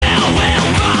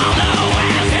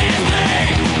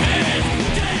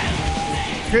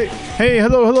Hey,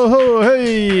 hello,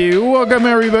 hey, welcome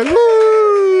everybody.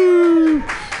 Woo!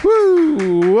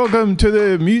 Woo! Welcome to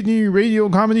the Mutiny Radio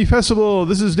Comedy Festival.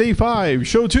 This is day 5,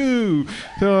 show 2.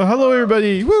 So, hello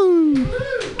everybody. Woo!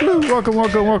 Woo!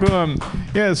 Welcome.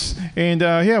 Yes, and we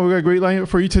got a great lineup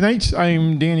for you tonight.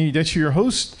 I'm Danny, that's your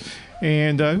host.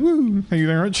 And woo, thank you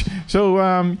very much. So,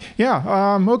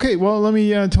 okay, well, let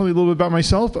me tell you a little bit about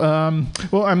myself.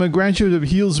 Well, I'm a graduate of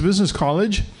Heels Business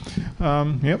College.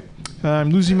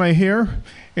 I'm losing my hair,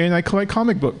 and I collect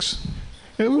comic books.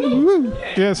 Woo.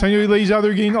 Yes, I know you ladies out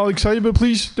there getting all excited, but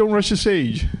please don't rush the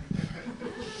stage.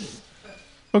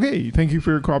 Okay, thank you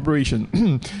for your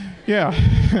cooperation.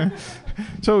 Yeah.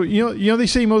 So, you know, they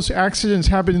say most accidents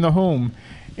happen in the home,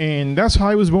 and that's how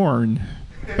I was born.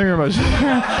 Thank you very much.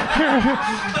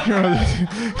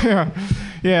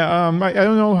 I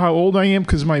don't know how old I am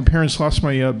because my parents lost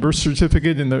my birth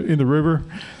certificate in the river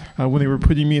when they were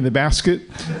putting me in the basket.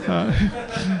 But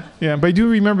I do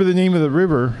remember the name of the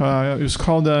river. It was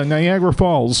called Niagara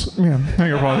Falls. Yeah,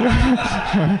 Niagara Falls.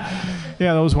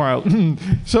 Yeah, that was wild.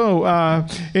 So,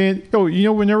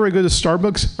 whenever I go to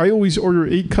Starbucks, I always order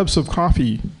 8 cups of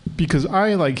coffee because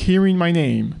I like hearing my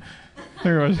name.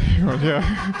 There it goes.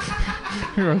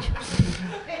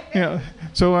 Yeah.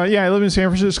 So, I live in San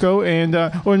Francisco, and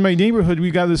in my neighborhood,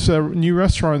 we got this new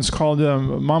restaurant. It's called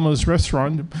Mama's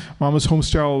Restaurant, Mama's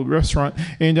Homestyle Restaurant.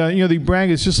 And, they brag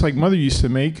it's just like Mother used to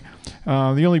make.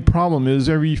 The only problem is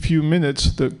every few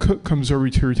minutes, the cook comes over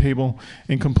to your table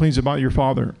and complains about your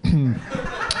father.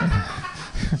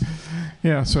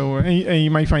 Yeah, so and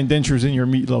you might find dentures in your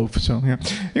meatloaf. So, yeah.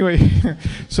 Anyway,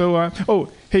 so,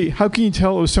 hey, how can you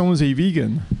tell if someone's a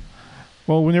vegan?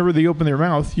 Well, whenever they open their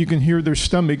mouth, you can hear their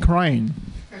stomach crying.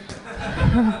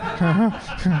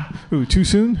 Ooh, too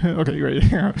soon? Okay, great.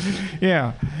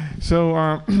 Yeah.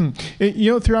 So,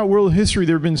 throughout world history,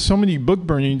 there have been so many book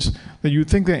burnings that you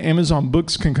would think that Amazon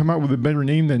Books can come out with a better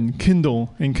name than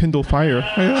Kindle and Kindle Fire.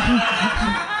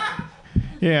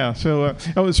 Yeah, so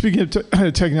speaking of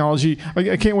technology,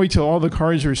 I can't wait till all the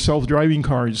cars are self-driving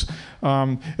cars.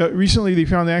 Recently, they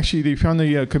found a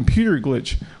computer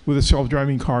glitch with the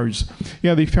self-driving cars.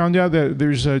 Yeah, they found out that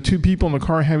there's 2 people in the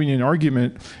car having an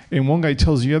argument, and one guy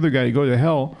tells the other guy to go to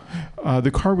hell. The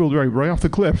car will drive right off the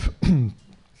cliff.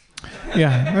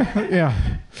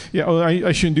 Yeah. Oh,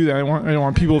 I shouldn't do that. I don't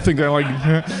want people to think that I like.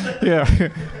 Yeah.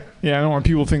 I don't want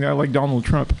people to think that I like Donald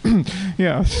Trump.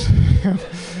 Yeah.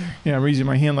 Yeah, I'm raising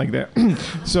my hand like that.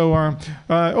 So,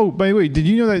 by the way, did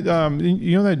you know that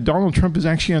that Donald Trump is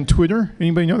actually on Twitter?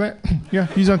 Anybody know that? Yeah,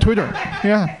 he's on Twitter.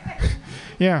 Yeah.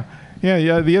 The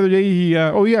other day,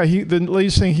 the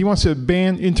latest thing, he wants to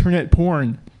ban internet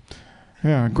porn.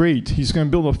 Yeah, great. He's going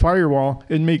to build a firewall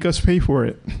and make us pay for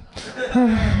it.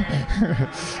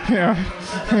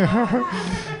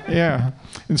 Yeah.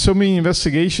 And so many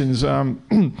investigations.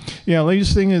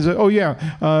 Latest thing is,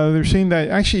 they're saying that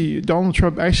actually Donald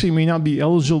Trump actually may not be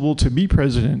eligible to be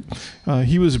president.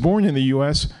 He was born in the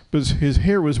U.S., but his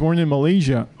hair was born in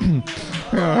Malaysia.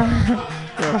 Yeah.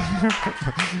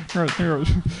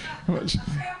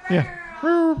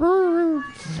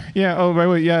 Yeah. Oh, by the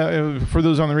way, yeah. For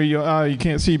those on the radio, you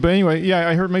can't see, but anyway, yeah.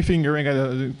 I hurt my finger. I got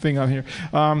a thing on here.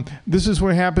 This is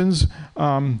what happens.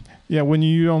 When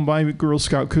you don't buy Girl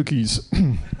Scout cookies.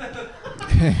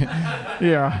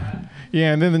 Yeah.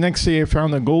 And then the next day, I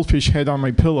found a goldfish head on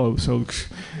my pillow. So,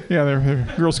 yeah,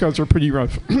 the Girl Scouts are pretty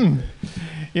rough.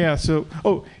 Yeah. So,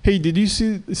 hey, did you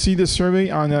see this survey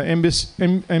on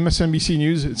MSNBC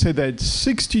News? It said that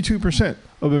 62%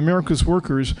 of America's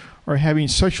workers are having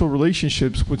sexual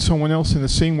relationships with someone else in the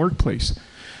same workplace.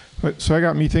 So that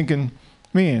got me thinking,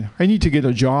 man, I need to get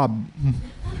a job.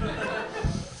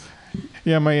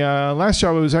 Yeah, my last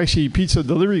job, I was actually a pizza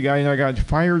delivery guy, and I got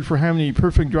fired for having a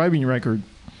perfect driving record.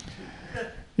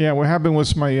 Yeah, what happened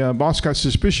was my boss got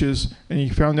suspicious, and he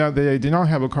found out that I did not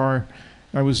have a car.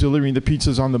 I was delivering the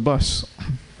pizzas on the bus.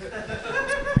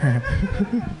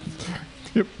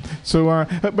 Yep. So,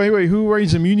 by the way, who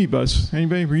rides a Munibus?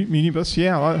 Anybody Munibus?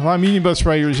 Yeah, a lot of Munibus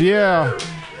riders. Yeah.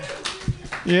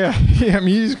 Yeah,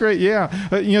 Muni's great. Yeah,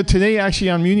 today actually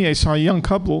on Muni I saw a young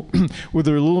couple with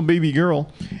their little baby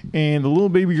girl, and the little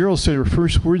baby girl said her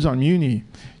first words on Muni.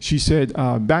 She said,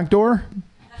 "Back door."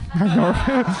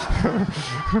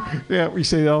 Yeah, we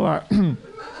say that a lot.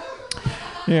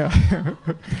 Yeah,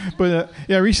 but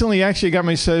recently actually I got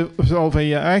myself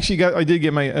I did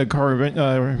get my car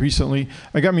recently.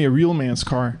 I got me a real man's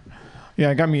car. Yeah,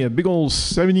 I got me a big old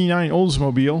 '79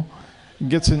 Oldsmobile.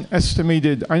 Gets an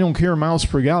estimated, I don't care, miles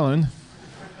per gallon.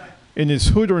 And its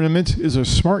hood ornament is a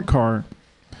smart car.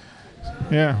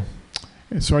 Yeah.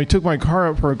 And so I took my car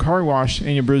out for a car wash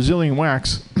and a Brazilian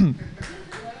wax.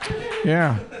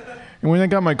 Yeah. And when I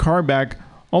got my car back,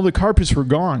 all the carpets were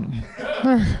gone.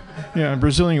 Yeah,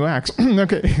 Brazilian wax.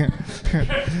 Okay.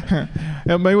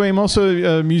 By the way, I'm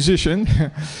also a musician.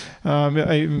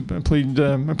 I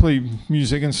play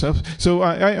music and stuff. So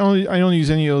I don't use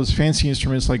any of those fancy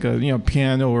instruments like a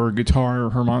piano or guitar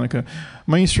or harmonica.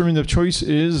 My instrument of choice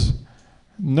is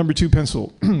number 2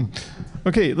 pencil.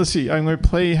 Okay, let's see. I'm going to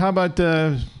play. How about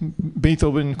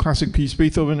Beethoven classic piece,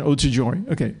 Beethoven Ode to Joy?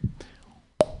 Okay.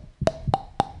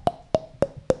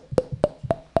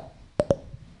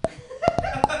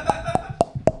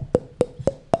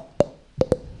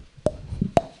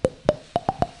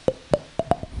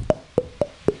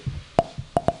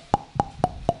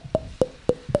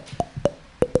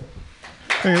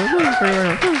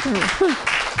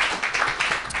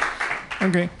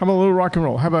 Okay, how about a little rock and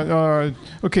roll? How about how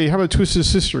about Twisted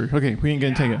Sister? Okay, we ain't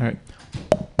gonna take it. All right.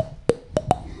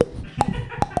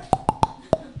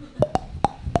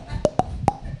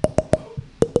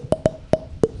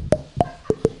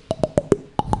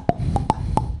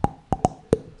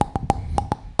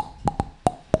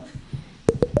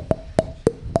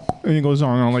 And it goes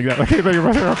on like that. Okay, there you go.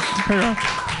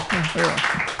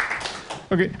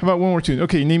 Okay, how about one more tune?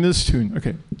 Okay, name this tune.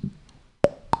 Okay.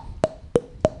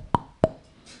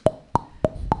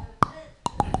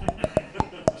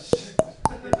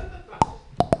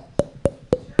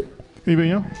 Anybody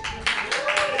know?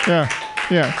 Yeah.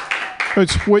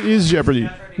 It's What is Jeopardy?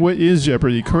 What is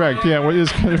Jeopardy? Correct. Yeah. What is?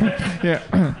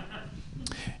 Yeah.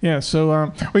 Yeah.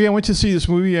 So, I went to see this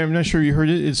movie. I'm not sure you heard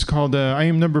it. It's called I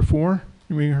Am Number 4.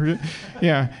 You heard it?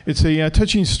 Yeah. It's a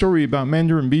touching story about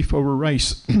Mandarin beef over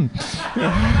rice.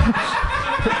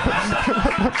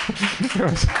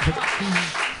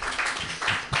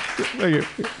 Thank you.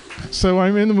 So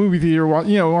I'm in the movie theater,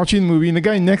 watching the movie, and the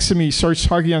guy next to me starts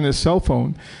talking on his cell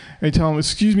phone. I tell him,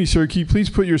 "Excuse me, sir, can you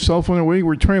please put your cell phone away?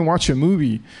 We're trying to watch a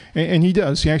movie." And he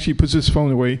does. He actually puts his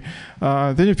phone away.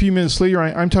 Then a few minutes later,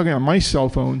 I'm talking on my cell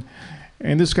phone,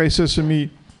 and this guy says to me,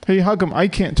 "Hey, how come I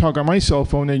can't talk on my cell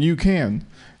phone and you can?"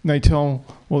 And I tell him,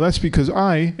 "Well, that's because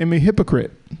I am a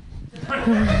hypocrite."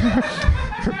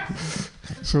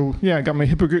 So, yeah, I got my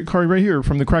hypocrite card right here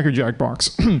from the Cracker Jack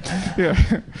box. Yeah.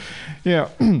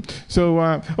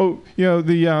 So,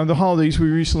 the holidays, we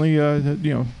recently,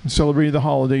 celebrated the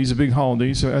holidays, the big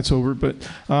holidays, so that's over. But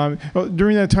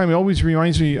during that time, it always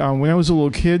reminds me, when I was a little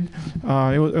kid,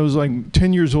 I was like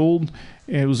 10 years old,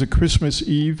 and it was a Christmas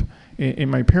Eve,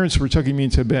 and my parents were tucking me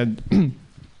into bed.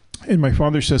 And my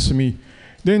father says to me,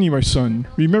 "Danny, my son,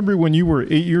 remember when you were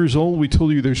 8 years old, we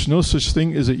told you there's no such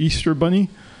thing as an Easter bunny?"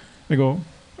 I go,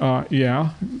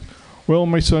 "Yeah. Well,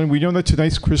 my son, we know that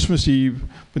tonight's Christmas Eve,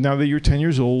 but now that you're 10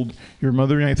 years old, your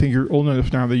mother and I think you're old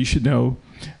enough now that you should know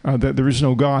that there is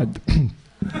no God."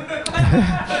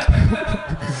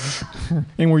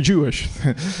 And we're Jewish.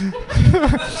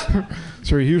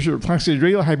 So here's your plastic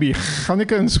radio, happy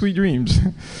Hanukkah and sweet dreams.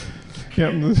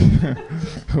 Yeah.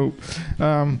 Hope.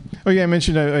 I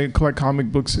mentioned I collect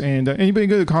comic books, and anybody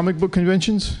go to comic book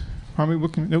conventions?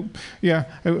 Nope. Yeah,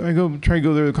 I try to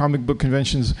go to the comic book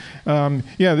conventions.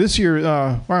 This year,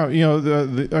 wow,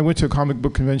 I went to a comic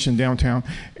book convention downtown,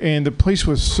 and the place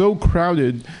was so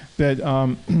crowded that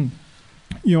I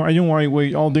didn't want to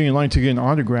wait all day in line to get an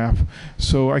autograph.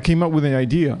 So I came up with an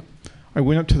idea. I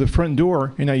went up to the front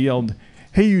door and I yelled,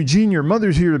 "Hey, Eugene, your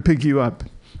mother's here to pick you up."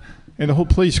 And the whole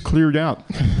place cleared out.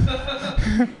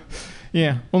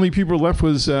 Yeah, only people left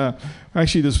was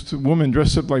actually this woman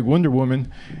dressed up like Wonder Woman.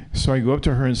 So I go up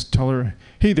to her and tell her,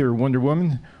 "Hey there, Wonder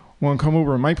Woman. Want to come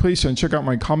over to my place and check out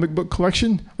my comic book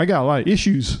collection? I got a lot of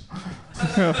issues."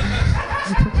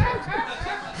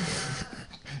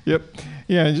 Yep.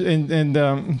 Yeah,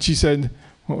 and she said,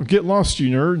 "Well, get lost, you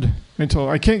nerd." I told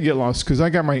her, "I can't get lost because I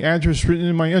got my address written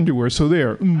in my underwear, so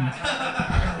there."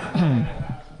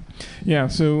 Yeah,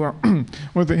 so hey,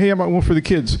 how about one for the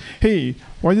kids? Hey,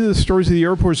 why do the stores at the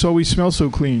airports always smell so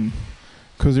clean?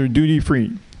 Because they're duty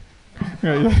free.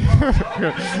 Yeah.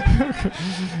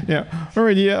 All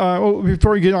right.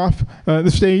 Before we get off the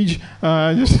stage,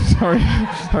 just want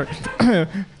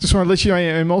to let you know I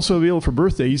am also available for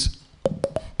birthdays.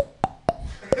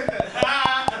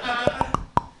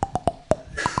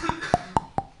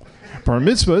 Bar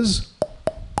mitzvahs.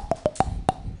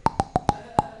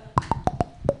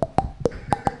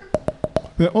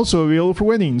 They're also available for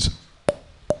weddings.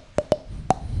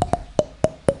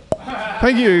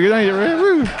 Thank you. Good night.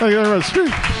 Woo. Thank you very much.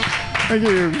 Thank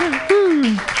you.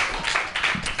 Woo.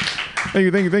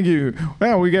 Thank you.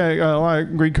 Wow, we got a lot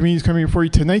of great comedians coming for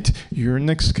you tonight. Your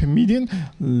next comedian,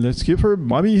 let's give her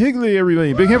Bobby Higley,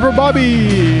 everybody. Big hand for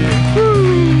Bobby.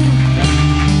 Woo.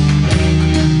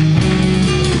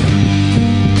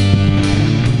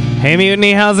 Hey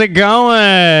Mutiny, how's it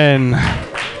going?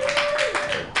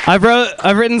 I've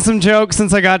written some jokes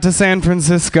since I got to San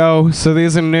Francisco, so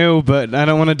these are new, but I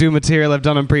don't want to do material I've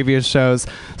done on previous shows.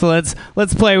 So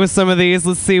let's play with some of these.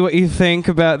 Let's see what you think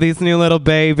about these new little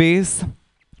babies.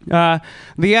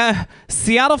 The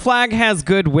Seattle flag has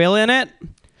goodwill in it.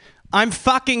 I'm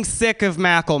fucking sick of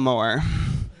Macklemore.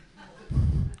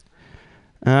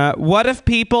 What if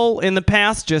people in the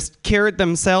past just cured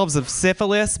themselves of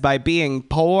syphilis by being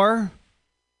poor?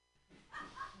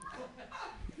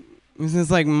 This is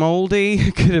like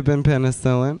moldy. Could have been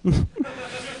penicillin.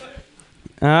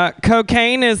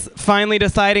 Cocaine is finally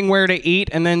deciding where to eat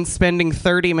and then spending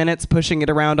 30 minutes pushing it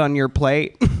around on your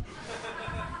plate.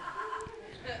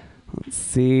 Let's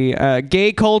see.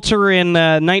 Gay culture in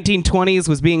the 1920s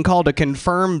was being called a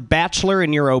confirmed bachelor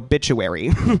in your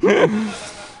obituary.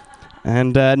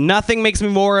 And nothing makes me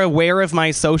more aware of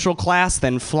my social class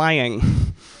than flying.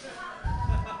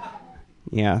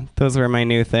 Yeah, those were my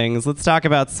new things. Let's talk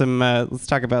about some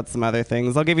other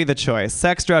things. I'll give you the choice: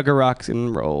 sex, drug, or rock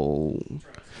and roll.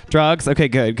 Drugs? Okay,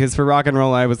 good, because for rock and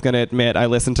roll, I was going to admit I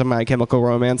listened to My Chemical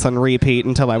Romance on repeat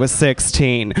until I was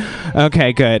 16.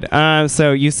 Okay, good.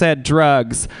 So you said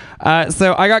drugs.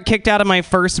 So I got kicked out of my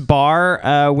first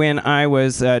bar when I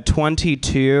was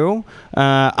 22.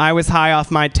 I was high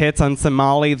off my tits on some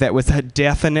Molly that was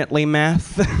definitely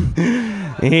meth.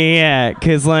 Yeah,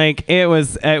 because like it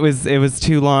was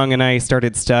too long and I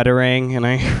started stuttering, and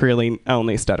I really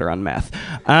only stutter on meth.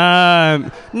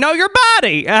 Know your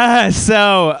body.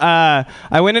 So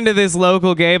I went into this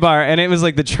local gay bar, and it was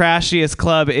like the trashiest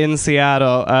club in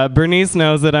Seattle. Bernice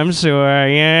knows it, I'm sure.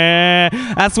 Yeah,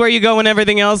 that's where you go when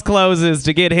everything else closes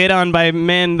to get hit on by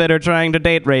men that are trying to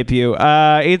date rape you.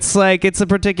 It's a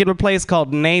particular place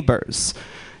called Neighbors.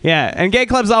 Yeah, and gay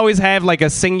clubs always have like a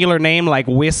singular name, like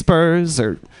Whispers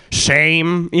or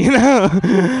Shame, you know?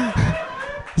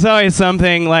 It's always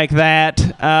something like that.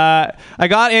 I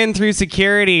got in through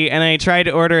security, and I tried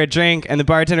to order a drink, and the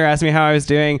bartender asked me how I was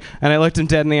doing, and I looked him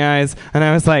dead in the eyes, and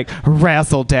I was like,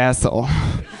 razzle-dazzle.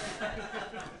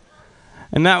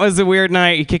 And that was a weird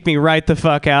night. He kicked me right the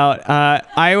fuck out.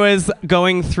 I was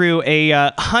going through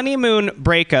a honeymoon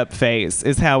breakup phase,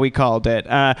 is how we called it.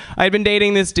 I'd been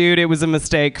dating this dude. It was a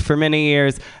mistake for many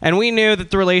years. And we knew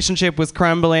that the relationship was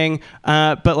crumbling.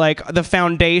 But like the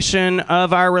foundation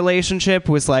of our relationship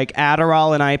was like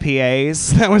Adderall and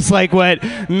IPAs. That was like what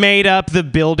made up the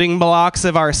building blocks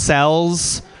of our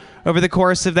cells over the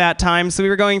course of that time. So we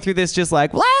were going through this just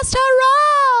like, last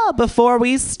hurrah, before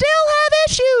we still have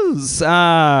issues.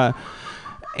 And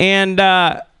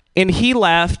he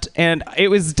left, and it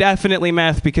was definitely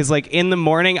meth, because like in the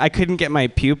morning I couldn't get my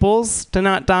pupils to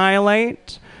not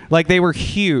dilate. Like they were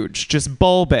huge, just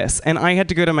bulbous, and I had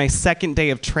to go to my second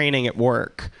day of training at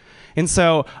work. And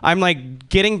so I'm like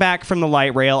getting back from the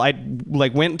light rail. I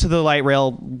like went to the light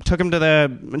rail, took him to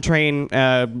the train,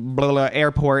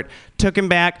 airport, took him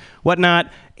back, whatnot,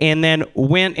 and then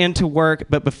went into work.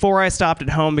 But before I stopped at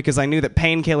home, because I knew that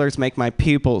painkillers make my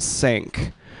pupils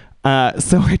sink.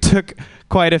 So I took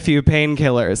quite a few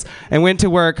painkillers and went to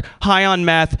work high on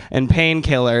meth and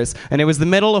painkillers. And it was the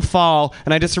middle of fall,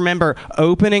 and I just remember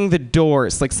opening the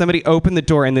doors, like somebody opened the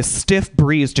door, and this stiff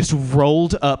breeze just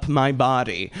rolled up my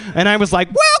body. And I was like,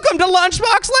 welcome to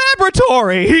Lunchbox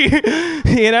Laboratory,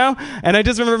 you know? And I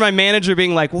just remember my manager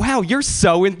being like, wow, you're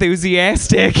so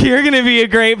enthusiastic. You're going to be a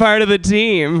great part of the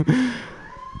team.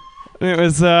 It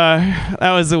was that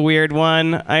was a weird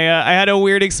one. I had a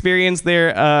weird experience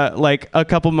there. Like a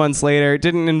couple months later, it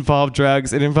didn't involve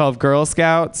drugs. It involved Girl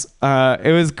Scouts.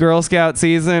 It was Girl Scout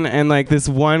season, and like this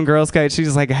one Girl Scout, she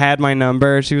just like had my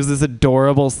number. She was this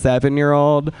adorable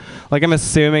 7-year-old, like I'm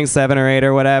assuming 7 or 8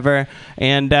 or whatever,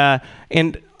 and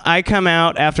I come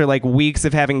out after like weeks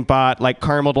of having bought like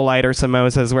caramel delight or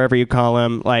samosas, wherever you call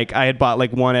them. Like I had bought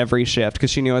like one every shift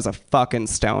because she knew I was a fucking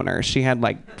stoner. She had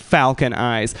like falcon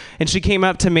eyes, and she came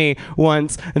up to me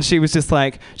once, and she was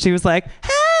like,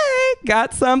 hey,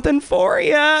 got something for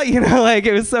you, you know, like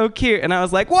it was so cute. And I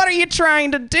was like, what are you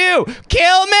trying to do,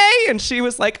 kill me? And she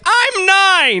was like, I'm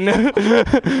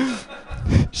 9.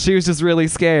 She was just really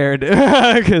scared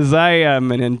because I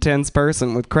am an intense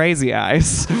person with crazy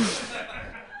eyes.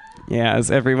 Yeah,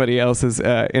 as everybody else has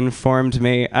informed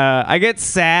me. I get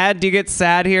sad. Do you get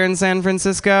sad here in San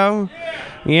Francisco?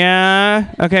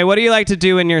 Yeah? Okay, what do you like to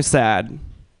do when you're sad?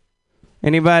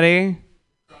 Anybody?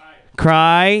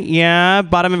 Cry? Yeah?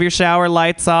 Bottom of your shower,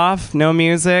 lights off? No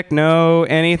music? No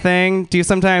anything? Do you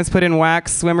sometimes put in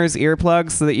wax swimmer's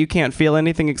earplugs so that you can't feel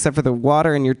anything except for the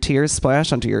water and your tears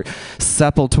splash onto your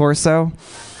supple torso?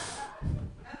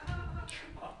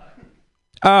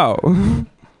 Oh.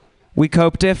 we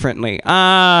cope differently.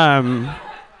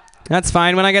 That's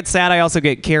fine. When I get sad, I also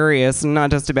get curious,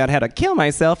 not just about how to kill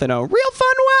myself in a real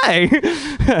fun way.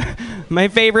 My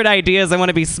favorite idea is I want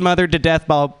to be smothered to death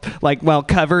while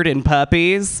covered in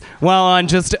puppies, while on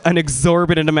just an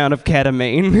exorbitant amount of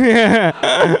ketamine.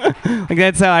 Like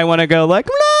that's how I want to go. Like,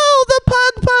 no, the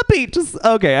pug puppy. Just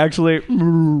okay. Actually,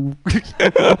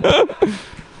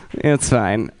 it's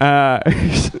fine.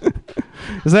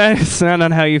 Is that sound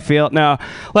on how you feel? No.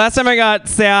 Last time I got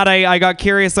sad, I got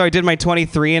curious, so I did my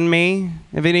 23andMe.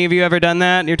 Have any of you ever done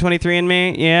that? Your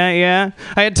 23andMe? Yeah.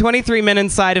 I had 23 men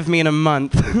inside of me in a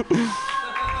month.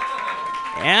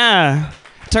 Yeah.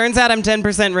 Turns out I'm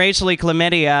 10% racially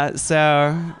chlamydia,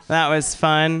 so that was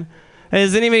fun.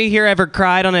 Has anybody here ever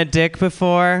cried on a dick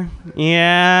before?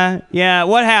 Yeah.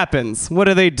 What happens? What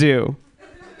do they do?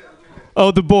 Oh,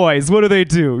 the boys. What do they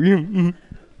do?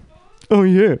 Oh,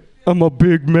 yeah. I'm a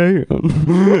big man.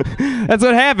 That's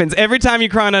what happens. Every time you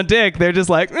cry on a dick, they're just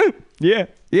like, yeah.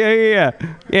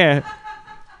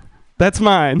 That's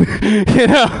mine. You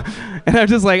know? And I'm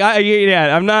just like,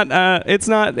 I'm not, it's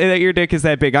not that your dick is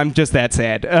that big. I'm just that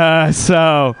sad.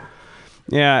 So,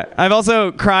 yeah. I've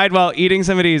also cried while eating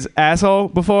somebody's asshole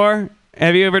before.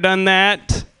 Have you ever done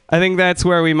that? I think that's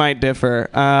where we might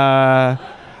differ.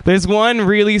 There's one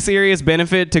really serious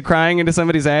benefit to crying into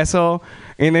somebody's asshole,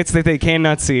 and it's that they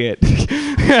cannot see it.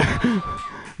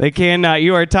 They cannot.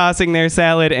 You are tossing their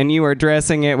salad, and you are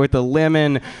dressing it with a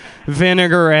lemon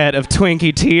vinaigrette of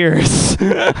Twinkie tears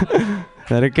that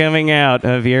are coming out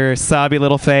of your sobby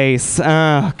little face.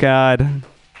 Oh, God.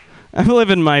 I'm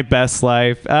living my best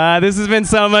life. This has been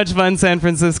so much fun, San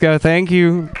Francisco. Thank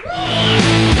you.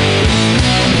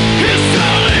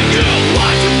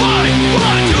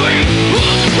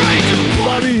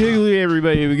 Bobby Higley,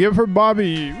 everybody. We give it for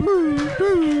Bobby. Woo,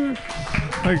 woo.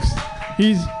 Thanks.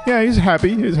 He's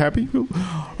happy. He's happy.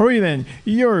 All right, then.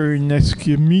 Your next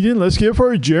comedian. Let's give it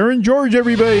for Jaron George,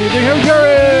 everybody. Big hand,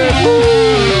 Jaron.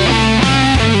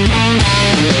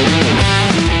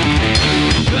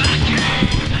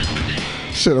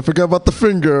 Shit, I forgot about the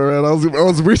finger, and I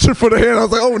was reaching for the hand. I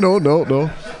was like, oh, no.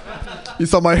 You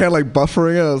saw my hand, like,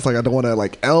 buffering it. I was like, I don't want to,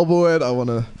 like, elbow it. I want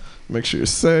to make sure you're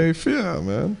safe. Yeah,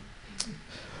 man.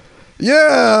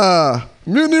 Yeah!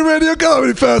 Mutiny Radio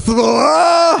Comedy Festival,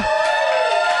 huh?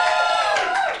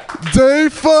 Day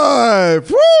 5.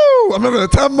 Woo! I'm having a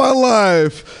time of my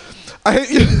life. I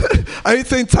hate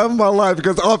saying time of my life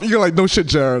because you're like, no shit,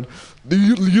 Jared.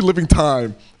 You living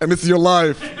time, and it's your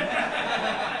life.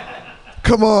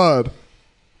 Come on.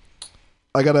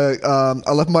 I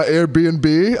left my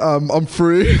Airbnb. I'm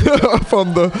free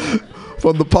from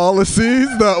the policies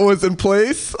that was in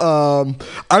place. I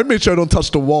made sure I don't touch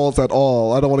the walls at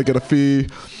all. I don't want to get a fee.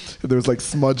 There's like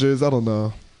smudges. I don't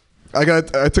know. I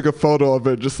took a photo of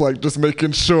it, just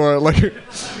making sure. Like it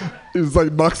was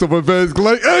like knocks over vase,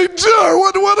 like, hey Jer,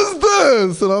 what is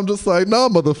this? And I'm just like, nah,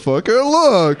 motherfucker,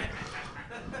 look,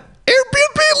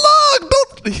 Airbnb,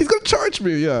 look, he's gonna charge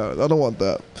me. Yeah, I don't want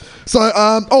that. So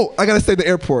I gotta stay at the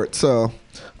airport. So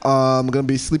I'm gonna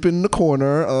be sleeping in the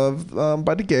corner of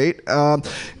by the gate.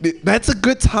 That's a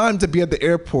good time to be at the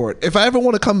airport. If I ever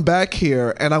want to come back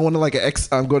here and I want to like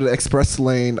go to the express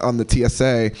lane on the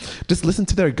TSA, just listen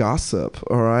to their gossip,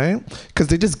 all right? Because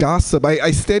they just gossip.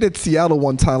 I stayed at Seattle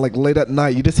one time, like late at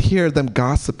night. You just hear them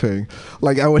gossiping.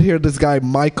 Like I would hear this guy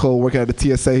Michael working at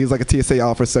the TSA. He's like a TSA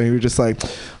officer. And he was just like,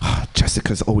 oh,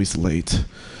 Jessica's always late.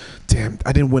 Damn,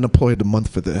 I didn't win Employee of the Month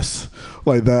for this.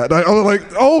 Like that. I was like,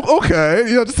 oh, okay.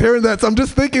 You know, just hearing that. So I'm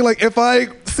just thinking, like, if I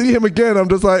see him again, I'm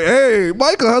just like, hey,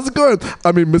 Michael, how's it going?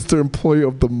 I mean, Mr. Employee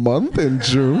of the Month in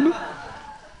June.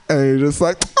 And he's just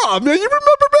like, oh, man, you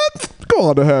remember, man? Go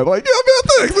on ahead. Like, yeah, man,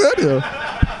 thanks, man.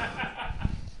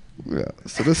 Yeah.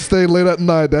 So just stay late at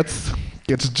night. That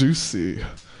gets juicy.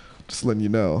 Just letting you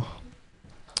know.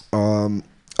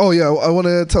 Oh yeah, I want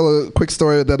to tell a quick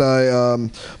story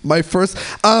that my first,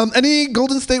 any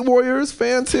Golden State Warriors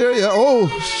fans here? Yeah, oh,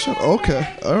 shit,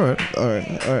 okay, all right.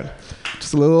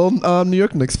 Just a little New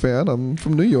York Knicks fan. I'm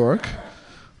from New York.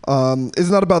 It's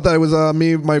not about that. It was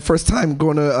my first time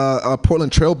going to a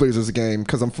Portland Trailblazers game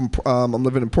because I'm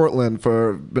living in Portland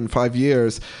for been 5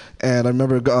 years, and I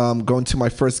remember going to my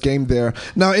first game there.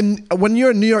 Now, when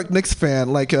you're a New York Knicks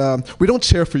fan, like we don't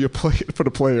cheer for for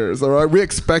the players, all right? We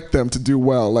expect them to do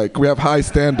well. Like we have high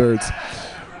standards.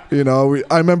 You know,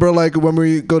 I remember like when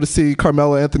we go to see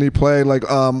Carmelo Anthony play, like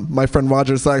my friend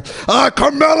Roger's like,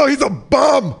 Carmelo, he's a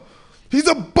bum. He's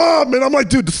a bum, and I'm like,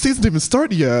 dude, the season didn't even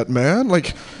start yet, man.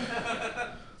 Like,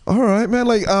 all right, man.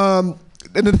 Like,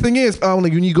 and the thing is,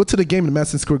 like when you go to the game in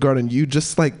Madison Square Garden, you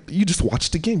just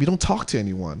watch the game. You don't talk to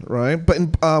anyone, right? But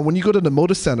when you go to the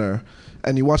Motor Center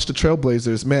and you watch the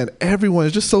Trailblazers, man, everyone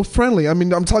is just so friendly. I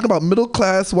mean, I'm talking about middle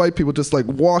class white people just like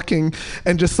walking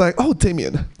and just like, oh,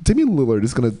 Damian Lillard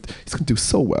he's gonna do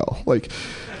so well, like.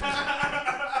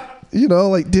 You know,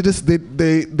 like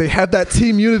they had that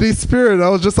team unity spirit. And I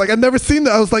was just like, I'd never seen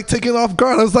that. I was like taken off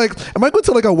guard. I was like, am I going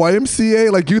to like a YMCA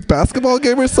like youth basketball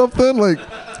game or something? Like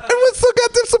everyone's so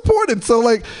goddamn supported. So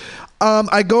like,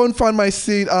 I go and find my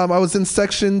seat. I was in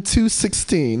section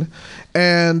 216,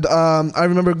 and I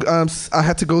remember I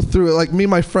had to go through it. Like me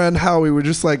and my friend Howie were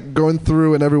just like going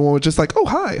through, and everyone was just like, "Oh,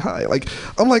 hi." Like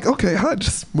I'm like, "Okay, hi."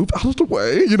 Just move out of the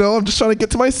way, you know. I'm just trying to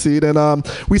get to my seat, and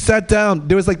we sat down.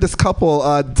 There was like this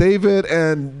couple, David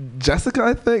and Jessica,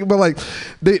 I think, but like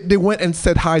they went and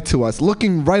said hi to us.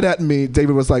 Looking right at me,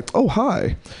 David was like, "Oh,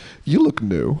 hi. You look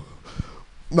new."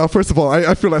 Now, first of all,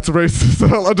 I feel that's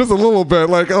racist. Just a little bit.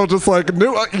 Like, I was just like,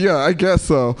 new? Yeah, I guess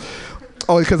so.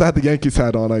 Oh, because I had the Yankees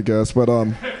hat on, I guess. But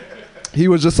he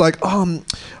was just like, oh,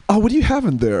 what are you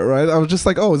having there, right? I was just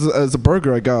like, oh, it's a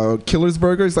burger. I got a Killer's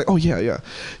Burger. He's like, oh, yeah.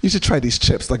 You should try these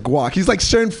chips, like guac. He's like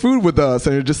sharing food with us,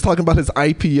 and you're just talking about his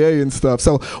IPA and stuff.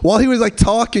 So while he was like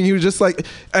talking, he was just like,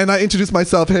 and I introduced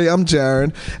myself, hey, I'm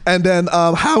Jaron. And then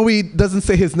Howie doesn't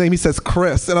say his name. He says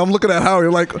Chris. And I'm looking at Howie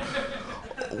like,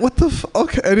 what the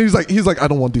okay, and he's like, I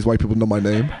don't want these white people to know my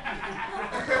name.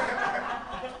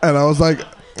 And I was like,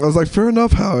 fair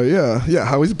enough, Howie. Yeah,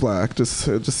 Howie's black. Just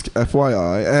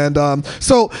FYI. And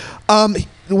so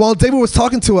while David was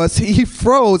talking to us, he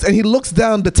froze and he looks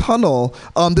down the tunnel.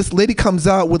 This lady comes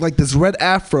out with like this red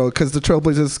afro because the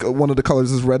Trailblazers, one of the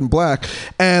colors is red and black.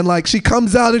 And like she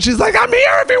comes out and she's like, I'm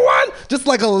here, everyone! Just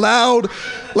like a loud,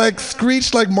 like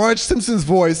screech, like Marge Simpson's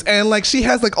voice. And like she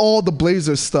has like all the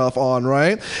Blazers stuff on,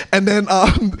 right? And then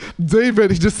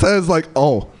David, he just says like,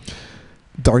 oh,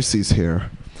 Darcy's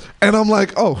here. And I'm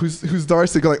like, oh, who's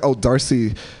Darcy? Like, oh,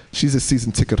 Darcy, she's a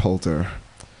season ticket holder.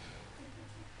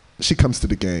 She comes to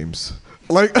the games.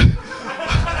 Like,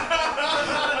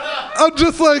 I'm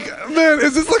just like, man,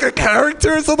 is this like a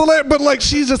character or something like that? But like,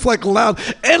 she's just like loud.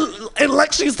 And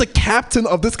like she's the captain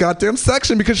of this goddamn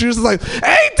section because she's just like,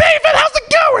 hey, David, how's it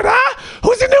going, huh?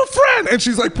 Who's your new friend? And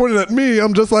she's like pointing at me.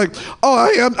 I'm just like,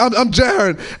 oh, hey, I'm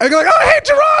Jaron. And they're like, oh, hey,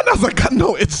 Jaron. I was like, God,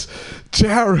 no, it's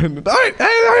Jaron. All right,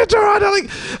 hey, Jaron.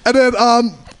 Like, and then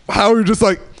Howard just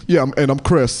like, yeah, I'm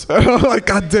Chris. And I'm like,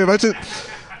 God damn,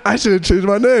 I should have changed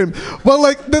my name. But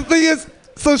like the thing is,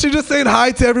 so she just saying hi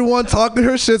to everyone, talking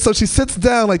her shit. So she sits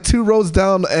down like 2 rows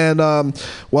down, and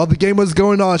while the game was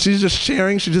going on, she's just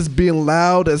sharing. She's just being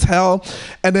loud as hell.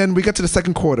 And then we get to the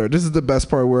second quarter. This is the best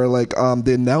part where like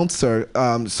the announcer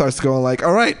starts going like,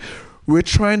 all right, we're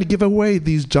trying to give away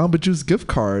these Jamba Juice gift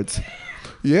cards.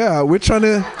 Yeah, we're trying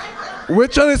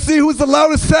to see who's the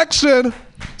loudest section.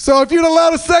 So if you're the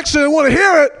loudest section and want to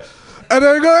hear it, and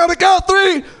then go on the count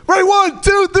 3, right, 1,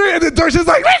 2, 3, and then Darcy's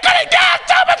like, we're gonna get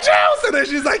Jamba Juice, and then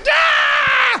she's like,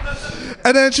 yeah,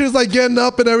 and then she was like getting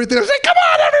up and everything. I was like, come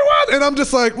on, everyone, and I'm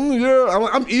just like, yeah,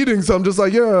 I'm eating, so I'm just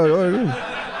like, yeah, all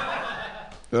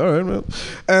right, man,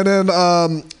 and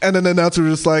then the announcer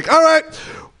was just like, all right,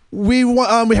 we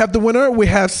have the winner, we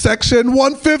have section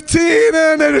 115,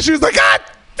 and then she was like, God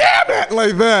damn it,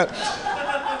 like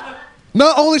that.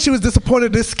 Not only she was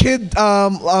disappointed, this kid,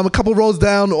 a couple rows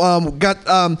down,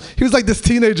 he was like this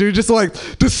teenager, he just like,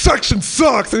 this section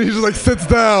sucks, and he just like sits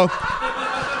down.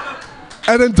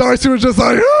 And then Darcy was just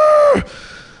like, ah!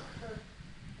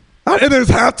 And there's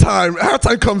halftime.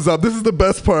 Halftime comes up. This is the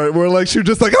best part, where like she was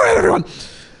just like, all right, everyone,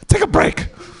 take a break.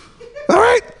 All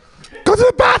right, go to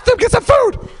the bathroom, get some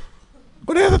food.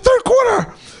 We're in the third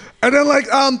quarter. And then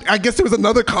like I guess there was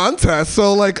another contest,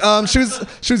 so like she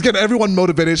was getting everyone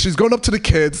motivated. She's going up to the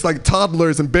kids, like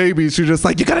toddlers and babies. She's just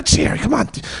like, you gotta cheer, come on,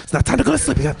 it's not time to go to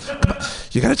sleep.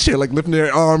 You gotta cheer, like lifting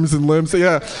their arms and limbs.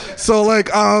 Yeah. So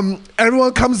like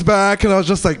everyone comes back, and I was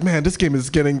just like, man, this game is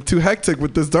getting too hectic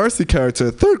with this Darcy character.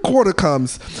 Third quarter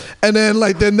comes, and then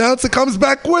like the announcer comes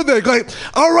back with it, like,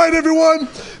 all right, everyone,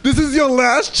 this is your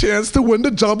last chance to win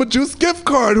the Jamba Juice gift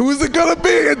card. Who is it gonna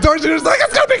be? And Darcy was like,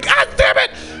 it's gonna be, God damn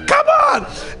it! Come on!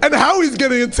 And Howie's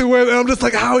getting into it, and I'm just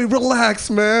like, Howie, relax,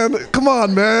 man. Come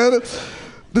on, man.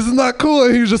 This is not cool.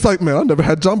 And he was just like, man, I've never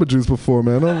had Jamba Juice before,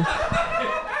 man. And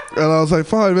I was like,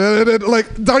 fine, man. And then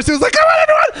like Darcy was like, come on,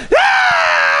 everyone!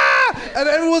 Yeah! And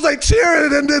everyone was like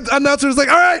cheering, and the announcer was like,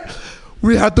 all right,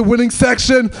 we had the winning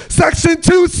section, section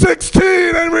 216,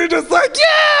 and we were just like,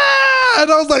 yeah! And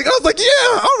I was like,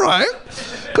 yeah, all right.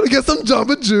 Gonna get some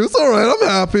Jamba Juice. All right, I'm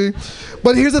happy.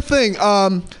 But here's the thing.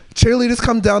 Cheerleaders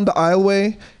come down the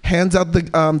aisleway, hands out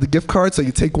the gift card. So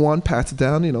you take one, pass it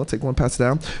down. Take one, pass it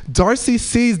down. Darcy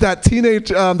sees that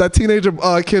teenager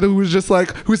kid who was just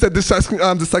like, who said this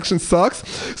section sucks.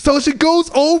 So she goes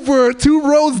over 2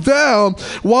 rows down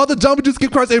while the Jamba Juice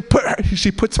gift cards.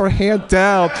 She puts her hand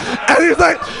down, and he's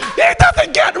like, he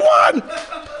doesn't get one.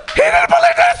 He didn't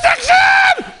believe this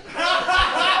section.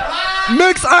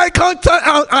 Makes eye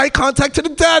contact to the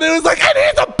dad, and it was like, and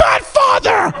he's a bad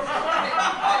father!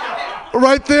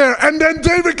 Right there. And then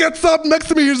David gets up next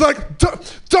to me, he's like,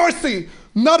 Darcy,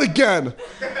 not again.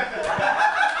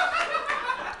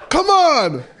 Come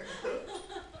on.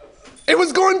 It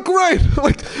was going great.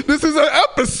 Like, this is an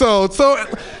episode. So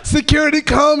security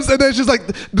comes, and then she's like,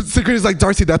 the security's like,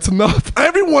 Darcy, that's enough.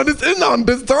 Everyone is in on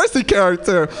this Darcy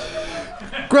character.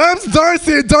 Grabs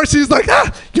Darcy, and Darcy's like,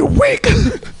 you're weak.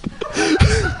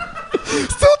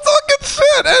 Still talking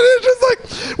shit, and it's just like,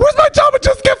 where's my Jamba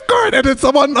Juice gift card? And then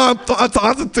someone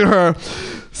tossed it to her.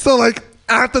 So like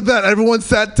after that, everyone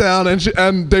sat down,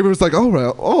 and David was like, all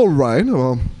right,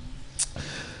 well,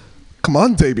 come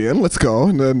on, Damien, let's go.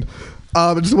 And then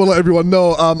I just want to let everyone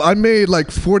know, I made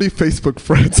like 40 Facebook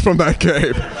friends from that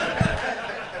game.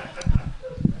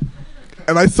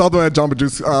 And I saw them at Jamba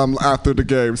Juice after the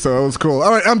game, so it was cool.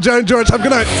 All right, I'm Jared George. Have a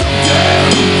good night.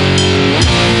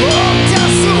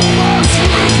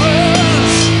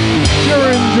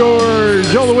 Jared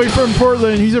George, all the way from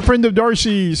Portland. He's a friend of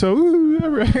Darcy. So,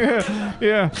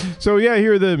 yeah. So, yeah,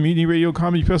 here at the Mutiny Radio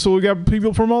Comedy Festival, we got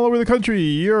people from all over the country.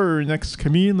 Your next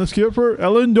comedian, let's give it for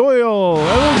Ellen Doyle.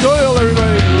 Ellen Doyle,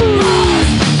 everybody.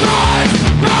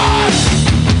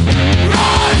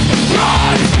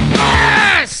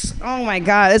 Oh my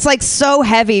God. It's like so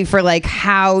heavy for like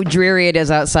how dreary it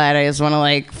is outside. I just want to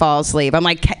like fall asleep. I'm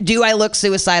like, do I look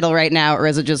suicidal right now, or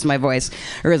is it just my voice,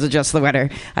 or is it just the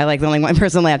weather? I like the only one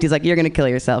person laughed. He's like, you're going to kill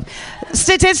yourself.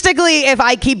 Statistically, if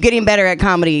I keep getting better at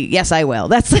comedy, yes, I will.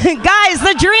 That's guys,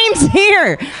 the dream's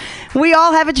here. We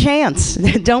all have a chance.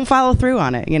 Don't follow through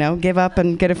on it, give up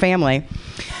and get a family.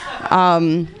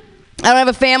 I don't have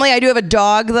a family. I do have a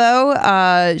dog,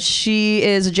 though. She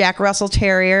is a Jack Russell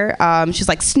Terrier. She's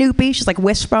like Snoopy. She's like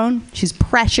Wishbone. She's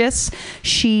precious.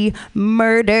 She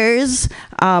murders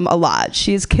a lot.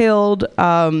 She's killed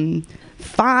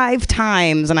 5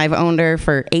 times, and I've owned her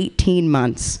for 18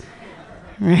 months.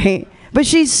 Right? But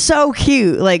she's so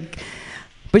cute.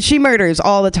 But she murders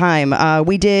all the time.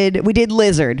 We did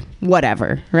lizard,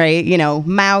 whatever, right?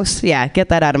 Mouse, yeah, get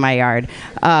that out of my yard.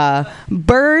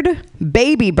 Bird,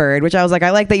 baby bird, which I was like,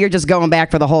 I like that you're just going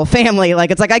back for the whole family.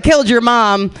 Like, it's like, I killed your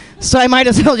mom, so I might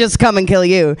as well just come and kill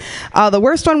you. The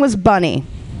worst one was Bunny.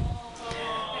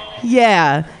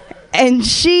 Yeah. And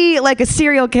she, like a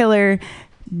serial killer,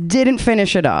 didn't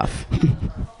finish it off.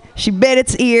 She bit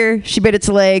its ear. She bit its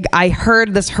leg. I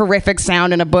heard this horrific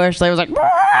sound in a bush. I was like,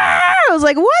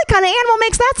 what kind of animal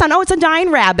makes that sound? Oh, it's a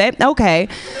dying rabbit. Okay.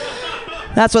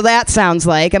 That's what that sounds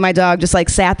like. And my dog just like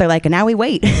sat there like, and now we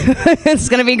wait. It's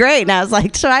going to be great. And I was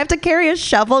like, should I have to carry a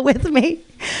shovel with me?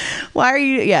 Why are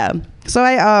you? Yeah.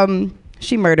 So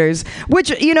she murders, which,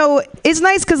 is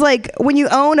nice because like when you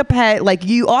own a pet, like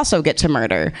you also get to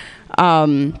murder.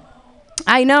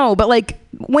 I know, but like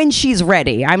when she's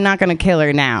ready, I'm not going to kill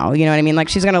her now. You know what I mean? Like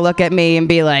she's going to look at me and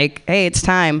be like, hey, it's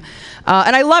time.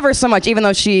 And I love her so much, even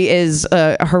though she is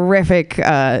a horrific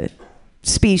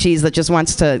species that just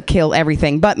wants to kill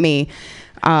everything but me.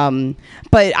 But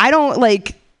I don't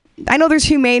I know there's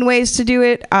humane ways to do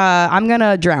it. I'm going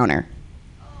to drown her.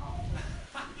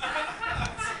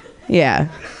 Yeah.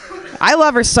 I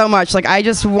love her so much. Like, I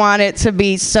just want it to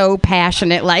be so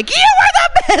passionate. Like, you were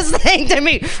the best thing to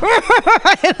me.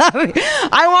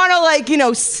 I want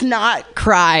to, snot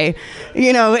cry,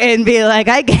 and be like,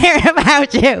 I care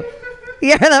about you.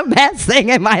 You're the best thing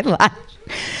in my life.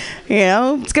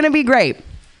 It's going to be great.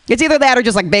 It's either that or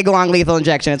just, like, big, long, lethal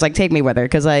injection. It's like, take me with her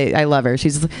because I love her.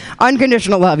 She's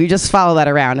unconditional love. You just follow that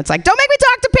around. It's like, don't make me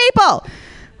talk to people.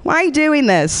 Why are you doing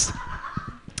this?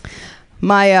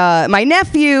 My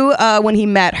nephew, when he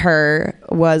met her,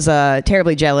 was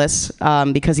terribly jealous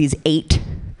because he's 8.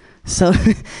 So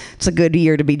it's a good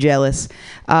year to be jealous.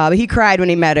 But he cried when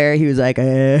he met her. He was like,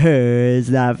 it's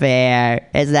not fair.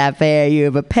 It's not fair. You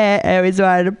have a pet. I always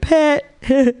wanted a pet.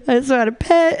 I just wanted a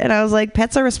pet. And I was like,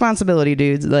 pets are responsibility,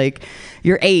 dudes. Like,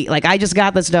 you're 8. Like, I just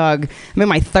got this dog. I'm in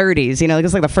my 30s.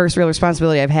 It's like the first real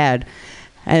responsibility I've had.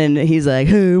 And he's like,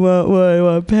 hey, I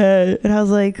want a pet. And I was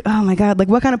like, oh my God, like,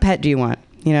 what kind of pet do you want?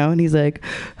 And he's like,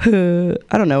 I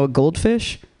don't know, a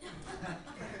goldfish?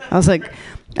 I was like,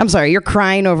 I'm sorry, you're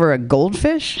crying over a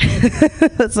goldfish?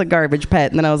 That's a garbage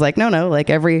pet. And then I was like, no, like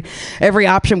every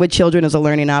option with children is a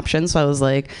learning option. So I was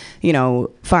like,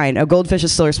 fine, a goldfish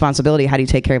is still a responsibility. How do you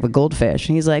take care of a goldfish?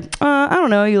 And he's like, I don't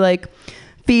know. You like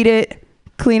feed it,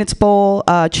 clean its bowl,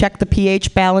 check the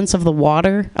pH balance of the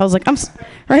water. I was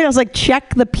like,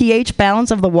 check the pH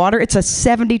balance of the water. It's a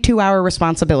 72-hour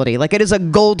responsibility. Like, it is a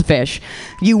goldfish.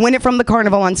 You win it from the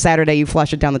carnival on Saturday, you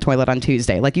flush it down the toilet on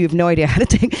Tuesday. Like, you have no idea how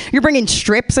to you're bringing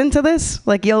strips into this?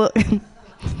 Like,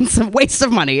 it's a waste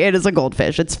of money. It is a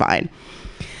goldfish. It's fine.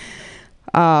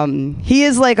 He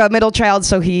is like a middle child,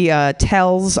 so he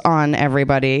tells on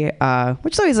everybody.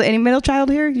 Which so is any middle child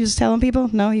here? You just telling people?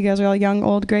 No, you guys are all young,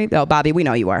 old, great. Oh, Bobby, we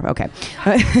know you are. Okay.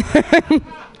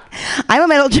 I'm a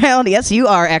middle child. Yes, you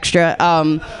are extra.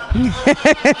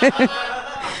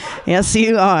 Yes,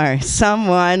 you are.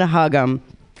 Someone hug him.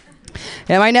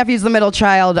 And my nephew's the middle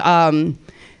child.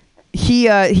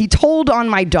 He told on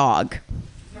my dog.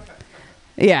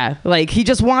 Yeah, like, he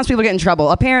just wants people to get in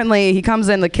trouble. Apparently, he comes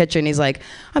in the kitchen. He's like,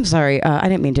 I'm sorry, I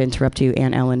didn't mean to interrupt you,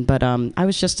 Aunt Ellen, but I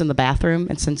was just in the bathroom,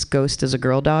 and since Ghost is a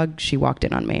girl dog, she walked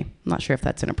in on me. I'm not sure if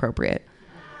that's inappropriate.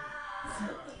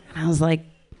 And I was like,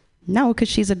 no, because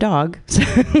she's a dog.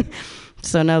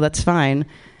 So no, that's fine.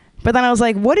 But then I was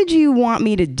like, what did you want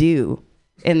me to do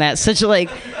in that situation?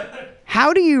 Like,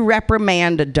 how do you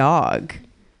reprimand a dog?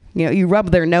 You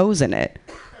rub their nose in it.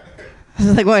 I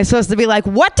was like, what am I supposed to be like?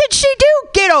 What did she do?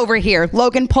 Get over here.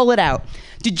 Logan, pull it out.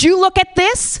 Did you look at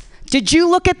this? Did you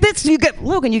look at this?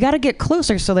 Logan, you got to get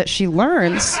closer so that she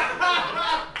learns.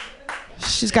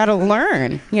 She's got to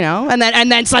learn,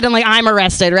 And then suddenly I'm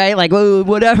arrested, right? Like, whoa,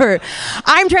 whatever.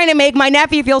 I'm trying to make my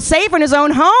nephew feel safe in his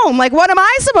own home. Like, what am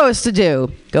I supposed to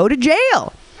do? Go to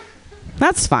jail.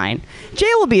 That's fine.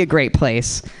 Jail will be a great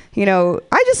place.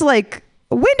 I just like...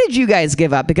 When did you guys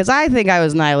give up? Because I think I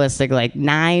was nihilistic, like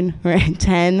 9, right?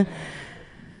 10. And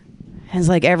it's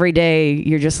like every day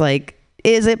you're just like,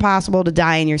 is it possible to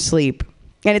die in your sleep?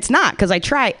 And it's not, because I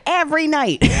try every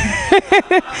night.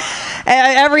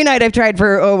 Every night I've tried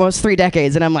for almost 3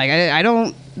 decades, and I'm like, I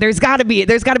don't. There's got to be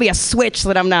a switch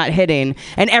that I'm not hitting.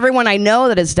 And everyone I know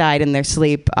that has died in their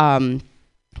sleep, can't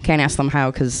ask them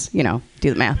how, because do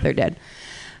the math, they're dead.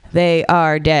 They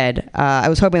are dead. I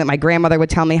was hoping that my grandmother would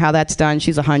tell me how that's done.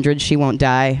 She's 100. She won't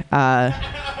die.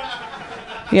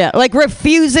 Yeah, like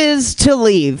refuses to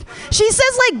leave. She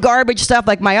says like garbage stuff.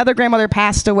 Like my other grandmother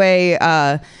passed away.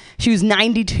 She was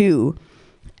 92.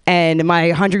 And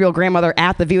my 100-year-old grandmother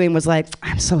at the viewing was like,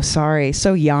 I'm so sorry,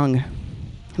 so young.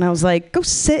 And I was like, go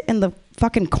sit in the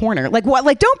fucking corner. Like what?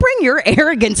 Like don't bring your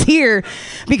arrogance here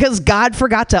because God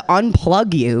forgot to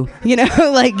unplug you.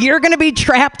 Like you're going to be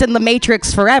trapped in the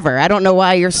Matrix forever. I don't know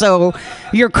why you're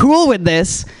cool with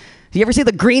this. You ever see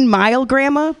The Green Mile,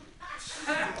 Grandma?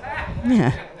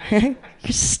 Yeah. You're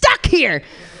stuck here.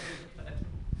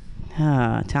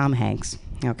 Tom Hanks.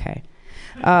 Okay.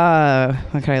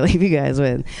 What can I leave you guys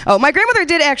with? Oh, my grandmother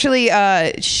did actually,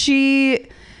 she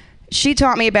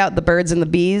taught me about the birds and the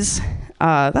bees.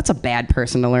 That's a bad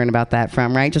person to learn about that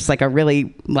from, right? Just like a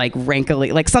really like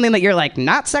wrinkly, like something that you're like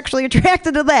not sexually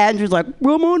attracted to that. And she's like,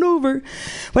 come on over.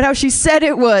 But how she said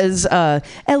it was,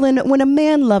 Ellen, when a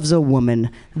man loves a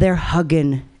woman, they're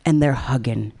hugging and they're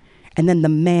hugging. And then the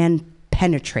man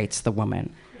penetrates the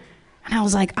woman. And I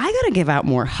was like, I gotta give out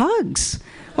more hugs.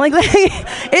 Like, is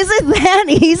it that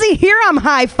easy? Here I'm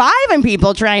high-fiving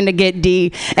people trying to get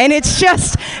D, and it's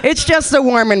just a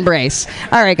warm embrace.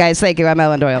 All right, guys, thank you. I'm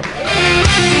Ellen Doyle.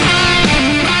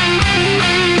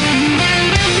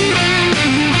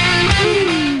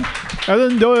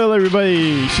 Ellen Doyle,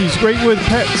 everybody. She's great with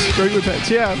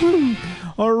pets. Yeah. Woo.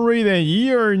 All right, then.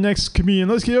 Your next comedian.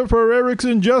 Let's get up for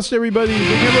Erickson Just, everybody. Give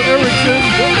it Erickson.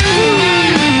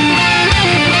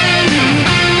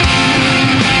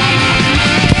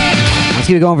 Let's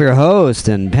keep it going for your host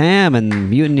and Pam and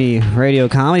Mutiny Radio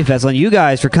Comedy Festival, and you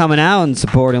guys for coming out and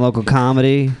supporting local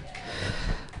comedy.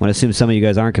 I want to assume some of you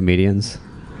guys aren't comedians.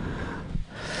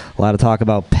 A lot of talk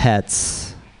about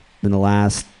pets in the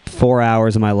last 4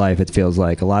 hours of my life, it feels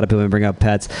like. A lot of people bring up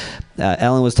pets.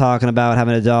 Ellen was talking about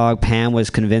having a dog. Pam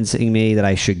was convincing me that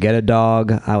I should get a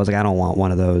dog. I was like, I don't want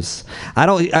one of those. I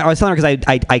was telling her because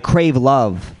I crave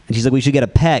love. And she's like, we should get a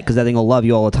pet because that thing will love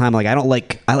you all the time. I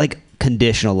like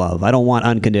conditional love. I don't want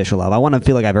unconditional love. I want to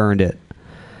feel like I've earned it.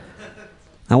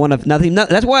 I want to nothing.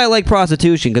 That's why I like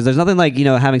prostitution, because there's nothing like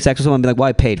having sex with someone and be like, well,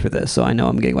 I paid for this, so I know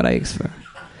I'm getting what I asked for.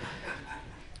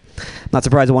 Not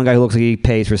surprised the one guy who looks like he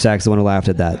pays for sex, the one who laughed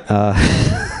at that.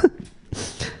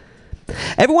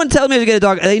 Everyone tells me to get a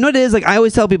dog. You know what it is? Like I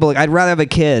always tell people, like I'd rather have a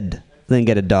kid than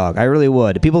get a dog. I really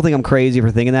would. People think I'm crazy for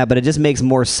thinking that, but it just makes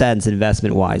more sense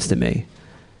investment-wise to me.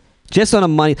 Just on a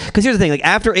money. Because here's the thing. Like,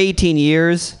 after 18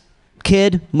 years,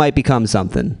 kid might become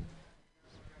something.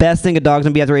 Best thing a dog's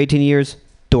going to be after 18 years?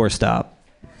 Doorstop.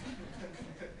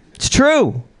 It's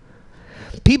true.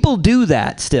 People do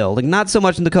that still. Like, not so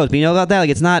much in the coast. But you know about that? Like,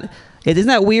 isn't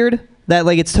that weird? That,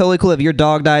 like, it's totally cool if your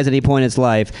dog dies at any point in its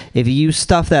life. If you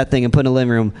stuff that thing and put it in the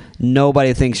living room,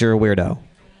 nobody thinks you're a weirdo.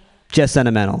 Just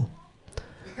sentimental.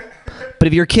 But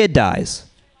if your kid dies...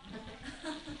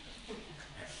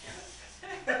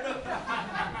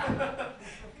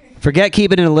 Forget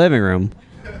keeping it in the living room.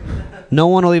 No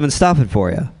one will even stuff it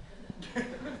for you.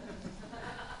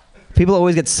 People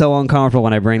always get so uncomfortable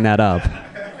when I bring that up.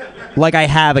 Like I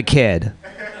have a kid.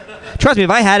 Trust me,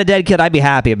 if I had a dead kid, I'd be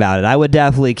happy about it. I would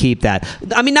definitely keep that.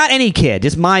 I mean, not any kid,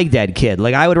 just my dead kid.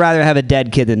 Like, I would rather have a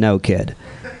dead kid than no kid.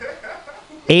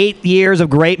 8 years of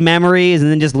great memories,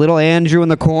 and then just little Andrew in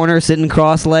the corner sitting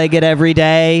cross-legged every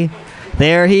day.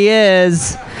 There he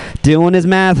is, doing his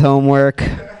math homework.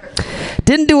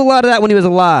 Didn't do a lot of that when he was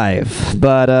alive,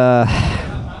 but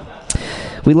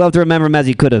we love to remember him as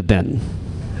he could have been,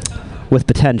 with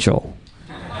potential.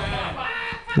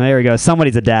 There we go.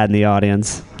 Somebody's a dad in the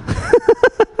audience.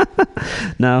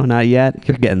 No, not yet.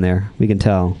 You're getting there. We can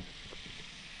tell.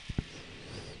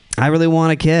 I really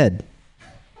want a kid.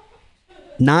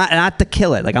 Not to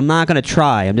kill it. Like, I'm not going to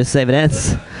try. I'm just saying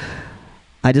this.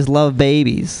 I just love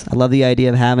babies. I love the idea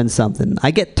of having something.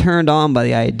 I get turned on by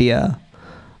the idea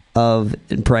of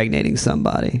impregnating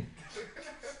somebody.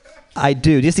 I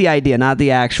do. Just the idea, not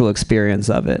the actual experience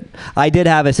of it. I did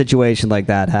have a situation like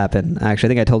that happen. Actually, I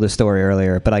think I told this story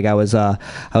earlier. But like I was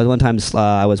one time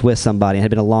I was with somebody. It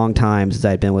had been a long time since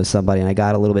I'd been with somebody, and I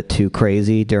got a little bit too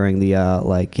crazy during the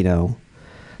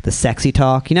the sexy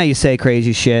talk. You know, you say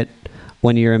crazy shit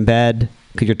when you're in bed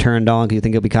because you're turned on because you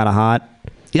think it'll be kind of hot.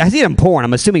 I see it in porn.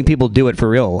 I'm assuming people do it for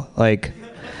real. Like,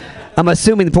 I'm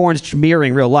assuming the porn's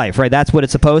mirroring real life, right? That's what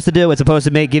it's supposed to do. It's supposed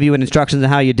to give you instructions on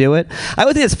how you do it. I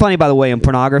would think it's funny, by the way, in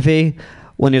pornography,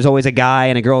 when there's always a guy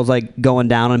and a girl's like going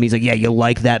down on him. He's like, yeah, you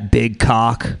like that big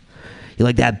cock? You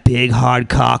like that big hard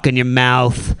cock in your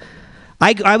mouth?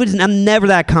 I'm never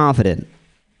that confident.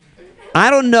 I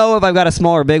don't know if I've got a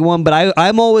small or big one, but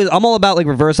I'm all about like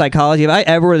reverse psychology. If I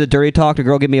ever were to dirty talk to a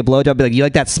girl, give me a blowjob, I'd be like, you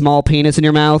like that small penis in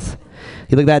your mouth?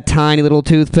 You like that tiny little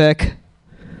toothpick?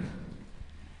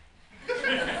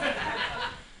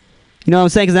 You know what I'm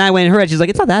saying? Because then I went in her head, she's like,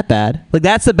 it's not that bad. Like,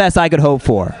 that's the best I could hope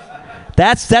for.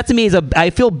 That to me I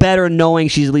feel better knowing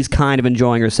she's at least kind of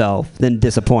enjoying herself than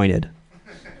disappointed.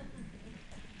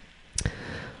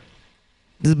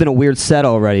 This has been a weird set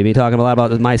already. Me talking a lot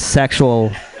about my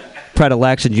sexual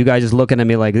predilections. You guys just looking at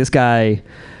me like, this guy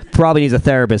probably needs a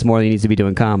therapist more than he needs to be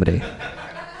doing comedy.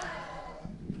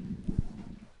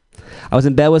 I was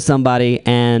in bed with somebody,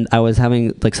 and I was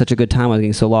having like such a good time. I was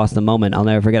getting so lost in the moment. I'll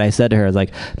never forget. I said to her, I was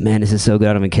like, man, this is so good.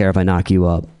 I don't even care if I knock you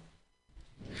up.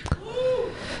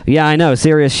 Yeah, I know.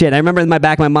 Serious shit. I remember in my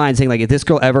back of my mind saying, like, if this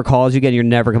girl ever calls you again, you're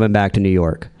never coming back to New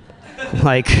York.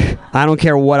 Like, I don't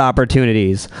care what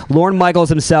opportunities. Lorne Michaels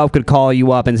himself could call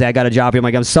you up and say, I got a job for you. I'm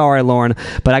like, I'm sorry, Lorne,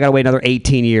 but I got to wait another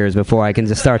 18 years before I can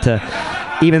just start to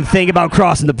even think about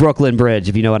crossing the Brooklyn Bridge,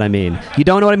 if you know what I mean. You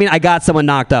don't know what I mean? I got someone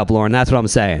knocked up, Lorne. That's what I'm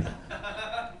saying.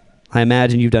 I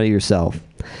imagine you've done it yourself.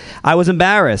 I was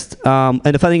embarrassed. And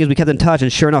the funny thing is, we kept in touch,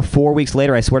 and sure enough, 4 weeks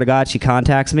later, I swear to God, she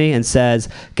contacts me and says,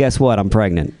 guess what? I'm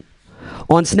pregnant.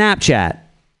 On Snapchat.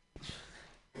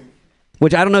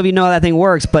 Which I don't know if you know how that thing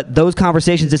works, but those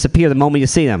conversations disappear the moment you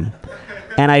see them.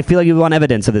 And I feel like you want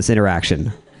evidence of this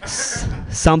interaction.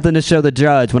 Something to show the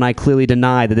judge when I clearly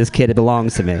deny that this kid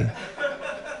belongs to me.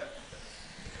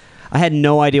 I had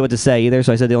no idea what to say either,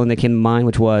 so I said the only thing that came to mind,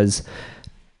 which was,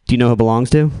 do you know who it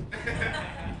belongs to?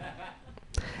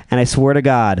 And I swear to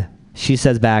God, she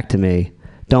says back to me,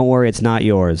 don't worry, it's not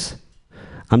yours.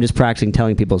 I'm just practicing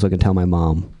telling people so I can tell my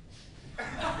mom.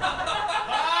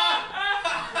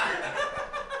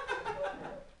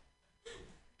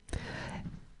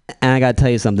 And I got to tell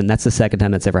you something, that's the second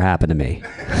time that's ever happened to me.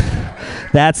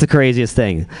 That's the craziest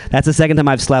thing. That's the second time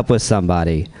I've slept with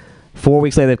somebody. 4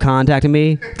 weeks later, they've contacted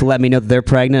me to let me know that they're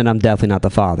pregnant, and I'm definitely not the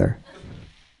father.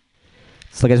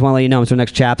 It's like, I just want to let you know, it's the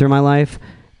next chapter in my life,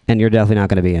 and you're definitely not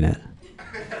going to be in it.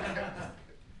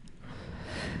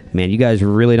 Man, you guys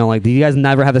really don't like... Do you guys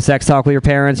never have a sex talk with your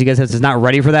parents? You guys are just not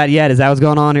ready for that yet? Is that what's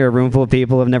going on here? A room full of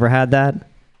people who have never had that?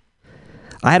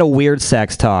 I had a weird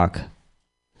sex talk.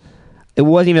 It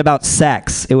wasn't even about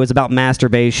sex. It was about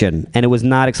masturbation, and it was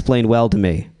not explained well to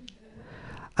me.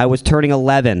 I was turning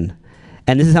 11,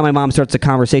 and this is how my mom starts the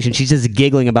conversation. She's just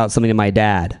giggling about something to my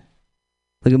dad.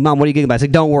 Like, Mom, what are you giggling about? I was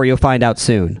like, don't worry, you'll find out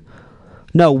soon.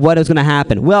 No, what is going to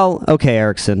happen? Well, okay,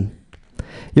 Erickson.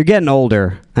 You're getting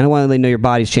older. I don't want to let you know your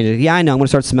body's changing. Yeah, I know. I'm going to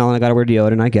start smelling. I got to wear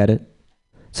deodorant. I get it.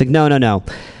 It's like, no.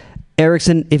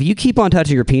 Erickson, if you keep on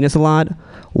touching your penis a lot,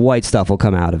 white stuff will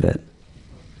come out of it.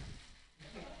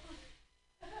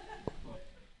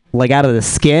 Like out of the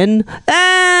skin?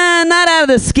 Not out of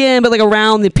the skin, but like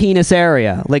around the penis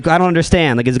area. Like, I don't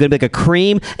understand. Like, is it going to be like a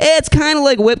cream? It's kind of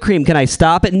like whipped cream. Can I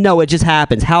stop it? No, it just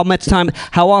happens. How often do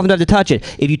I have to touch it?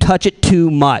 If you touch it too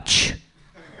much.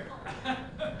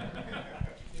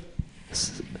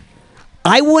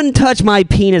 I wouldn't touch my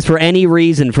penis for any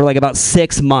reason for like about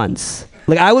 6 months.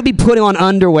 Like, I would be putting on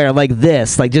underwear like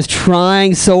this, like just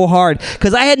trying so hard.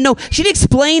 Because she didn't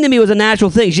explain to me it was a natural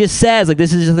thing. She just says, like,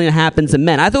 this is something that happens to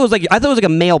men. I thought it was like a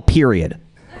male period.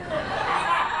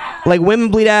 Like, women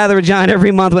bleed out of their vagina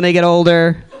every month when they get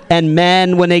older. And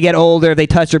men, when they get older, if they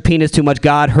touch their penis too much,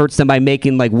 God hurts them by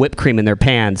making, like, whipped cream in their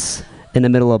pants in the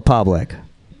middle of public.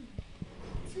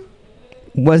 It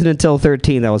wasn't until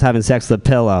 13 that I was having sex with a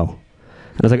pillow.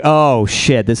 And I was like, oh,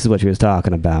 shit, this is what she was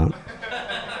talking about.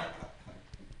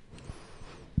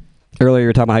 Earlier, you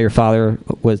were talking about how your father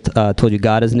told you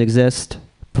God doesn't exist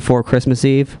before Christmas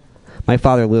Eve. My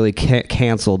father literally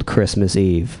canceled Christmas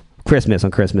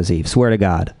on Christmas Eve. Swear to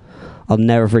God. I'll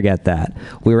never forget that.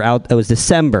 We were out, it was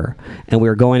December, and we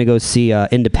were going to go see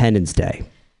Independence Day,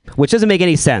 which doesn't make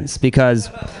any sense because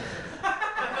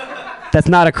that's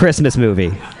not a Christmas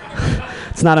movie.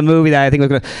 It's not a movie that I think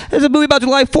there's a movie about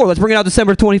July 4th. Let's bring it out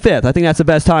December 25th. I think that's the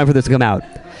best time for this to come out.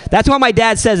 That's why my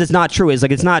dad says it's not true. It's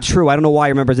like, it's not true. I don't know why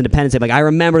he remembers Independence Day. Like, I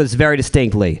remember this very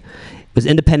distinctly. It was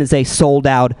Independence Day, sold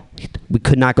out. We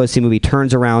could not go see a movie.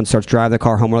 Turns around, starts driving the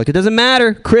car home. We're like, it doesn't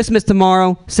matter. Christmas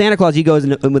tomorrow. Santa Claus, he goes,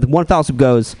 and with one fellowship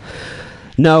goes,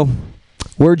 no,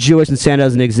 we're Jewish and Santa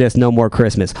doesn't exist. No more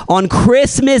Christmas. On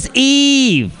Christmas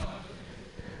Eve.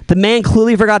 The man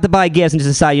clearly forgot to buy gifts and just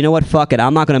decided, you know what, fuck it.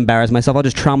 I'm not going to embarrass myself. I'll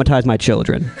just traumatize my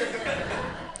children.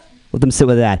 Let them sit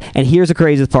with that. And here's the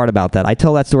craziest part about that. I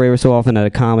tell that story every so often at a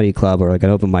comedy club or like an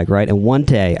open mic, right? And one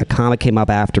day, a comic came up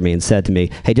after me and said to me,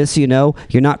 hey, just so you know,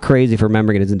 you're not crazy for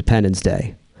remembering it as Independence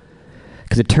Day.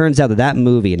 Because it turns out that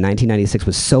movie in 1996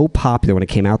 was so popular when it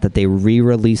came out that they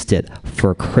re-released it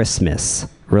for a Christmas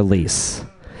release.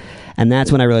 And that's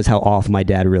when I realized how off my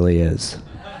dad really is.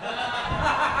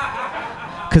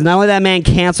 Because not only that man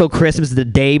canceled Christmas the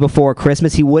day before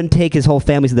Christmas, he wouldn't take his whole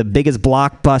family to the biggest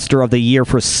blockbuster of the year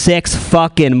for 6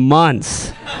 fucking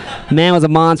months. Man was a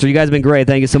monster. You guys have been great.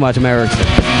 Thank you so much. I'm Erickson.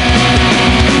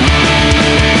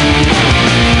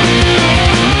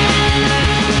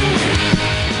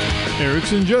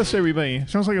 Erickson Just, everybody.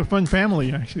 Sounds like a fun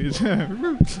family, actually.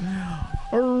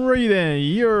 Alrighty then,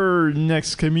 your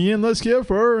next comedian, let's get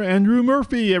for Andrew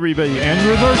Murphy, everybody.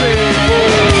 Andrew Murphy.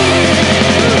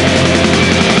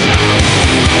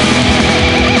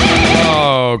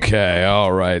 Okay,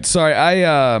 all right. Sorry, I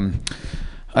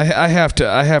have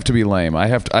to be lame. I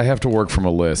have to work from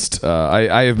a list.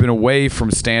 I have been away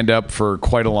from stand up for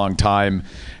quite a long time.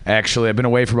 Actually, I've been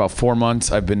away for about 4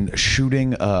 months. I've been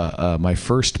shooting my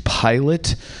first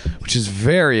pilot, which is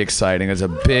very exciting. It's a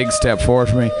big step forward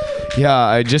for me. Yeah,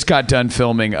 I just got done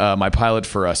filming my pilot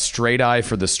for a Straight Eye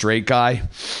for the Straight Guy.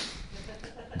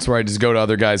 That's where I just go to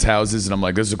other guys' houses and I'm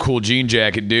like, this is a cool jean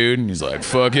jacket, dude. And he's like,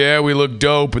 fuck yeah, we look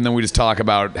dope. And then we just talk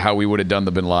about how we would have done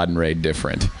the Bin Laden raid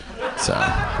different. So,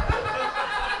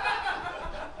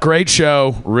 great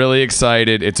show. Really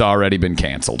excited. It's already been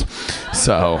canceled.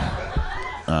 So,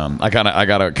 I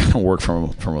gotta work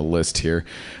from a list here.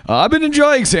 I've been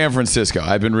enjoying San Francisco.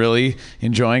 I've been really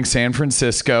enjoying San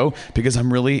Francisco because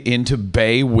I'm really into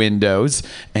bay windows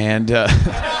and and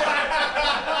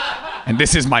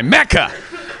this is my mecca.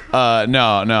 I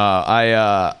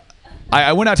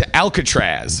went out to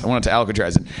Alcatraz.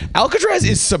 Alcatraz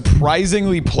is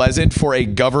surprisingly pleasant for a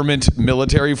government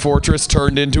military fortress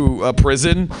turned into a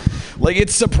prison. Like,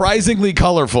 it's surprisingly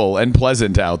colorful and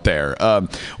pleasant out there.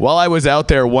 While I was out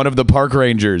there, one of the park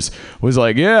rangers was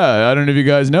like, yeah, I don't know if you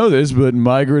guys know this, but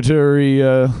migratory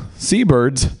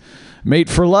seabirds mate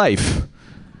for life.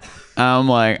 I'm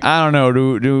like, I don't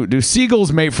know, do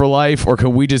seagulls mate for life, or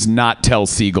can we just not tell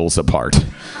seagulls apart?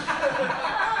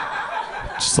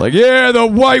 Just like, yeah, the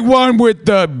white one with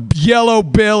the yellow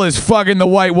bill is fucking the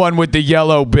white one with the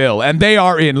yellow bill. And they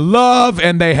are in love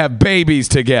and they have babies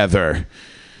together.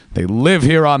 They live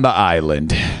here on the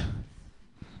island. You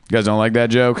guys don't like that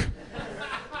joke?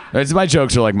 My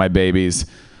jokes are like my babies.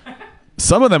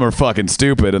 Some of them are fucking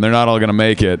stupid and they're not all going to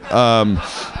make it. And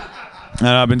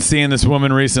I've been seeing this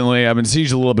woman recently.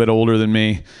 She's a little bit older than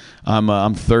me.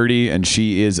 I'm 30 and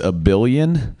she is a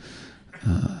billion.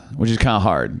 Which is kind of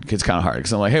hard. It's kind of hard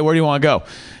because I'm like, hey, where do you want to go?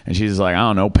 And she's like, I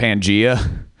don't know, Pangea.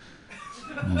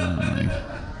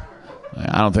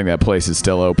 I don't think that place is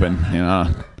still open. I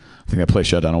think that place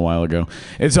shut down a while ago.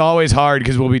 It's always hard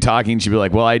because we'll be talking. She'll be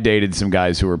like, well, I dated some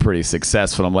guys who were pretty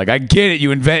successful. I'm like, I get it.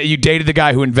 You dated the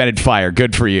guy who invented fire.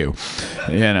 Good for you.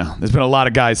 There's been a lot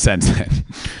of guys since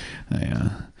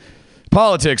then.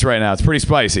 Politics right now. It's pretty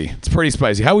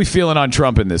spicy. How we feeling on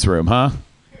Trump in this room, huh?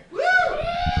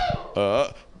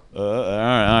 All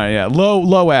right, yeah.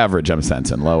 Low average, I'm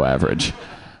sensing. Low average.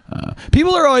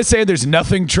 People are always saying there's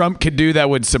nothing Trump could do that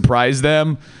would surprise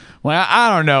them. Well,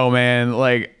 I don't know, man.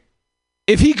 Like,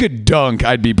 if he could dunk,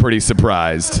 I'd be pretty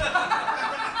surprised.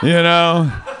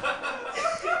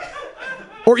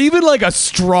 Or even like a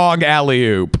strong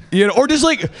alley-oop. Or just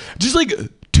like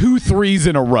 2 threes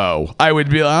in a row. I would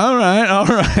be like, all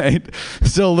right.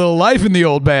 Still a little life in the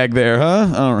old bag there,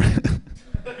 huh? All right.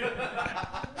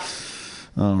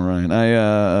 All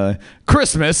right.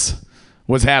 Christmas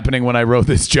was happening when I wrote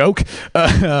this joke.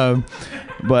 But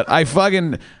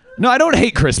no, I don't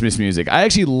hate Christmas music. I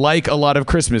actually like a lot of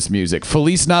Christmas music.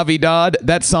 Feliz Navidad,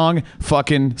 that song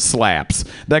fucking slaps.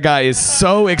 That guy is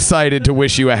so excited to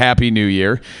wish you a happy new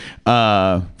year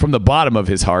from the bottom of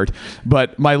his heart.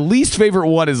 But my least favorite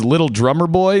one is Little Drummer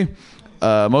Boy,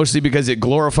 mostly because it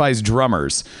glorifies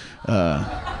drummers.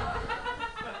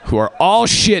 Who are all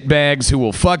shitbags who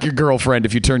will fuck your girlfriend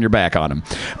if you turn your back on them.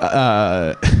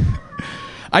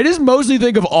 I just mostly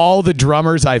think of all the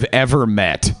drummers I've ever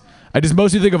met. when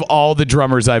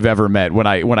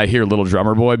I hear Little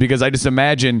Drummer Boy, because I just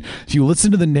imagine if you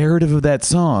listen to the narrative of that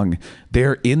song,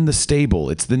 they're in the stable.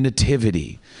 It's the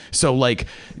nativity. So like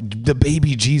the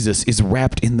baby Jesus is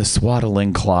wrapped in the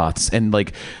swaddling cloths, and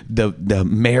like the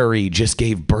Mary just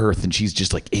gave birth, and she's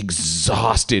just like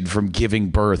exhausted from giving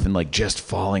birth and like just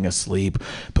falling asleep,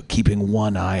 but keeping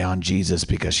one eye on Jesus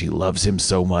because she loves him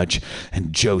so much.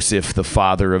 And Joseph, the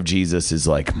father of Jesus, is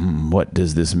like, what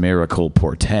does this miracle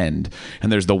portend?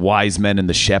 And there's the wise men and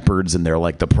the shepherds, and they're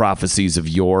like, the prophecies of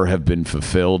yore have been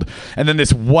fulfilled. And then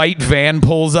this white van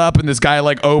pulls up, and this guy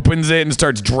like opens it and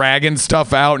starts dragging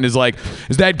stuff out and is like,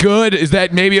 is that good? Is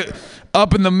that maybe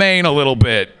up in the main a little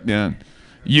bit? Yeah.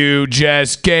 You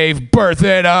just gave birth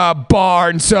in a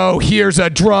barn, so here's a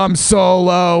drum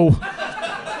solo.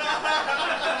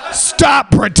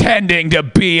 Stop pretending to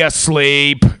be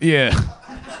asleep. Yeah.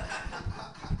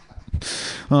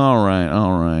 All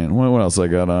right. What else I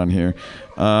got on here?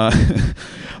 I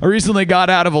recently got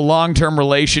out of a long-term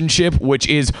relationship, which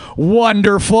is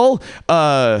wonderful.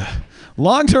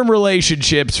 Long-term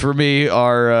relationships for me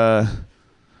are...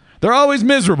 they're always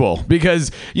miserable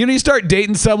because, you start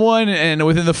dating someone, and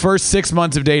within the first 6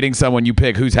 months of dating someone, you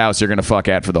pick whose house you're going to fuck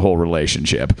at for the whole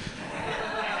relationship.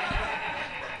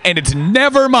 And it's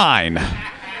never mine,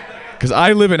 because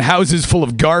I live in houses full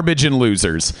of garbage and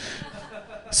losers.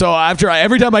 So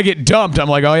every time I get dumped, I'm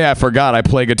like, oh yeah, I forgot I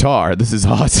play guitar. This is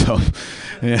awesome.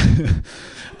 Yeah.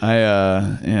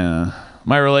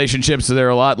 My relationships, they're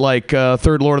a lot like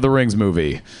third Lord of the Rings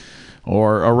movie,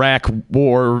 or Iraq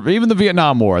War, or even the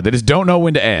Vietnam War. They just don't know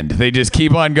when to end. They just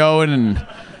keep on going, and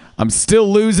I'm still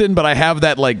losing, but I have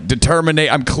that like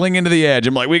determination. I'm clinging to the edge.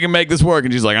 I'm like, we can make this work.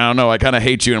 And she's like, I don't know, I kind of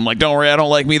hate you. And I'm like, don't worry, I don't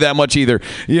like me that much either.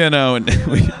 And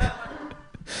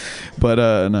but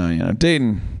no,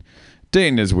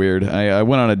 dating is weird. I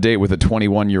went on a date with a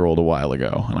 21-year-old a while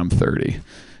ago, and I'm 30.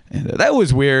 And that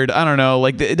was weird. I don't know.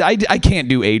 Like, I can't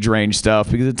do age range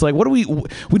stuff because it's like, we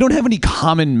don't have any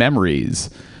common memories.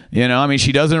 I mean,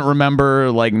 she doesn't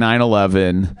remember like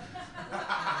 9/11.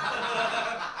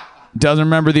 Doesn't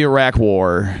remember the Iraq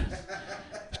War.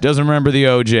 She doesn't remember the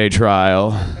OJ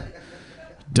trial.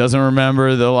 Doesn't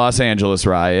remember the Los Angeles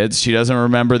riots. She doesn't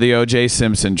remember the OJ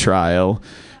Simpson trial.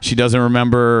 She doesn't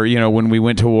remember, when we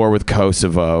went to war with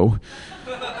Kosovo.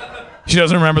 She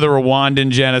doesn't remember the Rwandan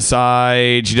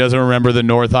genocide. She doesn't remember the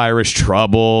North Irish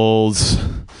Troubles.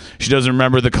 She doesn't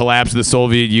remember the collapse of the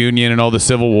Soviet Union and all the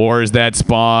civil wars that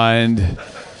spawned.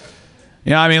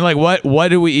 I mean, like, what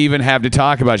do we even have to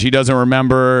talk about? She doesn't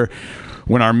remember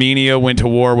when Armenia went to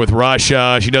war with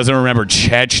Russia. She doesn't remember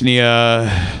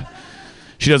Chechnya.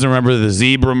 She doesn't remember the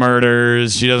zebra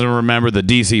murders. She doesn't remember the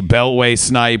DC Beltway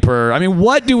sniper. I mean,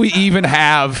 what do we even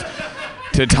have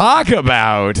to talk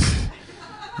about?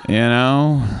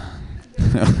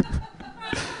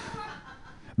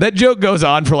 That joke goes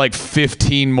on for like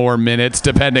 15 more minutes,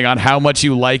 depending on how much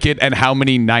you like it and how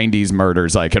many 90s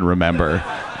murders I can remember.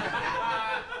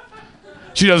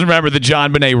 She doesn't remember the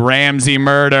John Benet Ramsey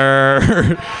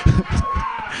murder.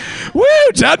 Woo,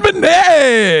 John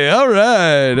Benet! All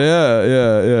right,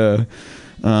 yeah.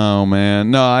 Oh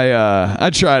man, no, I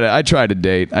try to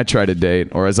date,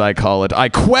 or as I call it, I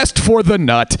quest for the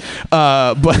nut.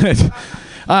 But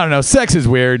I don't know. Sex is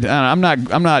weird. I'm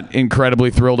not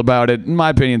incredibly thrilled about it. In my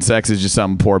opinion, sex is just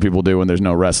something poor people do when there's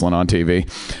no wrestling on TV.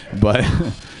 But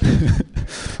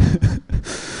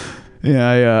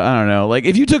yeah, I don't know. Like,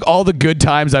 if you took all the good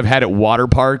times I've had at water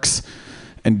parks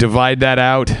and divide that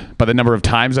out by the number of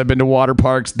times I've been to water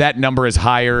parks, that number is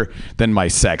higher than my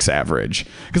sex average.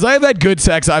 Because I have had good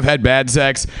sex, I've had bad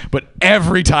sex, but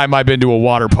every time I've been to a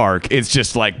water park, it's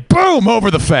just like, boom,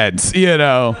 over the fence, you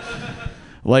know?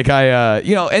 Like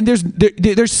and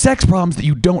there's sex problems that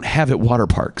you don't have at water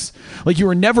parks. Like, you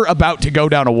are never about to go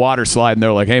down a water slide and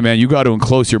they're like, hey man, you got to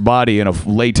enclose your body in a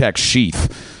latex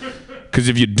sheath. Because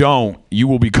if you don't, you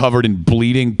will be covered in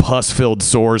bleeding, pus-filled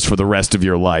sores for the rest of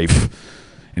your life.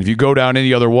 And if you go down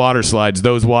any other water slides,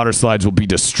 those water slides will be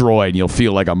destroyed and you'll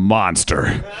feel like a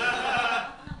monster.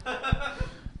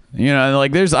 You know,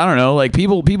 like, there's, I don't know, like,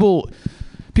 people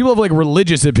have like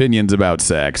religious opinions about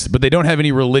sex, but they don't have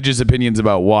any religious opinions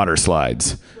about water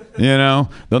slides. You know?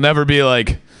 They'll never be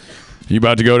like, you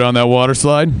about to go down that water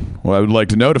slide? Well, I would like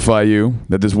to notify you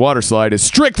that this water slide is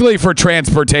strictly for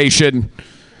transportation.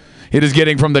 It is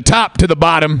getting from the top to the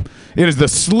bottom. It is the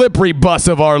slippery bus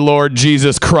of our Lord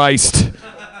Jesus Christ.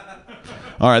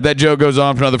 All right, that joke goes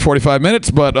on for another 45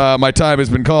 minutes, but my time has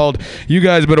been called. You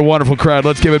guys have been a wonderful crowd.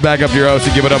 Let's give it back up to your host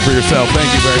and give it up for yourself.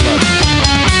 Thank you very much.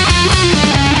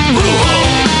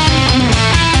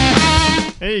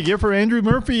 Hey, give for Andrew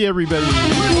Murphy, everybody.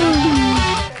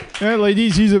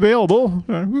 Ladies, he's available.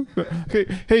 Okay.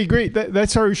 Hey, great.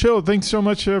 That's our show. Thanks so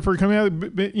much for coming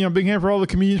out. Big hand for all the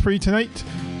comedians for you tonight.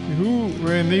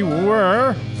 And they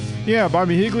were... Yeah,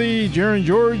 Bobby Higley, Jaron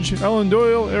George, Ellen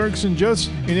Doyle, Erickson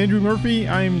Just, and Andrew Murphy.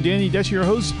 I'm Danny Dessie, your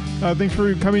host. Thanks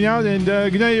for coming out, and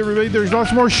good night, everybody. There's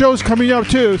lots more shows coming up,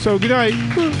 too, so good night.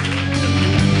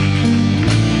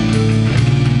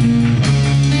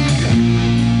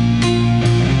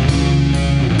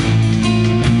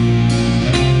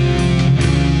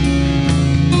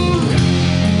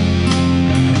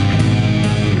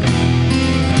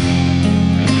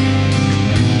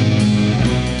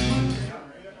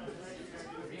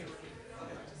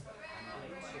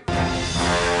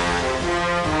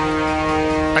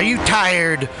 Are you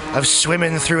tired of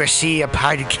swimming through a sea of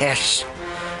podcasts?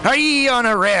 Are ye on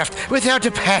a raft without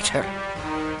a paddle?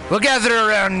 Well, gather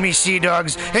around me, sea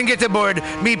dogs, and get aboard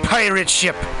me pirate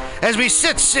ship as we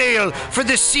set sail for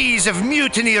the seas of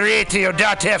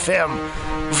MutinyRadio.fm.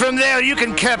 From there, you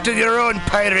can captain your own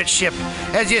pirate ship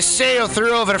as you sail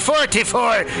through over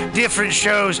 44 different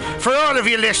shows for all of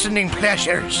your listening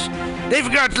pleasures.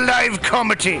 They've got live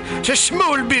comedy to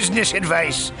small business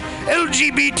advice,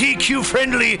 LGBTQ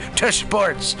friendly to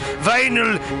sports,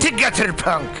 vinyl to gutter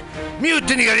punk.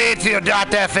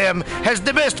 MutinyRadio.fm has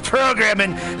the best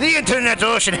programming the internet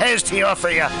ocean has to offer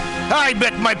you. I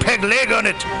bet my peg leg on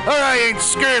it, or I ain't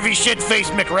scurvy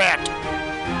shit-faced McRat.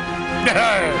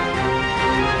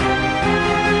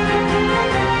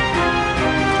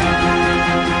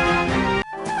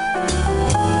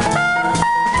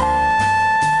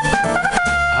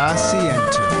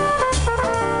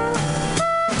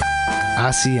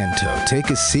 Asiento. Take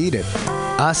a seat at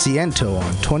Asiento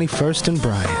on 21st and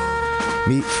Bryant.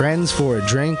 Meet friends for a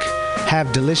drink,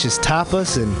 have delicious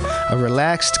tapas, and a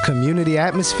relaxed community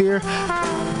atmosphere.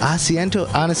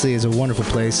 Asiento, honestly, is a wonderful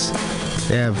place.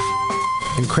 They have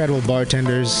incredible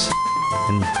bartenders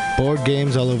and board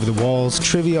games all over the walls,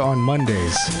 trivia on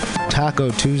Mondays, Taco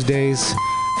Tuesdays,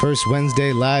 First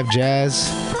Wednesday live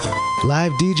jazz,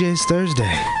 live DJs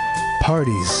Thursday,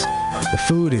 parties. The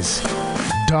food is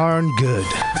darn good.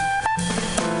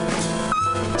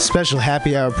 Special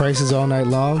happy hour prices all night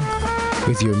long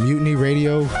with your Mutiny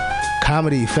Radio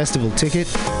Comedy Festival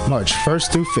ticket March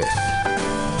 1st through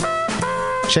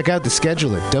 5th. Check out the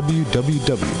schedule at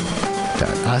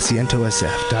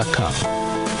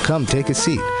www.asientosf.com. Come take a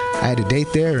seat. I had a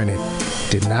date there and it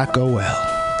did not go well.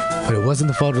 But it wasn't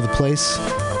the fault of the place.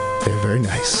 They're very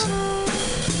nice.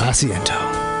 Asiento.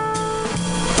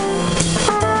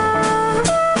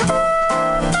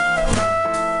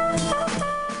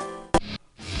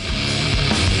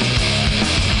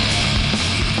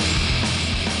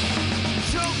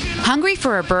 Hungry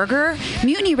for a burger?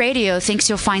 Mutiny Radio thinks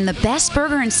you'll find the best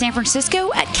burger in San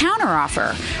Francisco at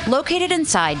Counteroffer, located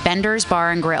inside Bender's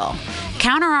Bar and Grill.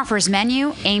 Counteroffer's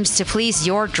menu aims to please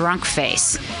your drunk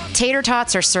face. Tater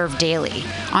tots are served daily.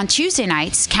 On Tuesday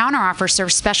nights, Counteroffer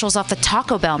serves specials off the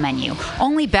Taco Bell menu,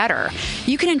 only better.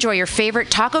 You can enjoy your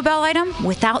favorite Taco Bell item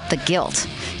without the guilt.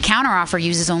 Counteroffer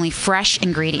uses only fresh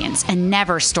ingredients and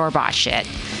never store-bought shit.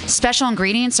 Special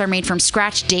ingredients are made from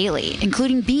scratch daily,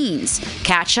 including beans,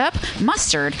 ketchup,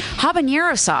 mustard,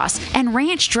 habanero sauce, and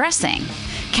ranch dressing.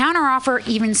 Counteroffer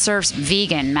even serves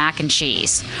vegan mac and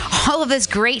cheese. All of this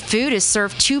great food is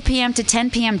served 2 p.m. to 10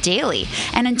 p.m. daily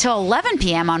and until 11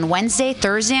 p.m. on Wednesday,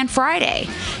 Thursday, and Friday.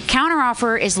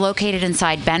 Counteroffer is located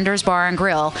inside Bender's Bar and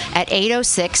Grill at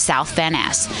 806 South Van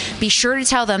Ness. Be sure to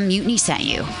tell them Mutiny sent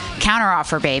you.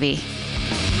 Counteroffer, baby.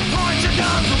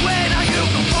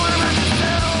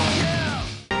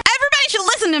 Everybody should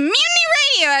listen to Mutiny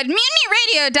Radio at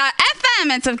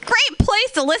MutinyRadio.fm. It's a great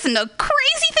place to listen to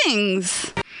crazy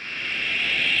things.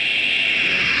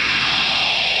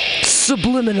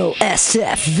 Subliminal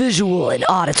SF visual and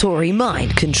auditory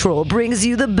mind control brings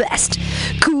you the best,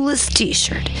 coolest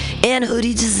t-shirt and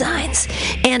hoodie designs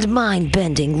and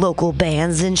mind-bending local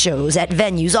bands and shows at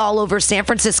venues all over San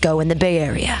Francisco and the Bay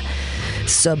Area.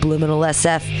 Subliminal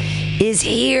SF is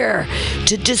here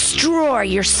to destroy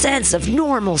your sense of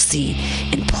normalcy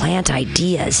and plant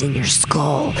ideas in your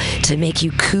skull to make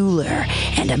you cooler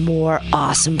and a more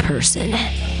awesome person.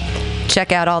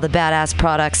 Check out all the badass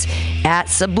products at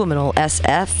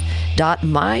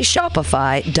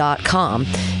subliminalsf.myshopify.com.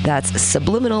 That's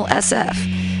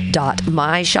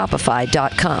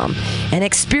subliminalsf.myshopify.com and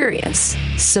experience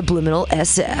Subliminal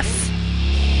SF.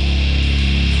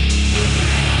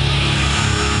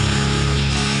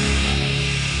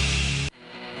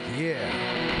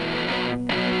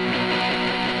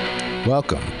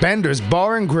 Welcome. Bender's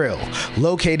Bar and Grill,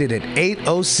 located at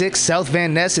 806 South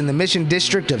Van Ness in the Mission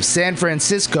District of San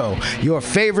Francisco. Your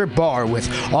favorite bar with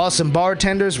awesome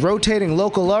bartenders, rotating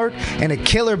local art, and a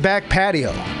killer back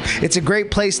patio. It's a great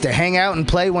place to hang out and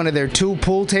play one of their 2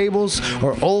 pool tables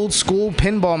or old school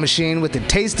pinball machine with a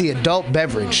tasty adult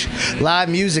beverage. Live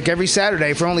music every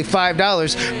Saturday for only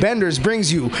 $5. Bender's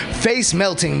brings you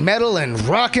face-melting metal and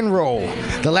rock and roll.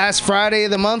 The last Friday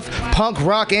of the month, punk,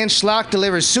 rock, and schlock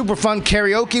delivers super fun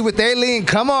karaoke with Aileen.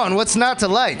 Come on, what's not to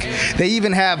like? They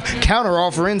even have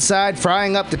Counteroffer inside,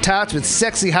 frying up the tots with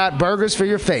sexy hot burgers for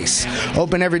your face.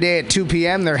 Open every day at 2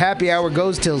 p.m. Their happy hour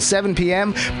goes till 7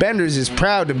 p.m. Bender's is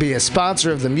proud to be a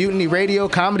sponsor of the Mutiny Radio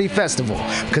Comedy Festival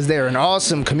because they're an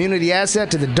awesome community asset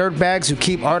to the dirtbags who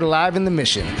keep art alive in the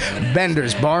Mission.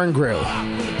 Bender's Bar and Grill.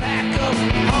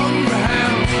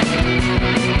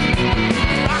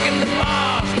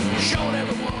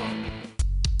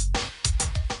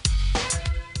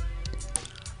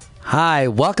 Hi,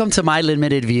 welcome to My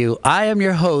Limited View. I am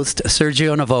your host,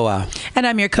 Sergio Navoa. And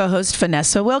I'm your co-host,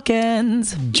 Vanessa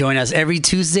Wilkins. Join us every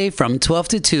Tuesday from 12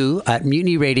 to 2 at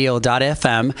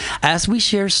MutinyRadio.fm as we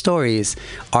share stories,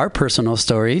 our personal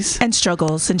stories. And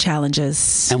struggles and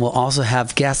challenges. And we'll also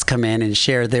have guests come in and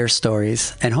share their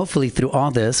stories. And hopefully through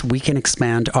all this, we can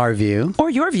expand our view. Or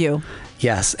your view.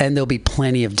 Yes, and there'll be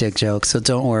plenty of dick jokes, so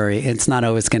don't worry. It's not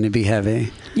always going to be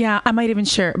heavy. Yeah, I might even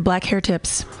share black hair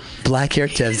tips. Black hair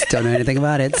tips. Don't know anything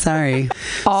about it. Sorry.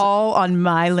 All on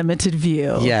My Limited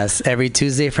View. Yes, every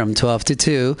Tuesday from 12 to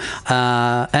 2.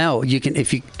 You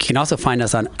can also find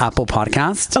us on Apple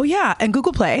Podcasts. Oh yeah, and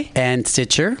Google Play. And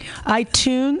Stitcher.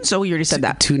 iTunes. Oh, you already said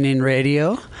that. TuneIn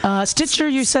Radio. Stitcher,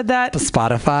 you said that.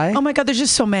 Spotify. Oh my God, there's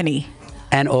just so many.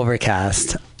 And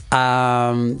Overcast.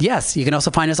 Yes, you can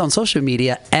also find us on social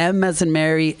media. M as in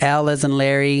Mary, L as in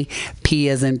Larry, P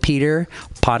as in Peter,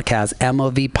 podcast.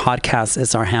 MOV Podcast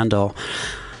is our handle.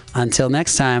 Until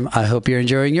next time, I hope you're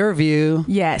enjoying your view.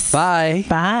 Yes. Bye.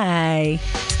 Bye.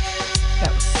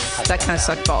 That kind of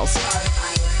sucked balls.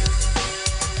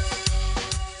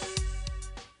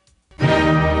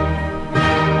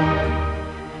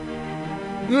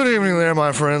 Good evening there,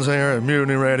 my friends here at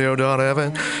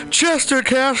MutinyRadio.fm. Chester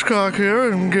Cashcock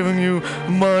here, and giving you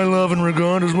my love and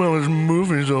regard as well as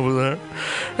movies over there.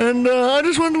 And I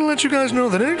just wanted to let you guys know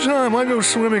that anytime I go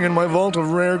swimming in my vault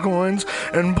of rare coins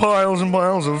and piles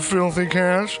of filthy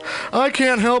cash, I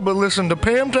can't help but listen to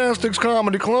Pamtastic's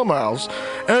Comedy Clubhouse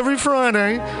every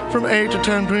Friday from 8 to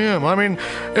 10 p.m. I mean,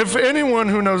 if anyone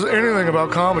who knows anything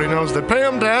about comedy knows that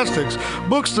Pamtastic's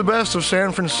books the best of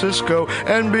San Francisco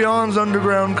and beyond's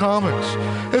underground comics.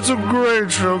 It's a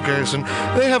great showcase, and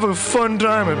they have a fun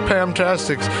time at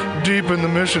Pamtastic's deep in the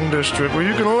Mission District, where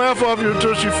you can laugh off your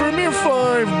tushy for a mere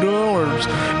 $5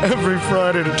 every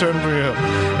Friday to 10 p.m.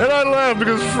 And I laugh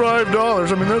because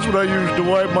 $5, I mean, that's what I use to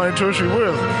wipe my tushy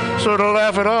with. So to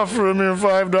laugh it off for a mere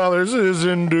 $5 is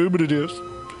indubitious.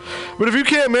 But if you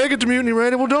can't make it to Mutiny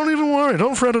Radio, well, don't even worry.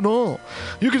 Don't fret at all.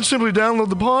 You can simply download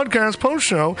the podcast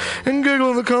post-show and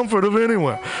giggle in the comfort of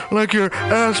anywhere, like your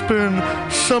Aspen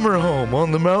summer home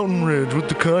on the mountain ridge with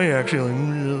the kayak. You're like,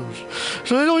 yes.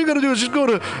 So all you got to do is just go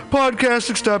to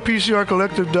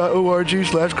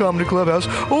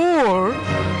podcastics.pcrcollective.org/comedyclubhouse, or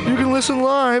you can listen Listen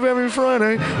live every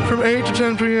Friday from 8 to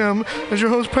 10 p.m. as your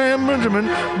host Pam Benjamin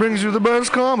brings you the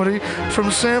best comedy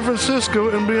from San Francisco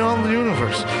and beyond the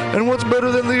universe. And what's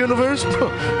better than the universe?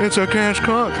 It's a cash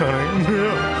cock, honey.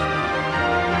 Yeah.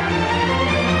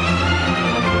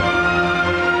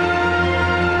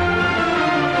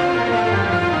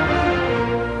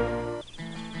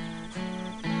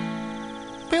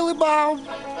 Billy Bob.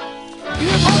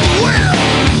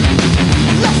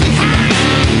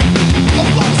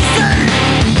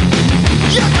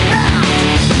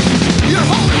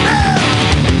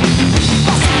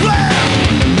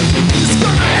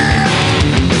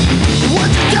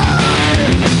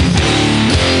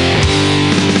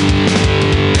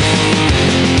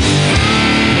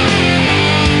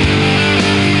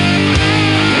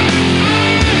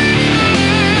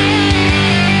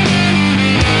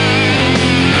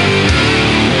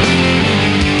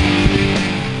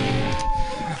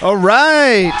 All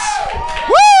right.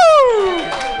 Woo!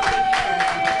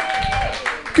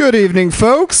 Good evening,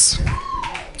 folks.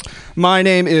 My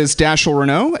name is Dashiell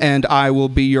Renault, and I will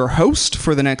be your host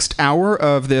for the next hour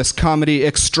of this comedy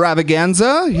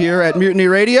extravaganza here at Mutiny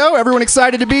Radio. Everyone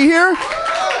excited to be here?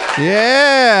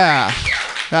 Yeah.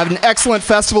 I have an excellent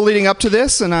festival leading up to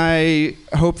this, and I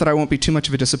hope that I won't be too much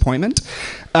of a disappointment.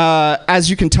 As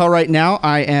you can tell right now,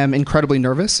 I am incredibly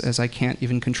nervous, as I can't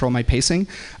even control my pacing.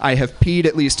 I have peed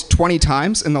at least 20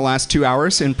 times in the last 2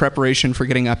 hours in preparation for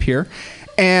getting up here.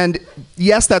 And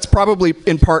yes, that's probably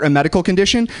in part a medical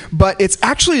condition, but it's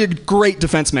actually a great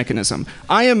defense mechanism.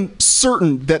 I am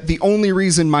certain that the only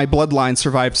reason my bloodline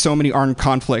survived so many armed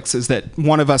conflicts is that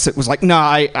one of us, it was like,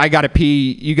 nah, I gotta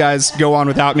pee. You guys go on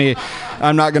without me.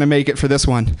 I'm not gonna make it for this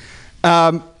one.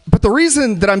 But the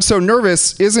reason that I'm so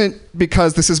nervous isn't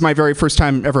because this is my very first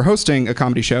time ever hosting a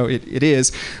comedy show. It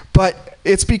is, but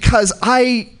it's because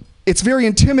it's very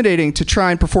intimidating to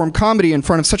try and perform comedy in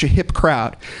front of such a hip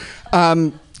crowd.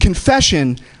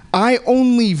 Confession, I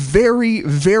only very,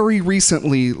 very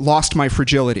recently lost my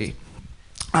fragility.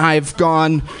 I've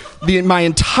gone my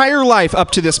entire life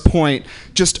up to this point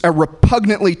just a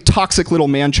repugnantly toxic little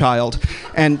man-child,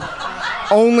 and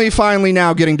only finally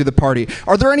now getting to the party.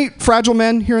 Are there any fragile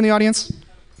men here in the audience?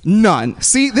 None.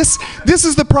 See, this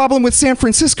is the problem with San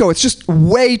Francisco. It's just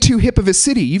way too hip of a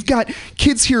city. You've got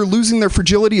kids here losing their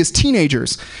fragility as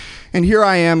teenagers. And here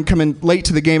I am coming late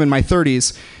to the game in my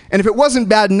 30s. And if it wasn't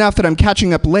bad enough that I'm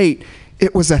catching up late,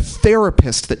 it was a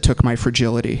therapist that took my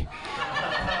fragility.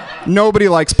 Nobody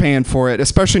likes paying for it,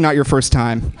 especially not your first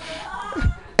time.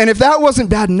 And if that wasn't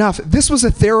bad enough, this was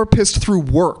a therapist through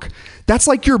work. That's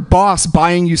like your boss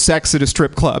buying you sex at a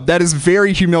strip club. That is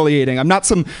very humiliating. I'm not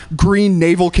some green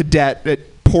naval cadet at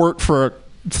port for a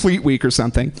Fleet Week or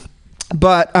something.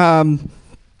 But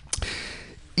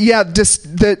yeah,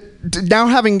 just that now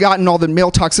having gotten all the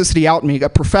male toxicity out in me, a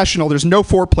professional, there's no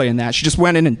foreplay in that. She just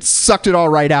went in and sucked it all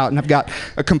right out, and I've got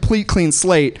a complete clean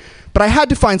slate. But I had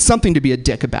to find something to be a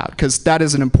dick about, because that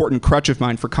is an important crutch of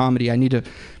mine for comedy. I need to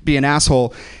be an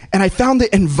asshole. And I found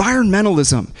that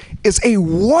environmentalism is a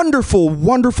wonderful,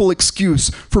 wonderful excuse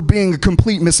for being a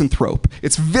complete misanthrope.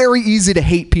 It's very easy to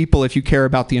hate people if you care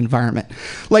about the environment.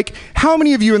 Like, how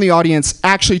many of you in the audience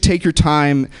actually take your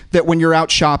time that when you're out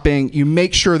shopping, you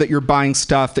make sure that you're buying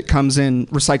stuff that comes in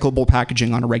recyclable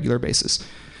packaging on a regular basis?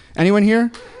 Anyone here?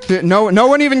 No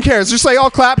one even cares. Just like, I'll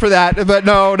clap for that. But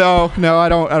no, I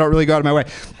don't really go out of my way.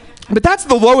 But that's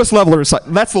the lowest level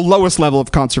that's the lowest level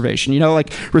of conservation. You know, like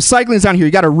recycling is down here.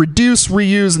 You got to reduce,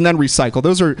 reuse, and then recycle.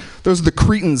 Those are the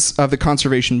cretins of the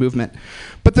conservation movement.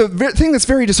 But the thing that's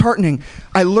very disheartening,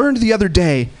 I learned the other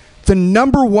day, the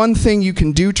number one thing you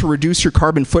can do to reduce your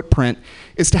carbon footprint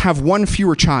is to have one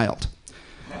fewer child.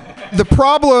 The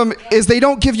problem is they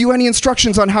don't give you any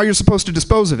instructions on how you're supposed to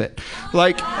dispose of it.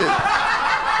 Like,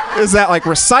 is that like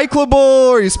recyclable,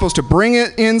 or are you supposed to bring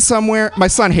it in somewhere? My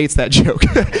son hates that joke.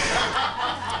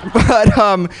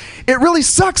 But it really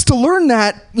sucks to learn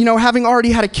that, you know, having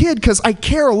already had a kid, because I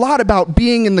care a lot about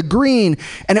being in the green,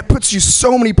 and it puts you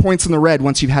so many points in the red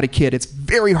once you've had a kid. It's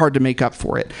very hard to make up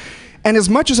for it. And as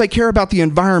much as I care about the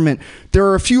environment, there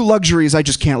are a few luxuries I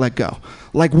just can't let go,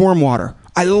 like warm water.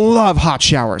 I love hot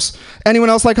showers. Anyone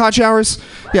else like hot showers?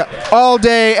 Yeah, all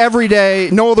day, every day,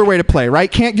 no other way to play,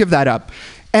 right? Can't give that up.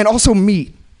 And also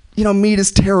meat. You know, meat is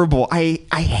terrible. I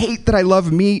hate that I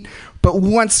love meat, But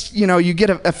once, you get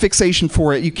a fixation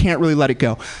for it, you can't really let it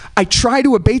go. I try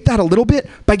to abate that a little bit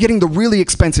by getting the really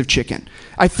expensive chicken.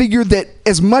 I figured that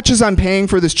as much as I'm paying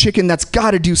for this chicken, that's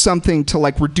got to do something to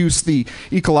reduce the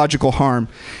ecological harm.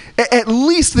 At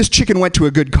least this chicken went to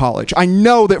a good college. I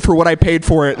know that for what I paid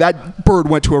for it, that bird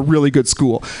went to a really good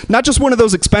school. Not just one of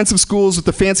those expensive schools with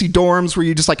the fancy dorms where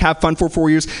you just have fun for 4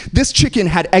 years. This chicken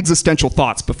had existential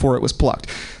thoughts before it was plucked.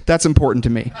 That's important to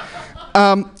me.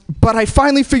 But I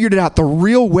finally figured it out. The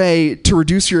real way to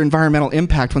reduce your environmental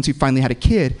impact once you finally had a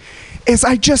kid is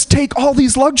I just take all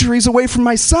these luxuries away from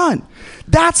my son.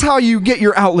 That's how you get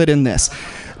your outlet in this.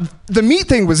 The meat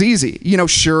thing was easy.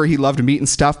 Sure, he loved meat and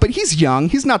stuff, but he's young.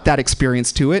 He's not that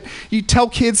experienced to it. You tell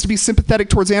kids to be sympathetic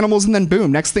towards animals, and then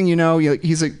boom, next thing you know,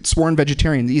 he's a sworn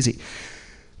vegetarian. Easy.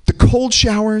 The cold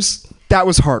showers, that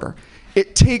was harder.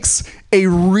 It takes a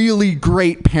really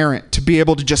great parent to be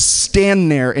able to just stand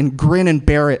there and grin and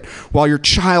bear it while your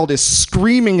child is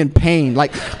screaming in pain,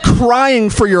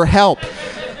 crying for your help.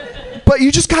 But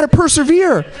you just got to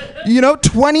persevere.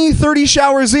 20, 30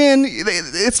 showers in,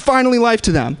 it's finally life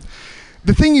to them.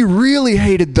 The thing you really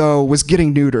hated, though, was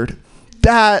getting neutered.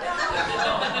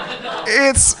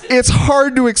 It's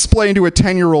hard to explain to a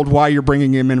 10-year-old why you're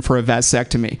bringing him in for a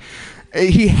vasectomy.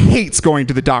 He hates going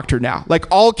to the doctor now.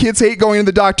 All kids hate going to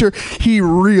the doctor, he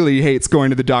really hates going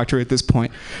to the doctor at this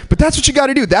point. But that's what you got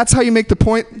to do. That's how you make the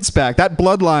points back. That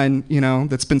bloodline,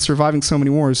 that's been surviving so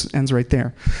many wars ends right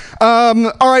there.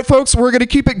 All right, folks, we're going to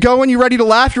keep it going. You ready to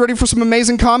laugh? You ready for some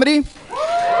amazing comedy?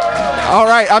 All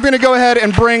right, I'm going to go ahead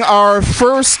and bring our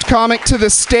first comic to the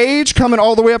stage, coming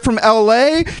all the way up from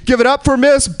LA. Give it up for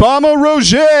Miss Bama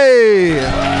Roger.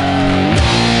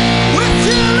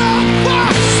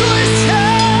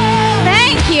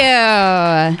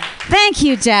 Thank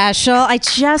you, Dashel. I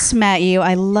just met you.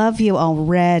 I love you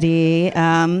already.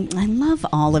 I love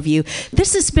all of you.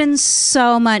 This has been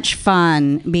so much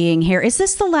fun being here. Is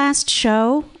this the last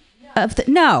show?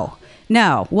 No.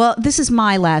 Well, this is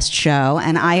my last show,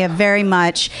 and I have very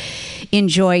much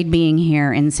enjoyed being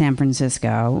here in San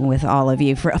Francisco with all of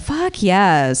you. Fuck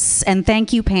yes. And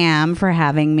thank you, Pam, for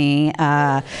having me.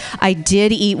 I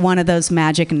did eat one of those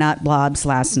magic nut blobs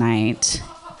last night,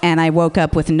 and I woke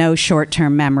up with no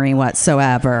short-term memory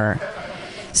whatsoever.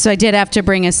 So I did have to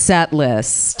bring a set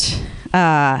list.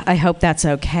 I hope that's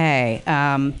okay.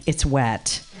 It's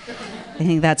wet. I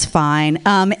think that's fine.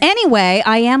 Anyway,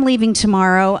 I am leaving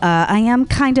tomorrow. I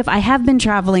have been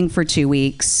traveling for 2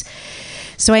 weeks.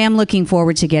 So I am looking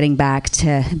forward to getting back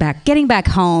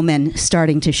home and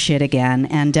starting to shit again.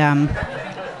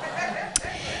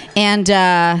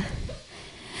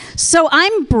 So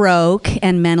I'm broke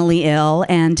and mentally ill,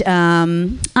 and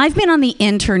I've been on the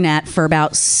internet for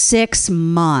about 6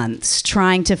 months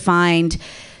trying to find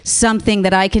something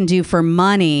that I can do for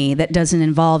money that doesn't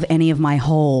involve any of my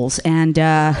holes. And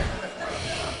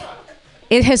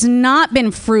it has not been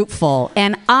fruitful.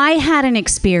 And I had an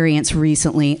experience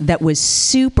recently that was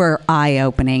super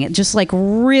eye-opening. It just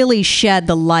really shed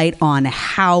the light on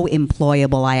how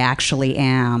employable I actually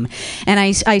am. And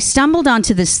I stumbled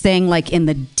onto this thing in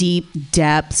the deep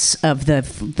depths of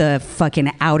the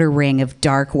fucking outer ring of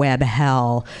dark web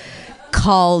hell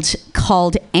called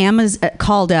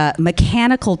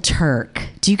Mechanical Turk.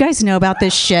 Do you guys know about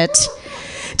this shit?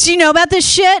 Do you know about this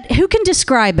shit? Who can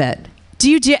describe it? Do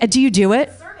you do it?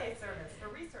 Survey service for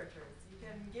researchers. You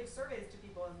can give surveys to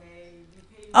people and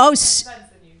you pay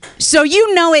so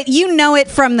you know it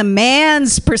from the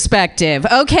man's perspective.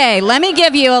 Okay, let me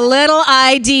give you a little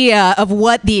idea of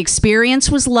what the experience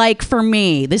was like for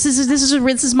me. This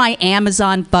is my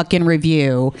Amazon fucking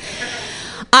review.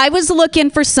 I was looking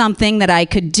for something that I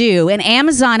could do, and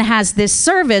Amazon has this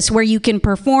service where you can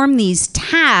perform these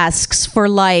tasks for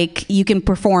you can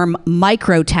perform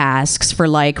micro tasks for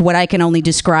what I can only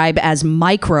describe as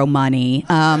micro money.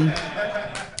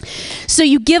 So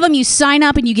you sign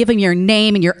up and you give them your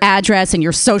name and your address and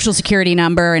your social security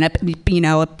number and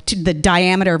the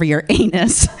diameter of your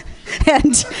anus.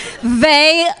 And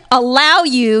they allow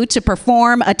you to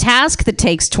perform a task that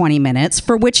takes 20 minutes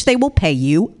for which they will pay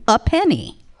you a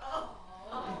penny.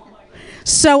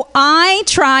 So I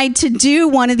tried to do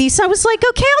one of these. I was like,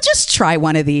 okay, I'll just try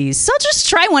one of these.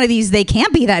 It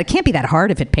can't be that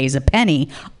hard if it pays a penny.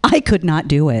 I could not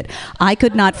do it. I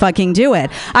could not fucking do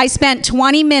it. I spent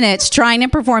 20 minutes trying to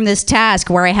perform this task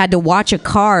where I had to watch a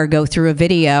car go through a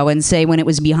video and say when it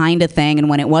was behind a thing, and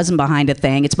when it wasn't behind a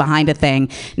thing, it's behind a thing.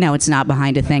 No, it's not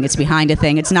behind a thing. It's behind a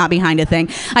thing. It's not behind a thing.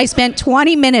 I spent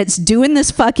 20 minutes doing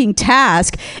this fucking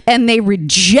task, and they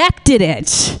rejected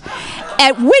it.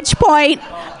 At which point,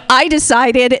 I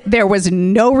decided there was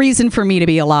no reason for me to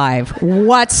be alive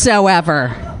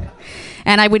whatsoever.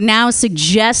 And I would now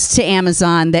suggest to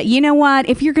Amazon that, you know what,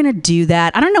 if you're going to do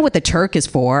that, I don't know what the Turk is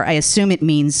for. I assume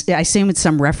it's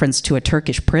some reference to a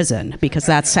Turkish prison, because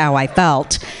that's how I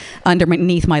felt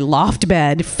underneath my loft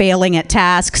bed, failing at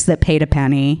tasks that paid a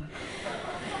penny.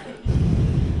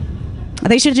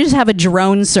 They should just have a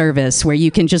drone service where you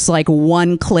can just like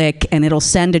one click and it'll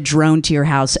send a drone to your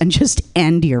house and just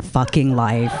end your fucking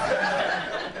life.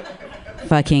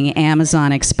 Fucking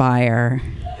Amazon expire.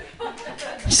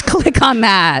 Just click on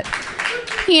that.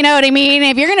 You know what I mean?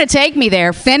 If you're going to take me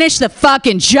there, finish the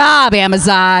fucking job,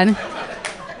 Amazon.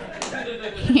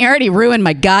 You already ruined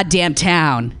my goddamn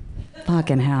town.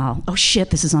 Fucking hell. Oh shit,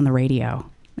 this is on the radio.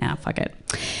 Nah, fuck it.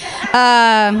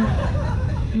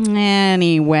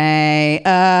 Anyway,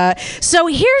 so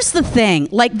here's the thing.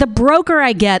 Like, the broker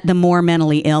I get, the more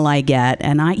mentally ill I get.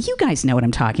 And you guys know what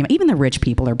I'm talking about. Even the rich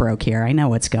people are broke here. I know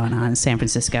what's going on in San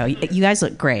Francisco. You guys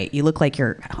look great. You look like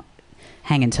you're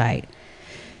hanging tight.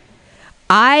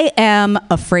 I am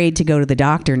afraid to go to the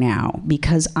doctor now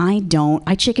because I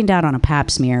chickened out on a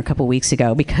pap smear a couple weeks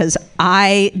ago because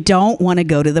I don't want to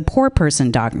go to the poor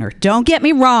person doctor. Don't get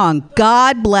me wrong.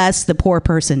 God bless the poor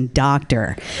person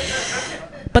doctor.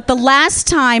 But the last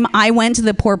time I went to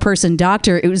the poor person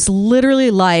doctor, it was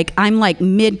literally like, I'm like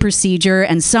mid-procedure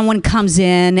and someone comes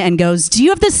in and goes, do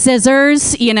you have the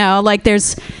scissors? You know, like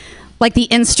there's, like the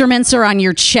instruments are on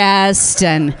your chest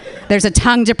and there's a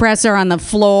tongue depressor on the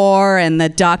floor and the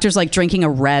doctor's like drinking a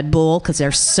Red Bull because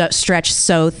they're stretched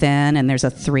so thin and there's a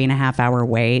 3.5 hour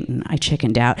wait, and I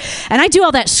chickened out. And I do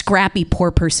all that scrappy poor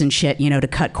person shit, you know, to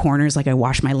cut corners. Like I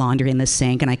wash my laundry in the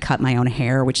sink and I cut my own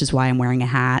hair, which is why I'm wearing a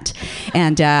hat.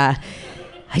 And I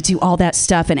do all that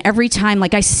stuff, and every time,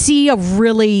 like, I see a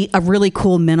really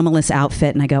cool minimalist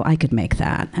outfit, and I go, I could make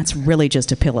that. That's really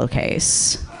just a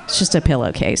pillowcase. It's just a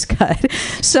pillowcase cut.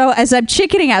 So as I'm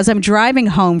chickening out, as I'm driving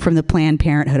home from the Planned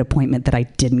Parenthood appointment that I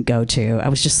didn't go to, I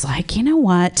was just like, you know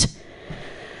what?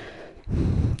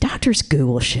 Doctors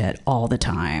Google shit all the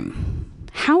time.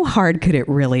 How hard could it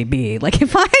really be? Like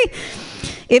if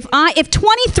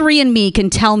 23andMe can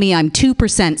tell me I'm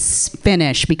 2%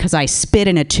 Finnish because I spit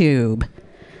in a tube,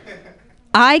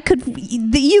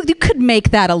 you could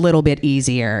make that a little bit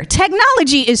easier.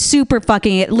 Technology is super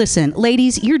fucking. Listen,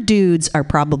 ladies, your dudes are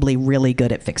probably really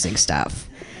good at fixing stuff.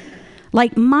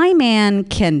 Like my man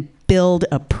can build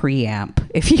a preamp.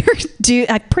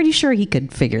 I'm pretty sure he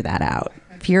could figure that out.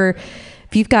 If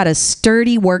you've got a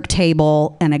sturdy work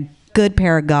table and a good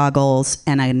pair of goggles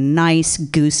and a nice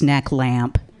gooseneck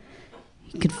lamp,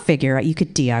 you could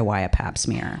DIY a pap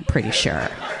smear. I'm pretty sure.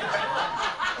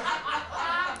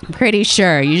 I'm pretty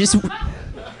sure. You just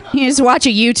watch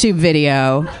a YouTube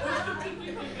video.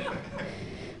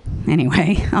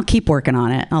 Anyway, I'll keep working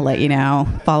on it. I'll let you know.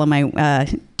 Follow my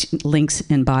links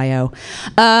in bio.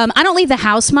 I don't leave the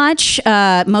house much,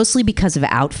 mostly because of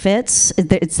outfits.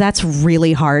 That's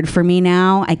really hard for me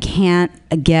now. I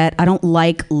don't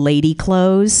like lady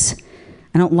clothes.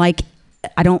 I don't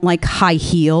like high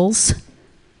heels.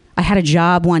 I had a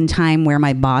job one time where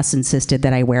my boss insisted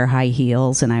that I wear high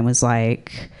heels, and I was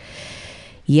like,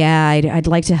 yeah, I'd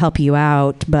like to help you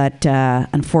out, but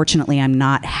unfortunately I'm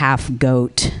not half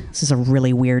goat. This is a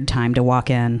really weird time to walk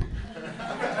in.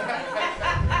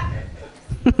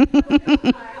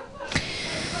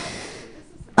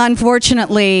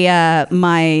 Unfortunately, are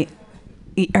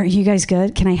you guys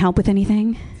good? Can I help with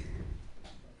anything?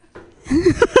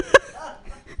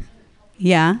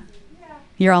 Yeah?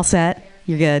 You're all set?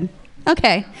 You're good?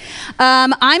 Okay.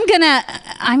 But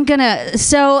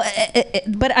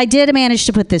I did manage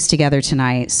to put this together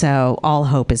tonight, so all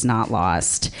hope is not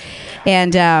lost.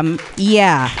 And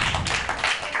yeah.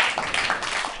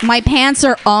 My pants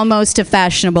are almost a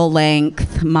fashionable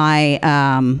length. My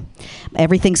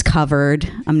everything's covered.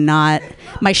 My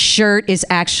shirt is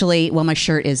my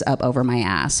shirt is up over my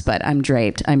ass, but I'm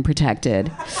draped. I'm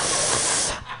protected.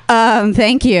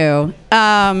 Thank you.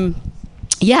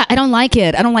 Yeah, I don't like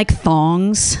it. I don't like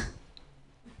thongs.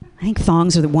 I think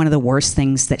thongs are one of the worst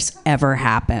things that's ever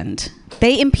happened.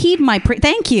 They impede my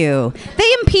productivity.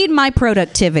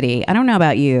 I don't know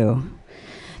about you.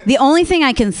 The only thing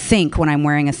I can think when I'm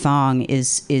wearing a thong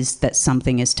is that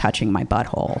something is touching my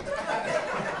butthole.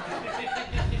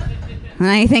 And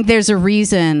I think there's a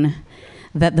reason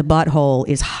that the butthole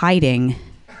is hiding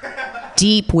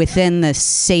deep within the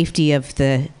safety of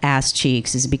the ass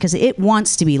cheeks, is because it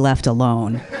wants to be left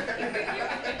alone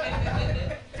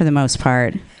for the most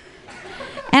part.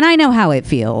 And I know how it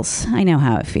feels.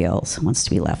 It wants to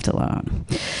be left alone.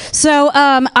 So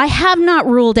I have not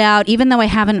ruled out, even though I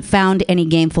haven't found any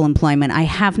gainful employment, I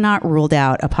have not ruled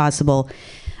out a possible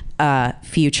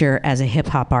future as a hip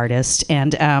hop artist,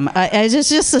 and it's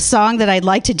just a song that I'd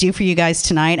like to do for you guys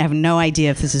tonight. I have no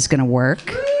idea if this is going to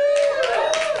work.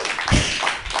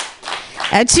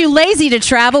 I'm too lazy to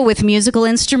travel with musical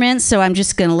instruments, so I'm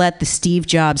just going to let the Steve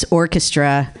Jobs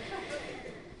Orchestra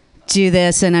do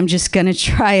this, and I'm just going to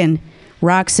try and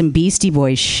rock some Beastie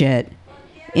Boys shit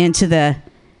into the...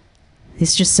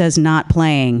 This just says not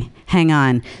playing. Hang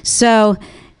on. So,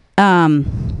 let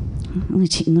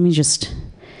me just...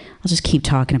 I'll just keep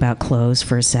talking about clothes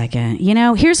for a second. You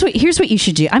know, here's what you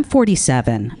should do. I'm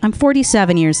 47. I'm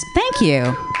 47 years... Thank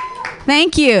you.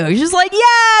 Thank you. You're just like,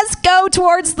 yes, go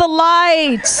towards the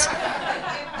light.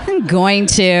 I'm going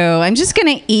to. I'm just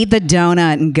going to eat the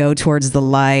donut and go towards the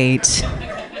light.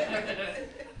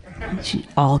 You should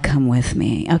all come with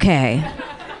me. Okay.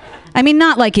 I mean,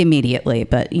 not like immediately,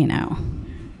 but, you know,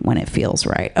 when it feels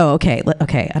right. Oh, okay.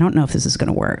 Okay. I don't know if this is going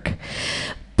to work.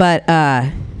 But,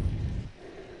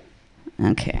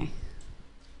 okay.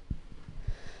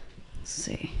 Let's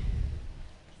see.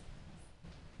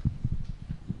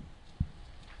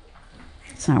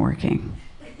 It's not working.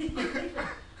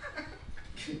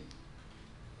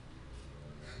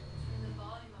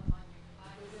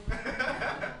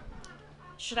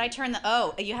 Should I turn the...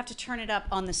 Oh, you have to turn it up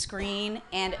on the screen.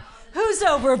 And who's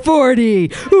over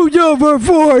 40? Who's over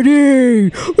 40?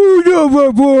 Who's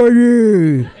over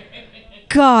 40?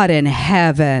 God in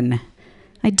heaven.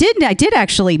 I did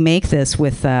actually make this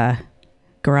with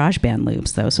GarageBand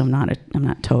loops though, so I'm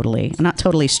not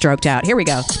totally stroked out. Here we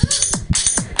go.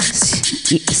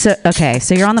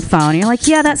 So you're on the phone and you're like,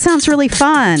 yeah, that sounds really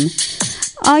fun.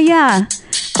 Oh yeah.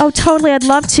 Oh totally, I'd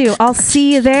love to. I'll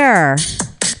see you there.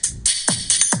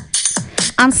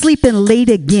 I'm sleeping late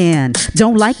again.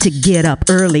 Don't like to get up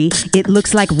early. It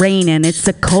looks like rain and it's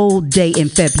a cold day in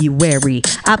February.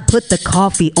 I put the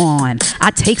coffee on. I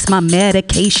takes my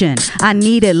medication. I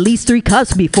need at least 3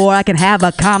 cups before I can have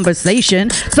a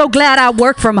conversation. So glad I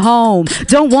work from home.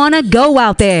 Don't want to go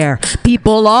out there.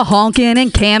 People are honking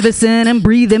and canvassing and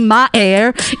breathing my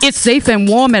air. It's safe and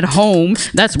warm at home.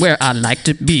 That's where I like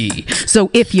to be. So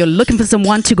if you're looking for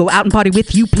someone to go out and party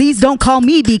with you, please don't call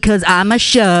me because I'm a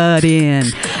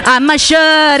shut-in. I'm a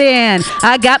shut-in.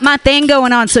 I got my thing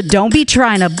going on, so don't be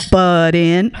trying to butt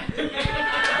in.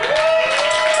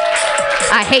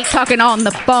 I hate talking on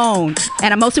the phone,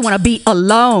 and I mostly want to be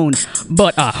alone.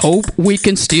 But I hope we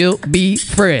can still be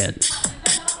friends.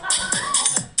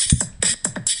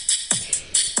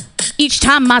 Each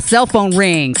time my cell phone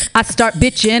rings, I start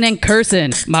bitching and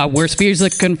cursing. My worst fears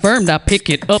are confirmed. I pick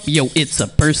it up, yo, it's a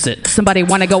person. Somebody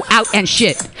wanna go out and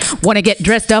shit. Wanna get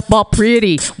dressed up all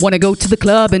pretty. Wanna go to the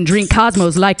club and drink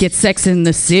Cosmos like it's Sex in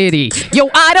the City. Yo,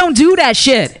 I don't do that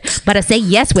shit, but I say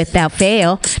yes without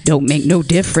fail. Don't make no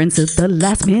difference at the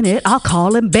last minute. I'll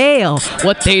call and bail.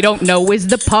 What they don't know is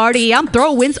the party I'm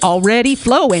throwing's already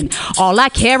flowing. All I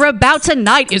care about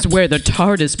tonight is where the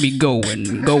TARDIS be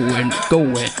going.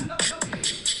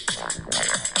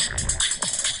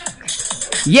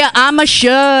 Yeah, I'm a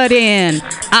shut-in.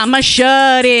 I'm a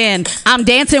shut-in. I'm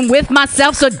dancing with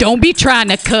myself, so don't be trying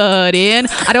to cut in.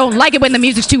 I don't like it when the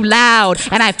music's too loud,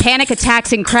 and I have panic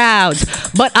attacks in crowds.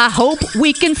 But I hope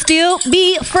we can still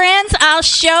be friends. I'll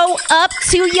show up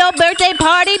to your birthday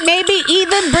party, maybe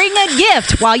even bring a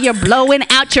gift. While you're blowing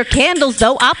out your candles,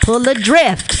 though, I'll pull a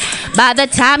drift. By the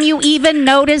time you even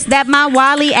notice that my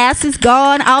Wally ass is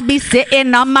gone, I'll be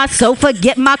sitting on my sofa,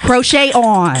 getting my crochet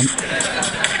on.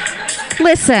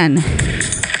 Listen,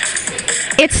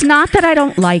 it's not that I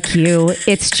don't like you.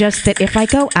 It's just that if I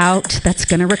go out, that's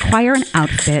going to require an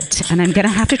outfit, and I'm going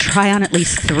to have to try on at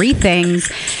least 3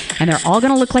 things, and they're all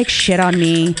going to look like shit on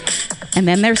me. And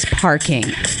then there's parking.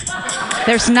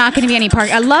 There's not going to be any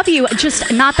parking. I love you,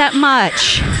 just not that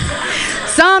much.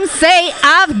 Some say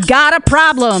I've got a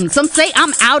problem. Some say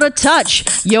I'm out of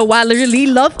touch. Yo, I literally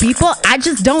love people. I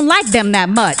just don't like them that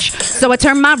much. So I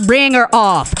turn my ringer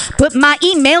off. Put my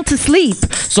email to sleep.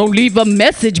 So leave a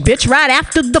message, bitch, right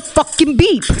after the fucking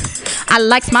beep. I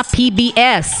likes my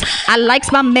PBS. I likes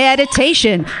my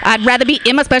meditation. I'd rather be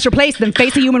in my special place than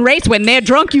face the human race when they're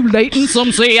drunk, you late. And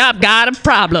some say I've got a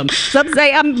problem. Some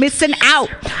say I'm missing out.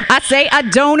 I say I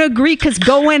don't agree because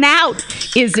going out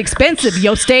is expensive.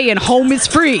 Yo, staying home is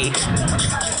free.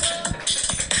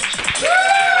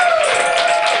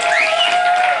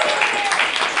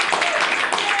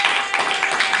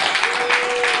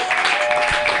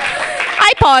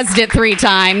 I paused it 3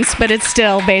 times, but it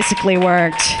still basically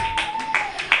worked.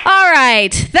 All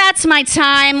right, that's my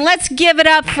time. Let's give it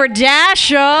up for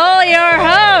Dashel, your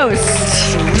host.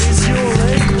 Raise your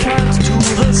leg pants to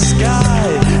the sky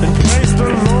and praise the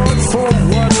Lord for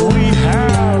what we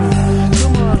have.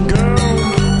 Come on, girl.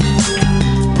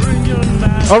 Bring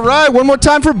All right, one more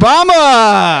time for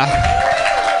Bama.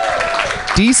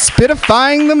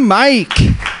 Despitifying the mic.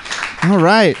 All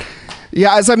right.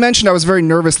 Yeah, as I mentioned, I was very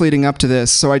nervous leading up to this,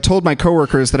 so I told my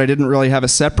coworkers that I didn't really have a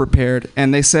set prepared,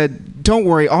 and they said, don't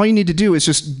worry, all you need to do is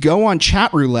just go on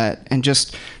chat roulette and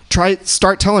just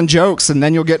start telling jokes, and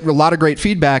then you'll get a lot of great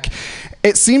feedback.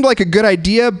 It seemed like a good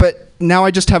idea, but now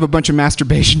I just have a bunch of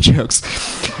masturbation jokes.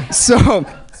 So,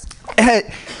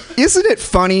 isn't it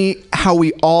funny how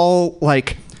we all,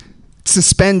 like,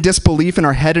 suspend disbelief in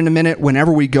our head in a minute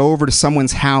whenever we go over to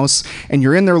someone's house and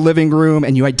you're in their living room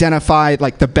and you identify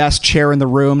like the best chair in the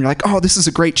room. You're like, oh, this is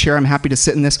a great chair. I'm happy to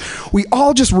sit in this. We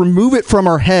all just remove it from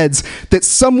our heads that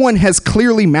someone has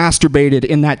clearly masturbated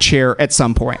in that chair at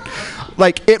some point.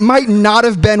 Like, it might not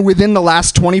have been within the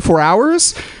last 24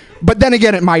 hours, but then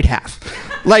again, it might have.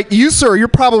 Like, you, sir, you're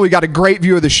probably got a great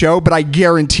view of the show, but I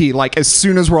guarantee, like, as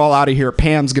soon as we're all out of here,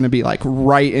 Pam's going to be, like,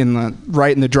 right in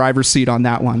the driver's seat on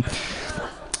that one.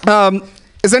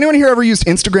 Has anyone here ever used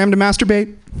Instagram to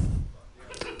masturbate?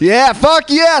 Yeah,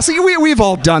 fuck yeah. See, we've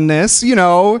all done this, you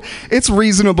know. It's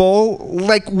reasonable.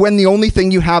 Like, when the only thing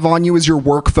you have on you is your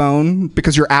work phone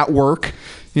because you're at work,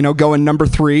 you know, going number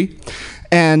 3.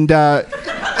 And,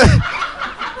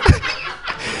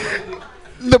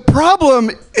 the problem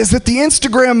is that the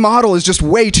Instagram model is just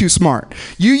way too smart.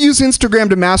 You use Instagram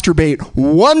to masturbate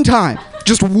one time,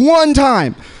 just one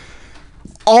time.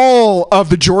 All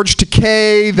of the George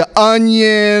Takei, the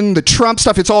Onion, the Trump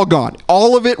stuff, it's all gone.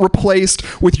 All of it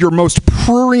replaced with your most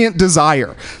prurient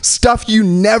desire. Stuff you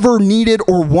never needed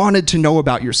or wanted to know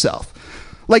about yourself.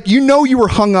 Like, you know you were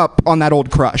hung up on that old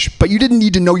crush, but you didn't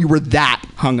need to know you were that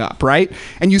hung up, right?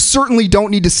 And you certainly don't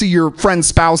need to see your friends'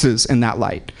 spouses in that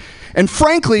light. And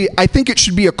frankly, I think it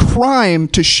should be a crime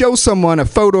to show someone a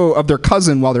photo of their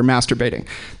cousin while they're masturbating.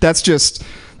 That's just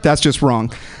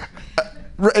wrong.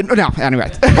 No, anyway.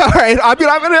 All right, I'm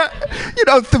gonna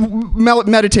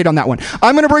meditate on that one.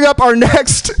 I'm gonna bring up our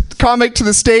next comic to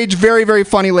the stage. Very, very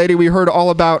funny lady. We heard all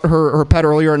about her pet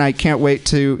earlier, and I can't wait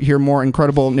to hear more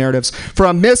incredible narratives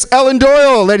from Miss Ellen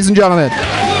Doyle, ladies and gentlemen.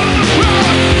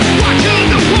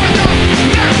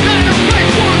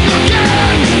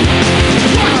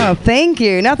 Oh, thank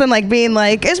you. Nothing like being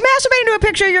like, is masturbating to a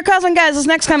picture of your cousin, guys? This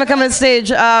next time I come on stage.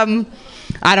 I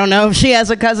don't know if she has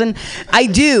a cousin. I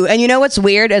do. And you know what's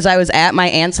weird is I was at my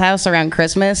aunt's house around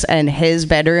Christmas, and his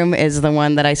bedroom is the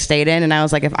one that I stayed in. And I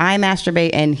was like, if I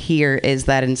masturbate in here, is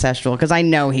that incestual? Because I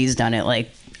know he's done it like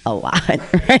a lot,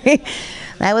 right?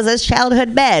 That was his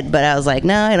childhood bed. But I was like,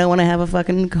 no, I don't want to have a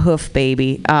fucking hoof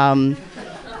baby.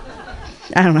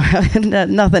 I don't know.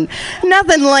 Nothing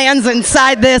lands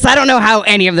inside this. I don't know how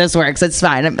any of this works. It's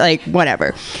fine. I'm like,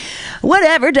 whatever,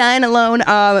 dying alone.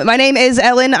 My name is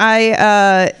Ellen.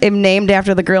 I am named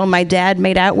after the girl my dad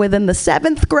made out with in the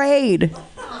 7th grade.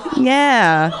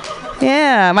 Yeah.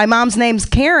 My mom's name's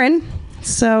Karen,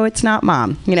 so it's not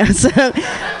mom, you know. So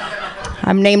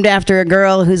I'm named after a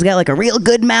girl who's got like a real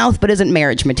good mouth but isn't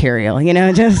marriage material, you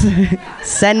know. Just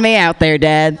send me out there,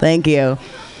 Dad. Thank you.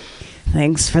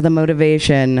 Thanks for the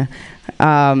motivation.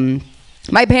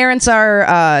 My parents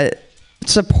are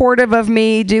supportive of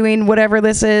me doing whatever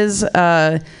this is. You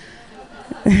know,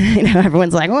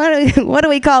 everyone's like, what do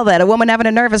we call that? A woman having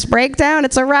a nervous breakdown?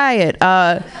 It's a riot.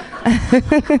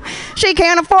 She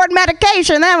can't afford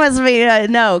medication. That must be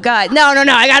no, God, no.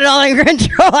 I got it all under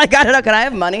control. I got it. Can I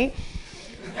have money?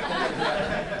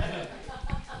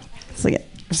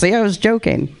 See, I was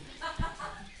joking.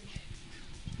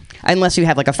 Unless you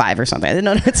have like a 5 or something. I didn't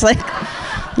know. It's like,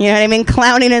 you know what I mean?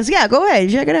 Clowning is, yeah, go ahead.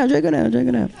 Check it out.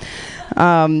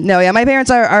 No, yeah, my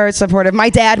parents are supportive. My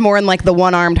dad more in like the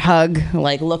one-armed hug,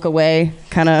 like look away,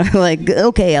 kind of like,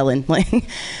 okay, Ellen. Like,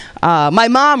 my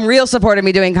mom real supported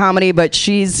me doing comedy, but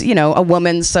she's, you know, a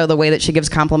woman, so the way that she gives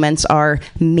compliments are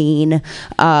mean.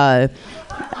 And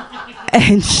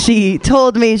she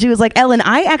told me, she was like, Ellen,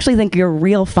 I actually think you're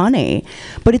real funny,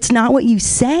 but it's not what you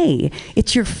say,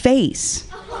 it's your face.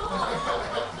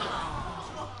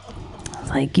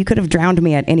 Like, you could have drowned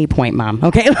me at any point, Mom.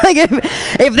 Okay, like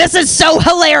if this is so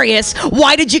hilarious,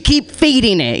 why did you keep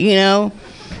feeding it? You know,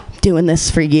 doing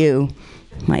this for you,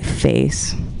 my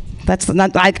face. That's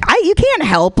not like you can't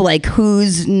help like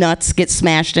whose nuts get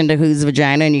smashed into whose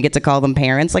vagina, and you get to call them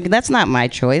parents. Like, that's not my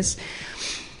choice.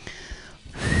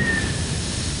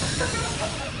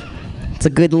 It's a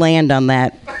good land on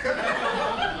that.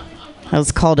 That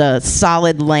was called a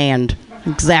solid land.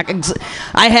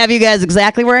 I have you guys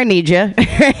exactly where I need you.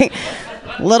 A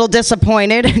little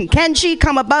disappointed. Can she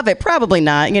come above it? Probably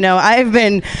not. You know, I've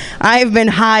been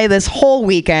high this whole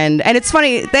weekend, and it's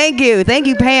funny. Thank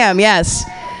you, Pam. Yes,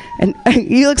 and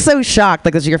you look so shocked.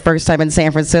 Like this is your first time in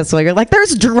San Francisco. You're like,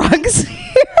 there's drugs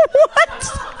here.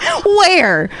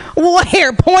 Where?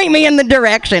 Point me in the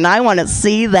direction. I want to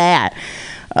see that.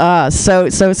 So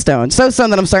stoned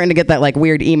that I'm starting to get that like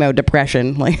weird emo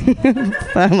depression. Like,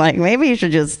 I'm like, maybe you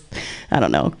should just, I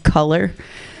don't know, color,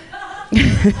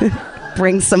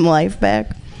 bring some life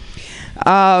back.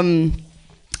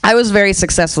 I was very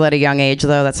successful at a young age,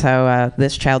 though. That's how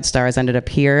this child star has ended up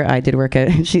here. I did work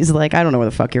at. She's like, I don't know where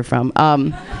the fuck you're from.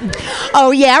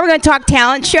 Oh yeah, we're gonna talk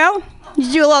talent show. Did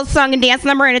you do a little song and dance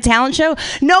number in a talent show?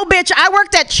 No, bitch, I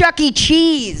worked at Chuck E.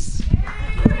 Cheese.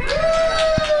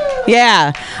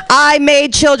 Yeah, I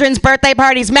made children's birthday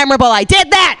parties memorable. I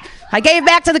did that. I gave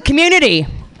back to the community.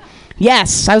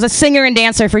 Yes, I was a singer and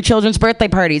dancer for children's birthday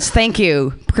parties. Thank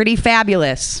you. Pretty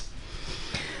fabulous.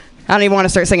 I don't even want to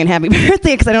start singing Happy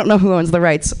Birthday because I don't know who owns the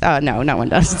rights. No one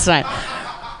does. It's fine.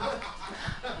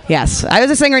 Yes, I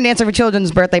was a singer and dancer for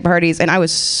children's birthday parties, and I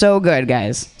was so good,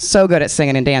 guys. So good at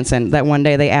singing and dancing that one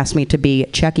day they asked me to be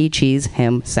Chuck E. Cheese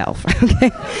himself.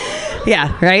 Okay?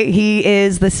 Yeah, right? He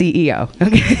is the CEO.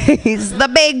 Okay? He's the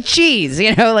big cheese,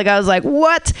 you know? Like, I was like,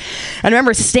 what? I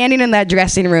remember standing in that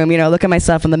dressing room, you know, looking at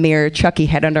myself in the mirror, Chucky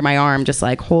head under my arm, just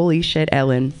like, holy shit,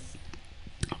 Ellen.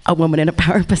 A woman in a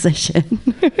power position.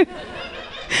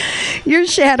 You're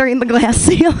shattering the glass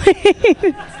ceiling.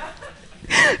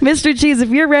 Mr. Cheese, if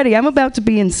you're ready, I'm about to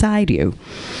be inside you.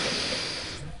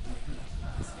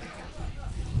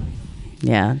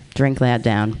 Yeah, drink that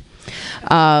down.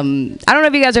 I don't know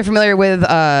if you guys are familiar with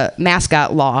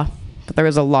mascot law, but there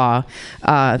is a law.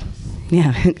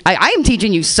 Yeah, I am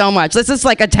teaching you so much. This is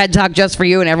like a TED Talk just for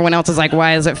you, and everyone else is like,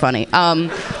 why is it funny?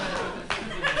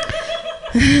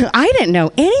 I didn't know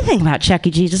anything about Chuck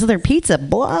E. Cheese, just their pizza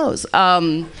blows.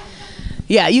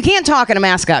 Yeah, you can't talk in a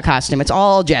mascot costume. It's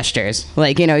all gestures.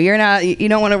 Like, you know, you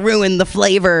don't want to ruin the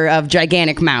flavor of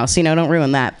Gigantic Mouse. You know, don't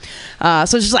ruin that.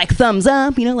 So it's just like thumbs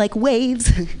up, you know, like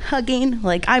waves, hugging.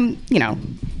 Like, I'm, you know,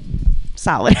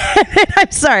 solid.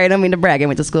 I'm sorry, I don't mean to brag. I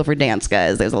went to school for dance,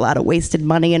 guys. There's a lot of wasted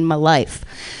money in my life.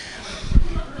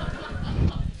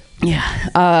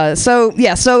 Yeah.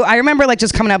 So I remember like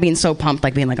just coming out being so pumped,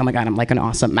 like being like, oh my God, I'm like an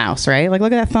awesome mouse, right? Like,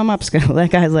 look at that thumb up skill. That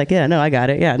guy's like, yeah, no, I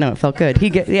got it. Yeah, no, it felt good.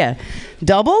 Yeah.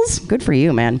 Doubles? Good for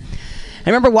you, man. I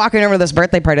remember walking over to this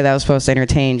birthday party that I was supposed to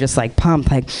entertain, just like pumped,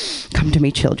 like, come to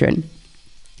me, children.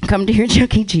 Come to your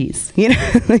Chuck E. Cheese. You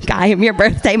know, like, I am your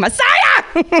birthday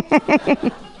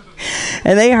messiah.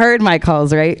 And they heard my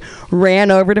calls, right? Ran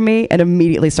over to me and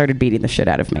immediately started beating the shit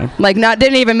out of me. Like,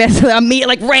 didn't even miss me.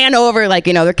 Like, ran over, like,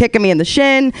 you know, they're kicking me in the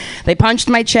shin. They punched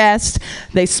my chest.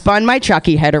 They spun my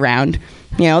Chucky head around.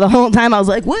 You know, the whole time I was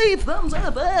like, wave, thumbs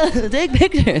up, take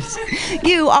pictures.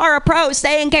 You are a pro,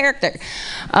 stay in character.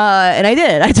 And I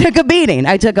did. I took a beating.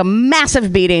 I took a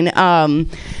massive beating. You know,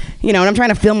 and I'm trying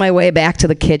to feel my way back to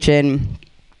the kitchen.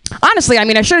 Honestly, I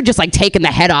mean, I should have just like taken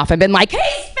the head off and been like, he's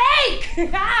fake! You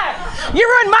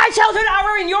ruined my childhood, I'll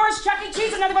ruin yours, Chuck E.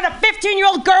 Cheese, another one, a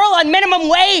 15-year-old girl on minimum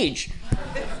wage.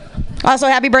 Also,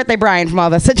 happy birthday, Brian, from all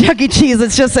this at Chuck E. Cheese.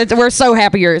 We're so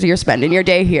happy you're spending your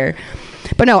day here.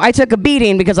 But no, I took a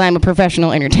beating because I'm a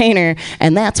professional entertainer,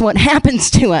 and that's what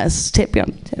happens to us. Tip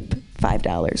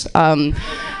 $5.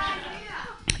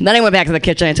 Then I went back to the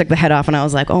kitchen, I took the head off, and I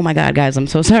was like, oh my God, guys, I'm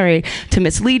so sorry to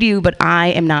mislead you, but I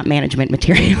am not management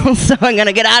material, so I'm going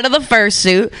to get out of the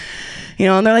fursuit. You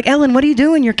know, and they're like, Ellen, what are you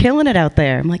doing? You're killing it out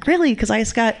there. I'm like, really? Because I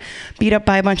just got beat up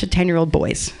by a bunch of 10-year-old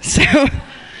boys. So,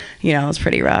 you know, it was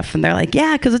pretty rough. And they're like,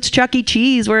 yeah, because it's Chuck E.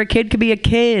 Cheese, where a kid could be a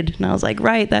kid. And I was like,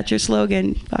 right, that's your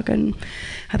slogan. Fucking,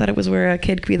 I thought it was where a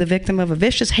kid could be the victim of a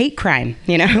vicious hate crime,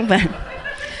 you know? But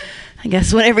I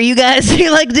guess whatever you guys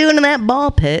feel like doing in that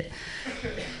ball pit.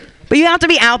 But you have to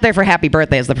be out there for happy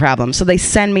birthday is the problem. So they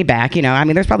send me back, you know. I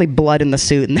mean, there's probably blood in the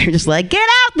suit, and they're just like, get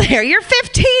out there. You're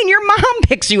 15. Your mom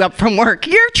picks you up from work.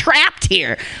 You're trapped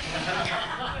here.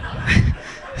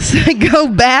 So I go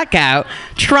back out,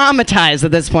 traumatized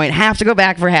at this point, have to go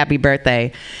back for happy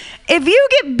birthday. If you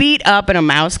get beat up in a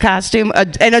mouse costume,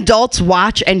 and adults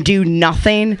watch and do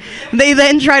nothing, they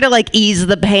then try to like ease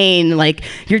the pain. Like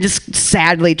you're just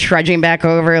sadly trudging back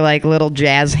over like little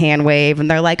jazz hand wave, and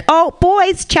they're like, "Oh,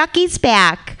 boys, Chucky's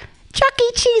back. Chuck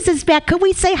E. Cheese is back. Could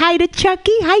we say hi to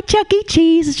Chucky? Hi, Chuck E.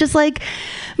 Cheese." It's just like,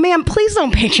 man, please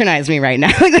don't patronize me right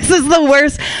now. Like, this is the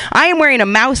worst. I am wearing a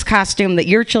mouse costume that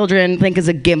your children think is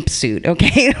a gimp suit.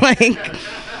 Okay, like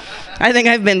I think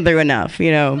I've been through enough,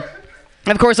 you know.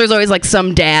 Of course, there's always like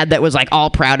some dad that was like all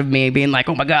proud of me, being like,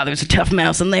 "Oh my God, there's a tough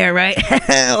mouse in there, right?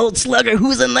 Old slugger,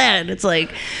 who's in that?" It's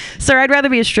like, sir, I'd rather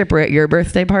be a stripper at your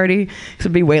birthday party because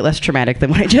it'd be way less traumatic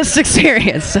than what I just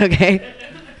experienced. Okay.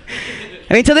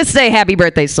 I mean, to this day, happy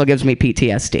birthday still gives me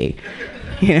PTSD.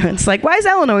 You know, it's like, why is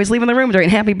Ellen always leaving the room during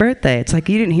happy birthday? It's like,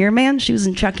 you didn't hear, man? She was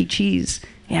in Chuck E. Cheese.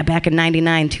 Yeah, back in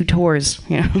 '99, 2 tours.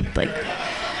 You know, like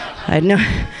I had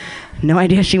no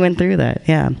idea she went through that.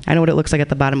 Yeah, I know what it looks like at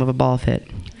the bottom of a ball pit.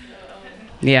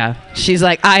 Yeah, she's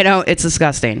like, I don't. It's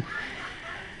disgusting.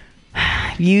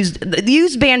 Used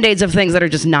Band-Aids of things that are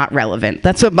just not relevant.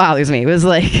 That's what bothers me. It was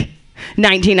like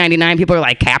 1999. People are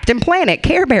like Captain Planet,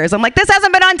 Care Bears. I'm like, this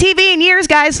hasn't been on TV in years,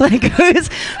 guys. Like,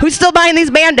 who's still buying these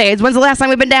Band-Aids? When's the last time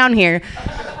we've been down here?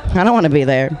 I don't want to be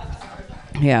there.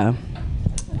 Yeah.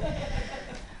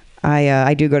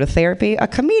 I do go to therapy. A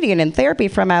comedian in therapy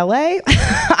from LA.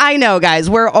 I know, guys.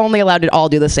 We're only allowed to all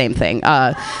do the same thing.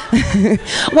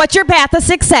 What's your path to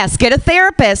success? Get a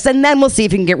therapist, and then we'll see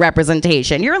if you can get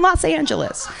representation. You're in Los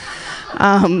Angeles. So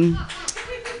I'm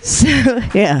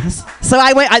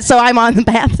on the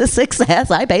path to success.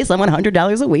 I pay someone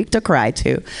 $100 a week to cry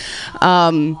to.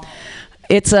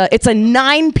 It's a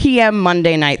 9 p.m.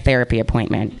 Monday night therapy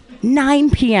appointment. 9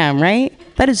 p.m., right?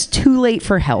 That is too late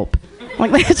for help.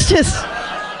 Like, it's just,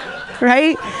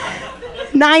 right?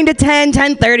 9 to 10,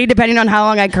 10:30, depending on how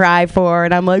long I cry for.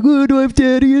 And I'm like, oh, do I have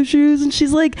daddy issues? And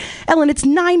she's like, Ellen, it's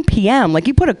 9 p.m. Like,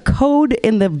 you put a code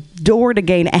in the door to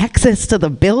gain access to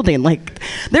the building. Like,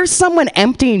 there's someone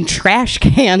emptying trash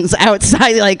cans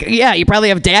outside. Like, yeah, you probably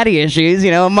have daddy issues,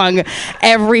 you know, among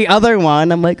every other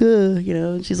one. I'm like, you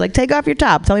know, and she's like, take off your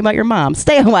top. Tell me about your mom.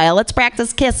 Stay a while. Let's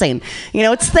practice kissing. You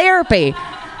know, it's therapy.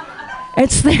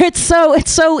 It's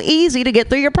so easy to get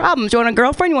through your problems. You want a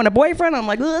girlfriend? You want a boyfriend? I'm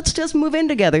like, let's just move in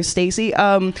together, Stacy.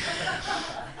 I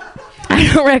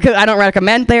don't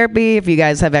recommend therapy. If you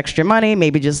guys have extra money,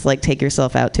 maybe just like take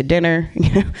yourself out to dinner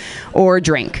or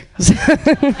drink.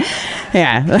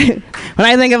 Yeah. When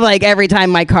I think of like every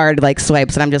time my card like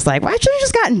swipes and I'm just like, well, I should have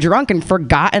just gotten drunk and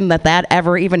forgotten that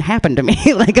ever even happened to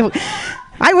me. Like,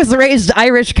 I was raised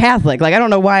Irish Catholic. Like, I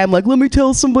don't know why I'm like, let me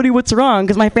tell somebody what's wrong.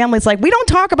 Because my family's like, we don't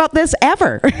talk about this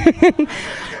ever.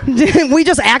 We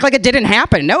just act like it didn't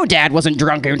happen. No, Dad wasn't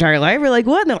drunk your entire life. We're like,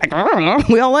 what? And they're like, I don't know.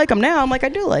 We all like him now. I'm like, I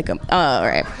do like him. Oh, all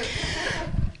right.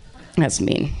 That's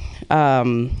mean.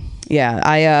 Yeah,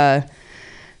 I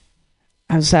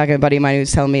was talking to a buddy of mine who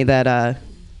was telling me that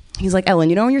he's like, Ellen,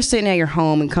 you know when you're sitting at your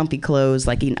home in comfy clothes,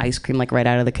 like eating ice cream like right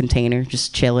out of the container,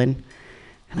 just chilling?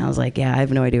 And I was like, yeah, I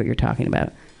have no idea what you're talking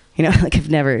about. You know, like I've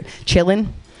never,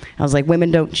 chilling? I was like,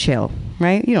 women don't chill,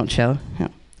 right? You don't chill. No.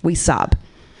 We sob.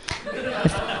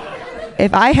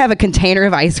 If I have a container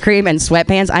of ice cream and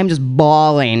sweatpants, I'm just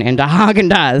bawling into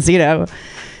Haagen-Dazs, you know?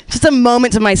 Just a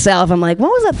moment to myself. I'm like, what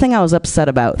was that thing I was upset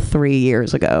about 3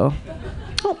 years ago?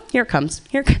 Oh, here it comes.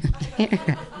 Here it comes. Here it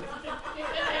comes.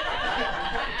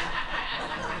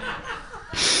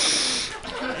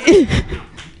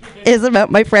 Is about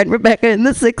my friend Rebecca in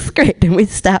the 6th grade, and we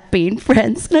stopped being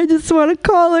friends, and I just want to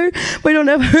call her, but I don't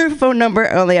have her phone number.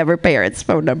 I only have her parents'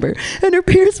 phone number, and her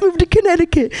parents moved to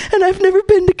Connecticut, and I've never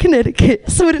been to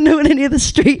Connecticut, so I don't know what any of the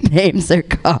street names are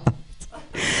called.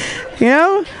 You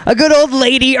know, a good old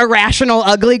lady irrational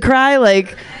ugly cry,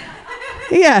 like,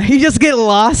 yeah, you just get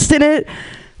lost in it.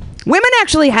 Women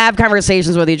actually have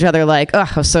conversations with each other like, oh,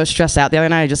 I was so stressed out the other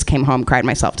night, I just came home, cried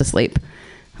myself to sleep.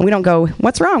 And we don't go,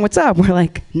 what's wrong? What's up? We're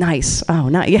like, nice. Oh,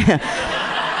 not yeah.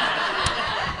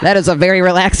 That is a very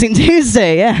relaxing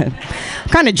Tuesday. Yeah. I'm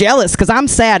kind of jealous because I'm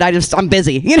sad. I'm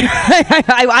busy. You know,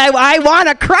 I want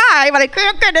to cry, but I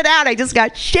can't get it out. I just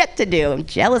got shit to do. I'm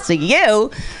jealous of you.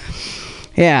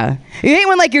 Yeah. You hate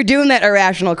when like you're doing that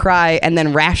irrational cry and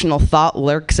then rational thought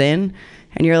lurks in.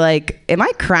 And you're like, am I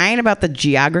crying about the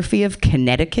geography of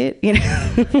Connecticut? You know,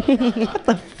 what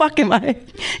the fuck am I?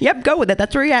 Yep, go with it.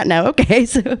 That's where you're at now. Okay,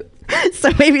 so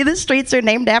maybe the streets are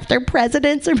named after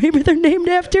presidents, or maybe they're named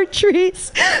after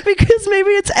trees, because maybe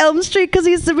it's Elm Street because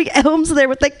there used to be elms there,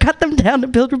 but they cut them down to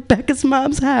build Rebecca's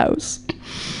mom's house.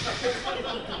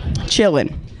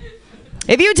 Chillin'.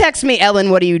 If you text me,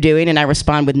 Ellen, what are you doing? And I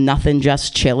respond with nothing,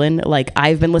 just chilling. Like,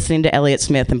 I've been listening to Elliott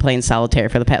Smith and playing solitaire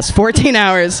for the past 14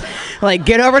 hours. Like,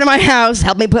 get over to my house,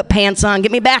 help me put pants on,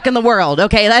 get me back in the world.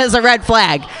 Okay, that is a red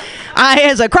flag.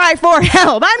 As a cry for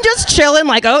help. I'm just chilling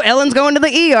like, oh, Ellen's going to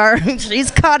the ER.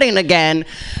 She's cutting again.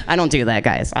 I don't do that,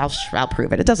 guys. I'll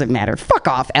prove it. It doesn't matter. Fuck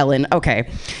off, Ellen. Okay.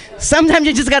 Sometimes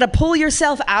you just got to pull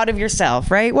yourself out of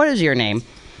yourself, right? What is your name?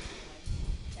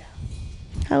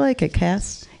 I like it,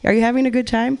 Cass. Are you having a good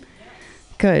time?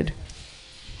 Good.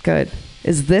 Good.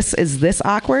 Is this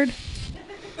awkward?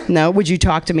 No? Would you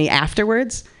talk to me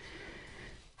afterwards?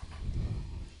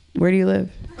 Where do you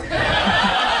live?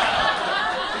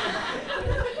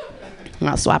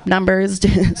 I'll swap numbers,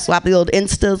 swap the old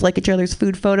Instas, like each other's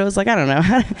food photos. Like, I don't know.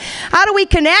 How do we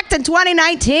connect in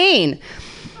 2019?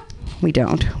 We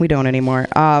don't anymore.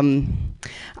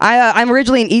 I'm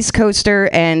originally an East Coaster,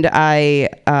 and I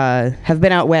have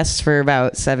been out west for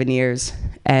about 7 years.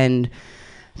 And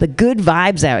the good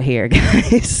vibes out here,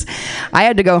 guys. I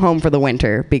had to go home for the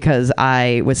winter because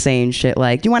I was saying shit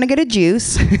like, do you want to get a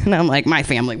juice? And I'm like, my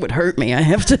family would hurt me. I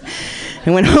have to. I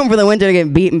went home for the winter to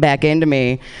get beaten back into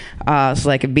me so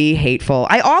I could be hateful.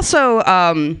 I also,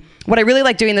 what I really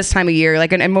like doing this time of year,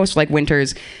 like in most like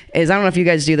winters, is I don't know if you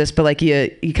guys do this, but like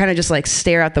you kind of just like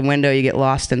stare out the window, you get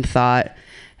lost in thought,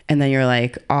 and then you're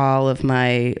like, all of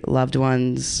my loved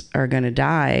ones are going to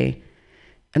die.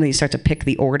 And then you start to pick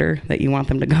the order that you want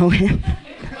them to go in.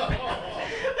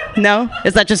 No?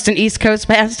 Is that just an East Coast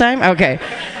pastime? Okay.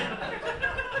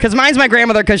 Because mine's my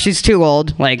grandmother because she's too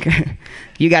old. Like,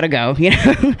 you got to go, you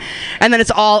know? And then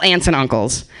it's all aunts and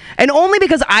uncles. And only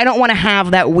because I don't want to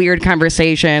have that weird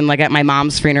conversation, like at my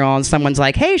mom's funeral, and someone's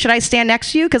like, hey, should I stand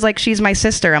next to you? Because, like, she's my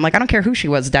sister. I'm like, I don't care who she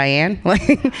was, Diane.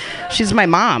 Like, she's my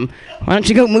mom. Why don't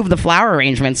you go move the flower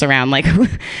arrangements around? Like,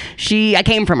 I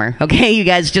came from her, okay? You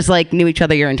guys just, like, knew each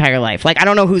other your entire life. Like, I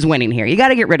don't know who's winning here. You got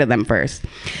to get rid of them first.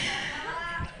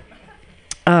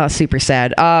 Super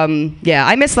sad. Yeah,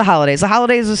 I miss the holidays. The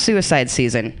holidays is suicide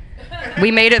season.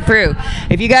 We made it through.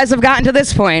 If you guys have gotten to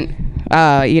this point,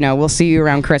 we'll see you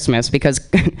around Christmas, because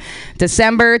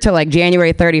December to like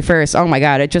January 31st, oh my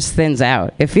God, it just thins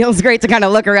out. It feels great to kind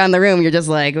of look around the room. You're just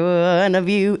like, one of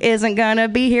you isn't gonna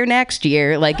be here next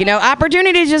year. Like,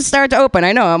 opportunities just start to open.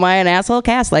 I know, am I an asshole?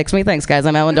 Cass likes me. Thanks, guys.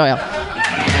 I'm Ellen Doyle.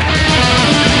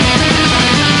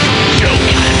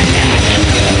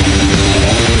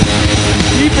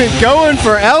 Keep it going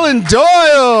for Ellen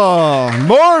Doyle.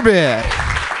 Morbid.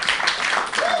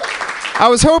 I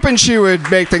was hoping she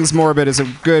would make things morbid as a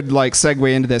good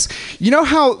segue into this. You know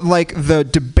how the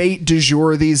debate du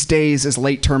jour these days is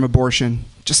late-term abortion?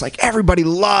 Just like everybody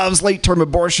loves late-term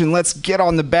abortion. Let's get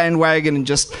on the bandwagon and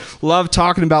just love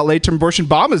talking about late-term abortion.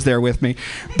 Obama's there with me.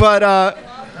 But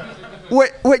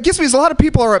what gets me is a lot of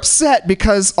people are upset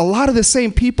because a lot of the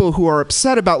same people who are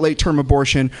upset about late-term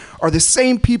abortion are the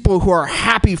same people who are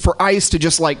happy for ICE to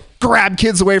just grab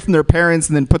kids away from their parents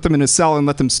and then put them in a cell and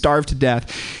let them starve to death.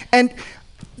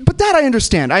 But that I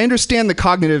understand. I understand the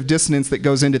cognitive dissonance that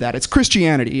goes into that. It's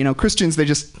Christianity. Christians, they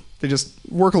just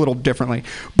work a little differently.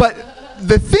 But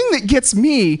the thing that gets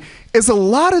me is a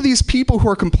lot of these people who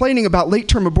are complaining about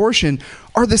late-term abortion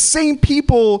are the same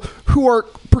people who are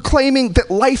proclaiming that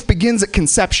life begins at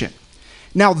conception.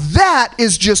 Now that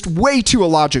is just way too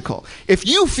illogical. If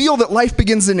you feel that life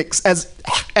begins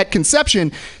at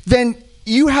conception, then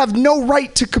you have no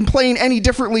right to complain any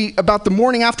differently about the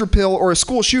morning after pill or a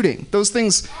school shooting. Those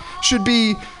things should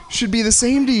be the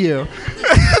same to you.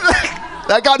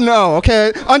 That got an O,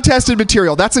 okay? Untested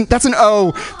material. That's an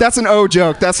O. That's an O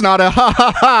joke. That's not a ha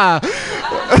ha ha.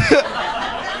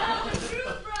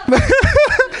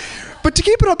 But to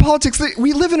keep it on politics,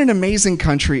 we live in an amazing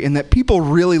country in that people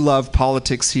really love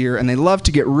politics here, and they love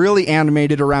to get really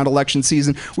animated around election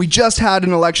season. We just had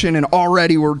an election, and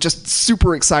already we're just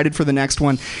super excited for the next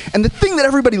one. And the thing that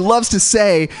everybody loves to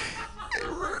say,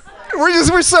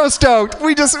 we're so stoked.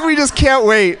 We just can't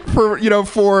wait for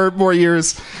 4 more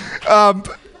years.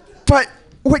 But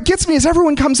what gets me is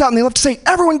everyone comes out and they love to say,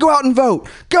 everyone go out and vote.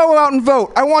 Go out and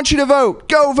vote. I want you to vote.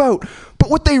 Go vote. But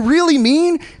what they really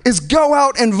mean is go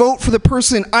out and vote for the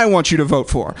person I want you to vote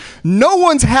for. No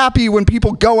one's happy when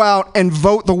people go out and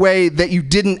vote the way that you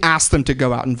didn't ask them to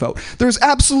go out and vote. There's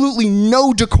absolutely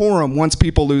no decorum once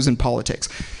people lose in politics.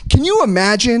 Can you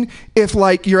imagine if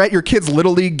you're at your kid's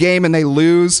Little League game and they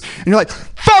lose and you're like,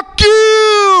 fuck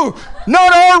you!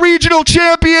 Not our regional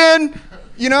champion!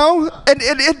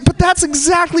 But that's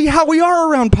exactly how we are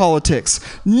around politics.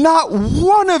 Not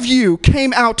one of you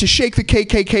came out to shake the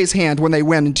KKK's hand when they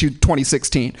went into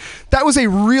 2016. That was a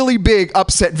really big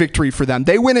upset victory for them.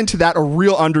 They went into that a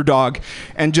real underdog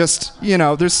and just,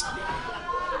 there's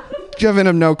giving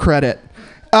them no credit.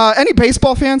 Any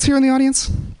baseball fans here in the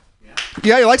audience?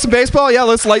 Yeah, you like some baseball? Yeah,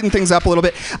 let's lighten things up a little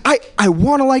bit. I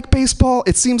want to like baseball.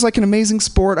 It seems like an amazing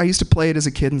sport. I used to play it as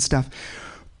a kid and stuff.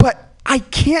 But I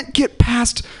can't get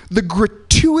past the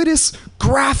gratuitous,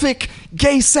 graphic,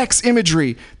 gay sex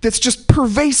imagery that's just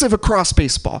pervasive across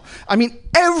baseball. I mean,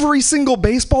 every single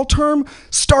baseball term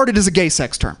started as a gay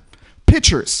sex term.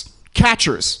 Pitchers,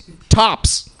 catchers,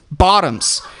 tops,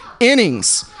 bottoms,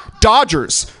 innings,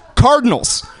 Dodgers,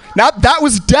 Cardinals. Now, that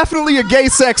was definitely a gay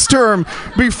sex term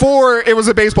before it was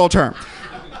a baseball term.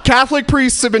 Catholic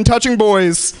priests have been touching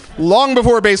boys long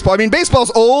before baseball. I mean, baseball's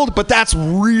old, but that's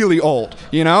really old,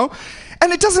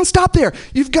 And it doesn't stop there.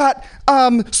 You've got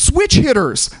switch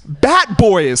hitters, bat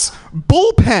boys,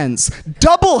 bullpens,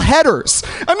 double headers.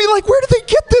 I mean, where do they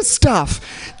get this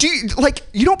stuff?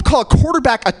 You don't call a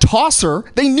quarterback a tosser.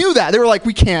 They knew that. They were like,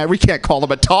 we can't call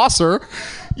him a tosser.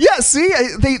 Yeah, see,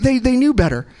 they knew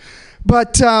better.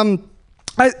 But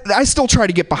I still try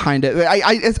to get behind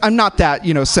it. I'm not that,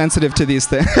 sensitive to these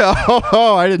things.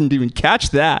 Oh, I didn't even catch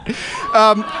that.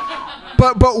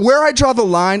 But where I draw the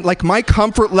line, like my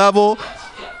comfort level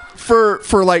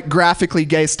for like graphically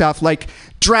gay stuff, like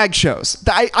drag shows.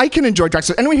 I can enjoy drag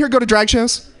shows. Anyone here go to drag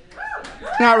shows?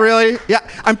 Not really. Yeah,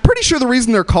 I'm pretty sure the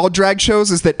reason they're called drag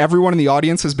shows is that everyone in the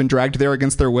audience has been dragged there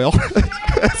against their will.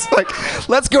 It's like,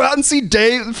 let's go out and see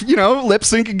Dave, lip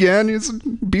sync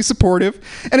again. Be supportive.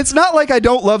 And it's not like I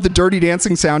don't love the Dirty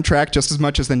Dancing soundtrack just as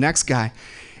much as the next guy.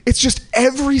 It's just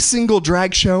every single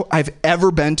drag show I've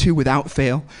ever been to without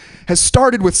fail has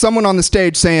started with someone on the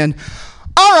stage saying,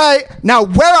 "All right, now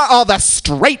where are all the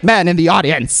straight men in the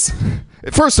audience?"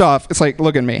 First off, it's like,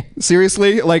 look at me.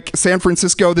 Seriously? Like, San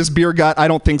Francisco, this beer gut? I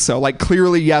don't think so. Like,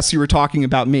 clearly, yes, you were talking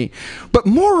about me. But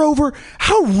moreover,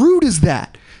 how rude is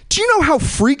that? Do you know how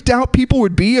freaked out people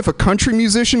would be if a country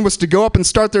musician was to go up and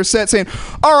start their set saying,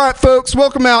 "All right, folks,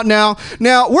 welcome out now.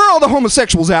 Now, where are all the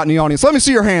homosexuals out in the audience? Let me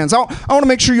see your hands. I want to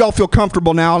make sure you all feel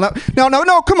comfortable now.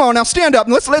 No, come on, now stand up.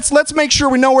 And let's make sure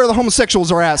we know where the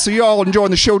homosexuals are at so you all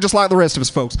enjoying the show just like the rest of us,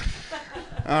 folks."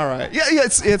 All right. Yeah,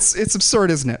 it's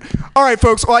absurd, isn't it? All right,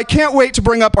 folks. Well, I can't wait to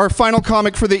bring up our final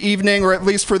comic for the evening, or at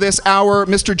least for this hour,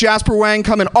 Mr. Jasper Wang,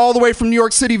 coming all the way from New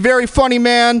York City. Very funny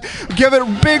man. Give it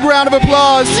a big round of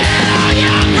applause.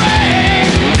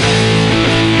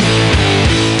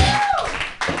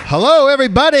 Hello,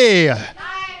 everybody.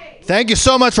 Thank you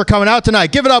so much for coming out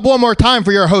tonight. Give it up one more time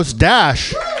for your host,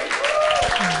 Dash.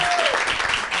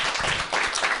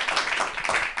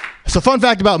 So, fun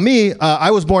fact about me, I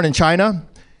was born in China.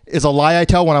 Is a lie I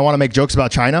tell when I want to make jokes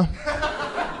about China.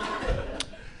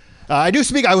 I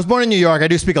was born in New York. I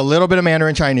do speak a little bit of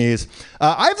Mandarin Chinese.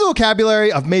 I have the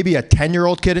vocabulary of maybe a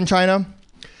 10-year-old kid in China,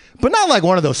 but not like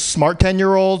one of those smart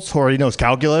 10-year-olds who already knows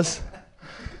calculus.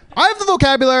 I have the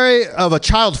vocabulary of a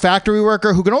child factory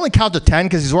worker who can only count to 10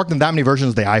 because he's worked in that many versions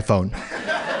of the iPhone.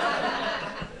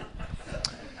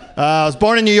 I was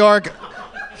born in New York,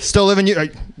 still live in New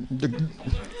York.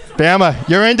 Bama,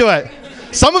 you're into it.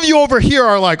 Some of you over here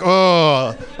are like,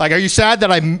 oh, like, are you sad that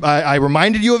I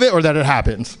reminded you of it or that it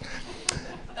happens?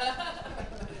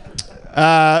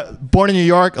 Born in New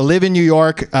York, live in New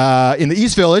York, in the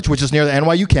East Village, which is near the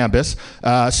NYU campus.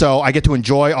 So I get to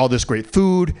enjoy all this great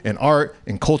food and art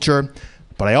and culture,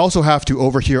 but I also have to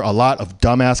overhear a lot of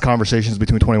dumbass conversations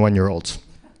between 21-year-olds.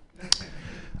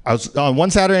 I was on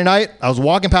one Saturday night, I was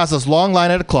walking past this long line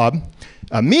at a club.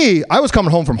 I was coming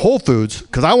home from Whole Foods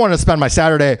because I wanted to spend my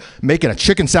Saturday making a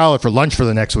chicken salad for lunch for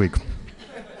the next week.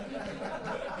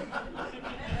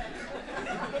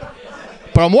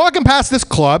 But I'm walking past this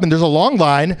club and there's a long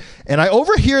line and I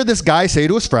overhear this guy say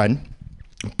to his friend,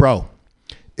 "Bro,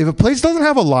 if a place doesn't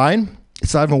have a line,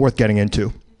 it's not even worth getting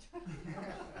into."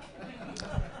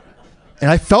 And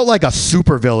I felt like a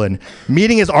supervillain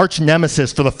meeting his arch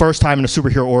nemesis for the first time in a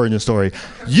superhero origin story.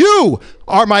 You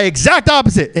are my exact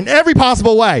opposite in every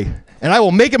possible way, and I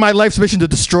will make it my life's mission to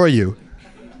destroy you.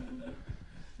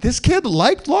 This kid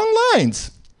liked long lines.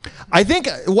 I think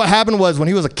what happened was when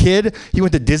he was a kid, he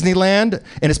went to Disneyland,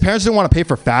 and his parents didn't want to pay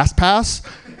for Fast Pass.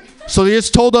 So they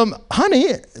just told him,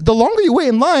 "Honey, the longer you wait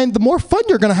in line, the more fun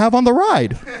you're going to have on the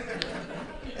ride."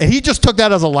 And he just took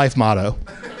that as a life motto.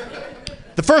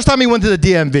 The first time he went to the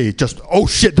DMV, just, "Oh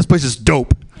shit, this place is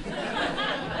dope."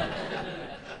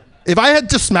 If I had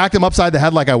just smacked him upside the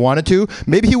head like I wanted to,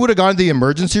 maybe he would have gone to the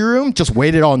emergency room, just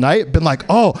waited all night, been like,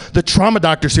 "Oh, the trauma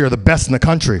doctors here are the best in the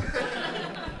country."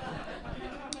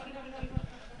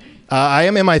 I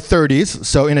am in my 30s,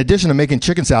 so in addition to making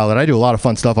chicken salad, I do a lot of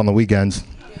fun stuff on the weekends.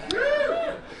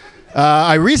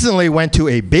 I recently went to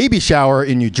a baby shower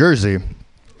in New Jersey.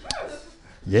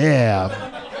 Yeah.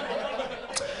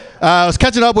 I was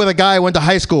catching up with a guy I went to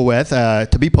high school with.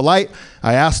 To be polite,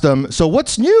 I asked him, "So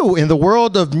what's new in the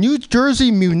world of New Jersey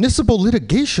municipal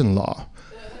litigation law?"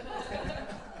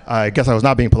 I guess I was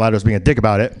not being polite, I was being a dick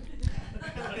about it.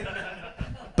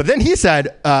 But then he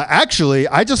said, "Actually,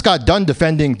 I just got done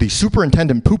defending the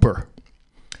superintendent pooper."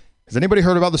 Has anybody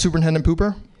heard about the superintendent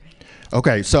pooper?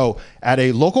 Okay, so at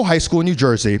a local high school in New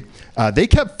Jersey, they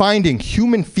kept finding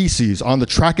human feces on the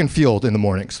track and field in the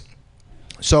mornings.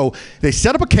 So they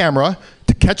set up a camera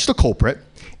to catch the culprit,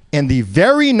 and the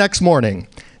very next morning,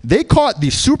 they caught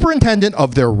the superintendent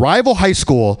of their rival high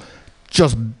school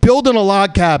just building a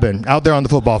log cabin out there on the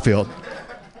football field.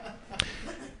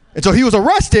 And so he was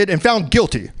arrested and found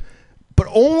guilty, but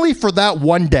only for that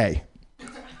one day.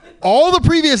 All the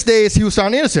previous days he was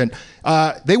found innocent.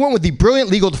 They went with the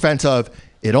brilliant legal defense of,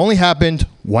 it only happened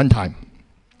one time.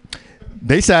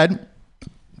 They said,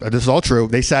 this is all true,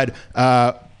 they said,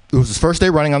 it was his first day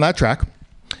running on that track.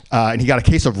 and he got a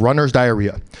case of runner's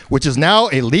diarrhea, which is now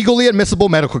a legally admissible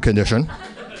medical condition.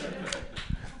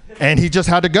 And he just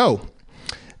had to go.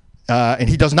 And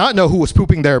he does not know who was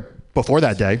pooping there before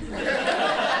that day.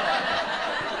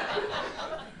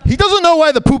 He doesn't know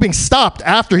why the pooping stopped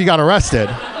after he got arrested.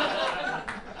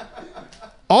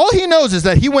 All he knows is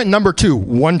that he went number 2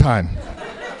 one time.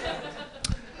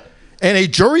 And a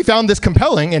jury found this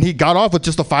compelling, and he got off with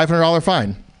just a $500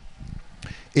 fine.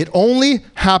 It only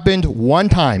happened one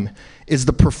time, is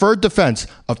the preferred defense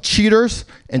of cheaters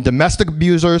and domestic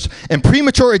abusers and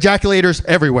premature ejaculators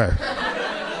everywhere.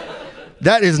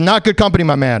 That is not good company,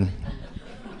 my man.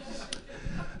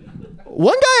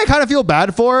 One guy I kind of feel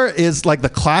bad for is like the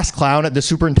class clown at the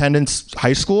superintendent's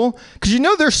high school. Because you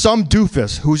know there's some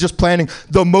doofus who's just planning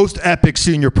the most epic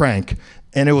senior prank,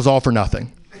 and it was all for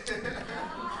nothing.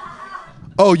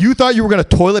 Oh, you thought you were going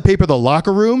to toilet paper the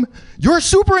locker room? Your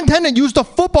superintendent used a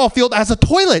football field as a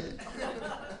toilet.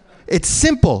 It's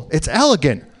simple. It's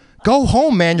elegant. Go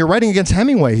home, man. You're writing against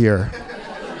Hemingway here.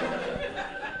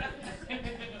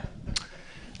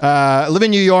 I live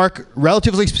in New York.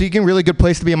 Relatively speaking, really good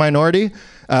place to be a minority.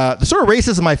 The sort of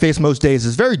racism I face most days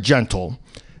is very gentle.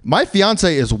 My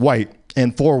fiance is white,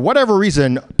 and for whatever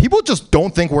reason, people just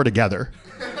don't think we're together.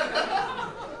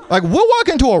 Like, we'll walk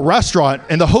into a restaurant,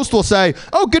 and the host will say,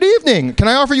 "Oh, good evening. Can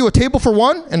I offer you a table for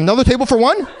one and another table for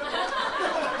one?"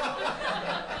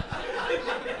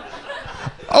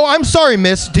 "Oh, I'm sorry,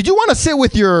 miss. Did you want to sit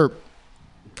with your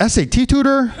SAT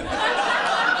tutor?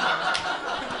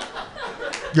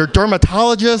 Your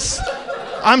dermatologist?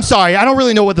 I'm sorry, I don't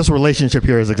really know what this relationship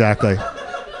here is exactly."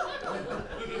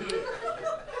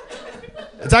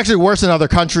 It's actually worse in other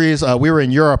countries. We were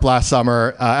in Europe last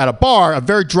summer at a bar. A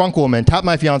very drunk woman tapped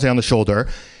my fiance on the shoulder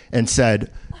and said,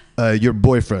 "Your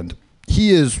boyfriend, he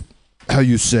is, how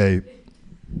you say..."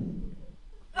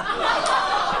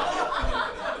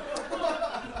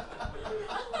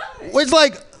 It's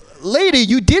like, lady,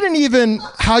 you didn't even,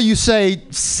 how you say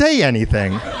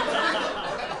anything.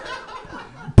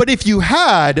 But if you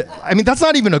had, I mean, that's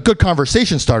not even a good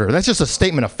conversation starter. That's just a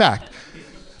statement of fact.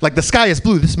 Like, the sky is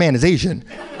blue, this man is Asian.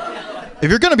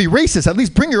 If you're going to be racist, at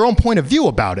least bring your own point of view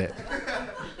about it.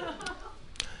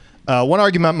 One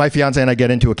argument my fiance and I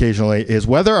get into occasionally is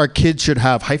whether our kids should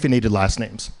have hyphenated last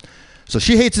names. So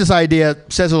she hates this idea,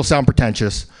 says it'll sound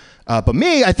pretentious. But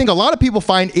me, I think a lot of people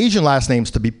find Asian last names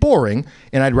to be boring,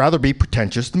 and I'd rather be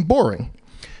pretentious than boring.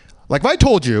 Like if I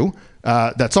told you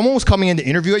that someone was coming in to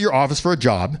interview at your office for a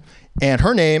job, and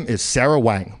her name is Sarah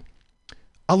Wang.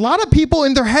 A lot of people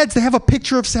in their heads, they have a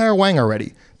picture of Sarah Wang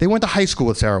already. They went to high school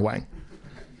with Sarah Wang.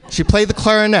 She played the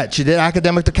clarinet. She did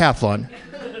academic decathlon.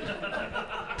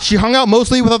 She hung out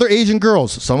mostly with other Asian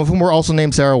girls, some of whom were also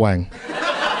named Sarah Wang.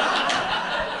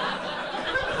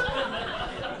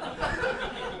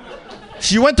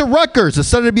 She went to Rutgers to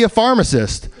study to be a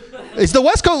pharmacist. Is the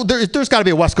West Coast, there's got to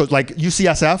be a West Coast, like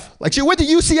UCSF? Like she went to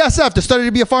UCSF to study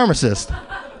to be a pharmacist.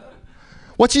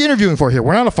 What's she interviewing for here?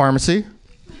 We're not a pharmacy.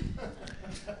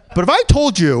 But if I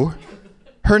told you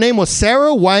her name was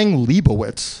Sarah Wang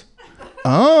Leibowitz,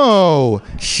 oh,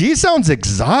 she sounds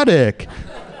exotic.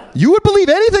 You would believe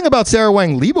anything about Sarah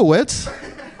Wang Leibowitz.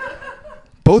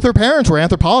 Both her parents were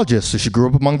anthropologists, so she grew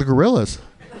up among the gorillas.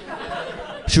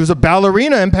 She was a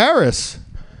ballerina in Paris.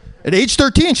 At age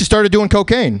 13, she started doing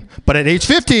cocaine. But at age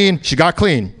 15, she got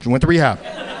clean. She went to rehab.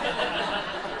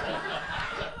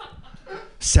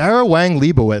 Sarah Wang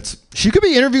Leibowitz. She could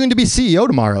be interviewing to be CEO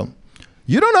tomorrow.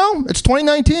 You don't know. It's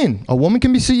 2019. A woman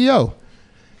can be CEO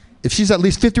if she's at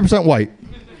least 50% white.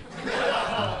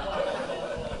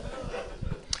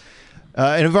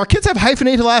 And if our kids have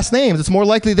hyphenated last names, it's more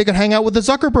likely they could hang out with the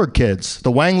Zuckerberg kids.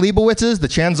 The Wang Leibowitzes, the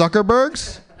Chan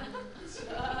Zuckerbergs.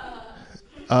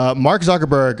 Mark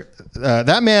Zuckerberg,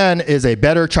 that man is a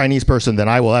better Chinese person than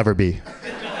I will ever be.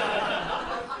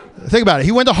 Think about it.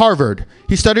 He went to Harvard.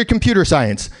 He studied computer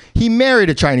science. He married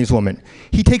a Chinese woman.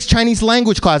 He takes Chinese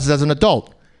language classes as an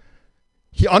adult.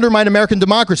 He undermined American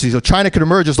democracy so China could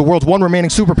emerge as the world's one remaining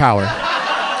superpower.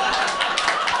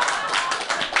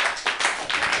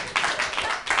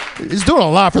 He's doing a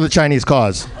lot for the Chinese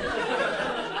cause.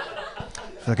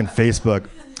 Fucking Facebook.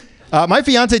 My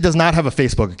fiance does not have a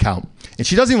Facebook account, and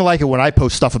she doesn't even like it when I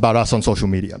post stuff about us on social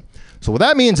media. So what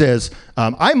that means is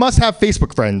I must have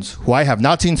Facebook friends who I have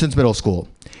not seen since middle school,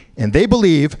 and they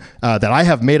believe that I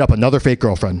have made up another fake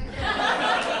girlfriend.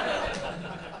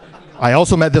 I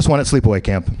also met this one at sleepaway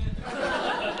camp.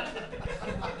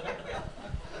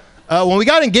 When we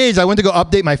got engaged, I went to go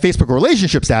update my Facebook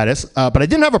relationship status, but I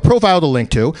didn't have a profile to link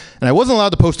to, and I wasn't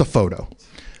allowed to post a photo.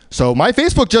 So my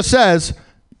Facebook just says,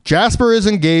 Jasper is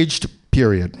engaged,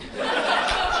 period.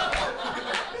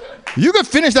 You could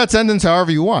finish that sentence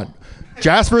however you want.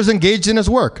 Jasper is engaged in his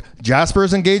work. Jasper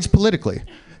is engaged politically.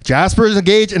 Jasper is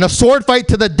engaged in a sword fight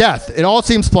to the death. It all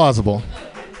seems plausible.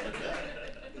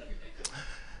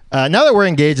 Now that we're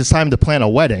engaged, it's time to plan a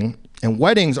wedding. And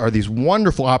weddings are these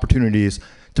wonderful opportunities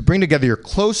to bring together your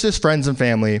closest friends and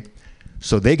family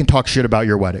so they can talk shit about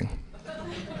your wedding.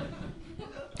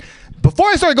 Before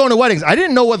I started going to weddings, I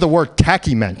didn't know what the word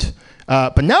tacky meant.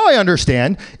 But now I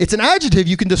understand. It's an adjective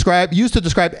you can use to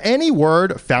describe any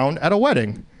word found at a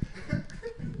wedding.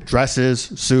 Dresses,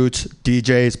 suits,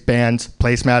 DJs, bands,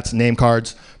 placemats, name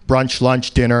cards, brunch,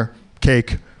 lunch, dinner,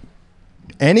 cake.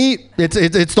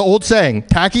 It's the old saying,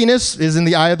 tackiness is in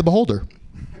the eye of the beholder.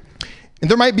 And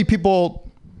there might be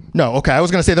people, I was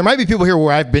going to say there might be people here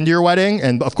where I've been to your wedding,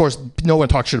 and of course, no one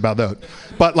talks shit about those.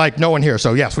 But like, no one here,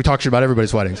 so yes, we talk shit about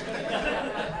everybody's weddings.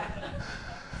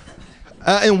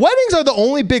 And weddings are the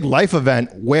only big life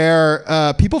event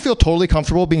where people feel totally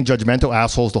comfortable being judgmental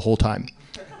assholes the whole time.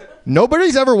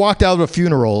 Nobody's ever walked out of a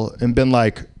funeral and been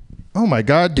like, oh my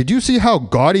God, did you see how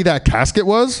gaudy that casket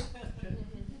was?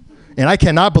 And I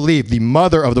cannot believe the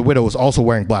mother of the widow was also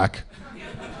wearing black.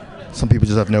 Some people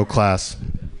just have no class.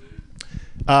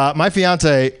 My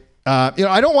fiance, I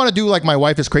don't want to do like my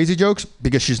wife is crazy jokes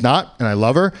because she's not, and I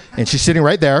love her, and she's sitting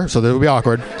right there, so that would be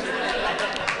awkward.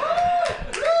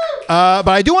 But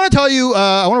I do want to tell you,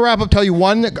 I want to wrap up, tell you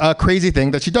one crazy thing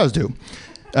that she does do,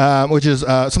 which is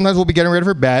sometimes we'll be getting ready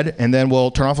for bed, and then we'll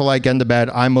turn off the light, get into bed.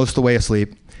 I'm most of the way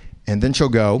asleep, and then she'll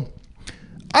go,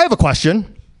 I have a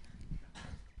question.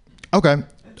 Okay.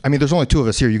 I mean, there's only two of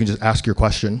us here. You can just ask your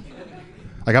question.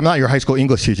 Like, I'm not your high school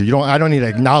English teacher. I don't need to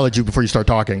acknowledge you before you start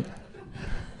talking.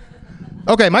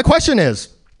 Okay, my question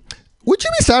is, would you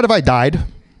be sad if I died?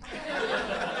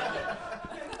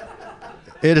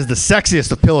 It is the sexiest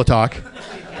of pillow talk.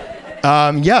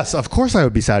 Yes, of course I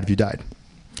would be sad if you died.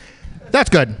 That's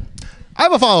good. I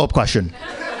have a follow-up question.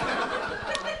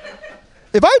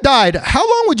 If I died, how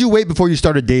long would you wait before you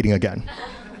started dating again?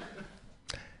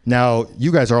 Now,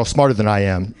 you guys are all smarter than I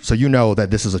am, so you know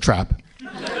that this is a trap.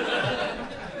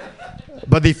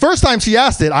 But the first time she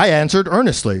asked it, I answered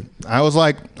earnestly. I was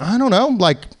like, I don't know,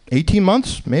 like 18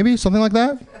 months, maybe, something like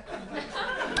that.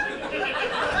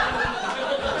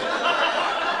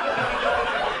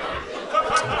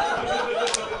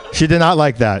 She did not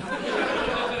like that.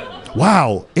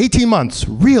 Wow, 18 months,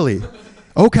 really?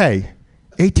 Okay,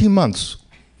 18 months,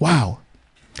 wow.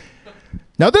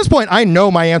 Now at this point, I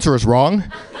know my answer is wrong,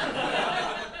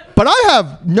 but I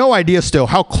have no idea still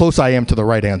how close I am to the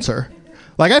right answer.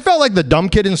 Like, I felt like the dumb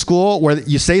kid in school where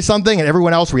you say something and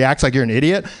everyone else reacts like you're an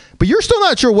idiot, but you're still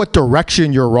not sure what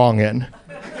direction you're wrong in.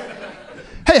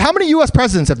 Hey, how many US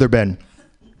presidents have there been?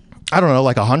 I don't know,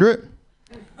 like 100?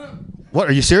 What,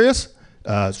 are you serious?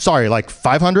 Sorry, like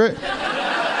 500?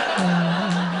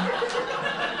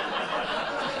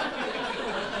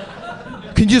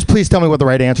 Can you just please tell me what the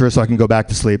right answer is so I can go back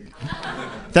to sleep?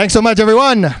 Thanks so much,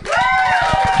 everyone.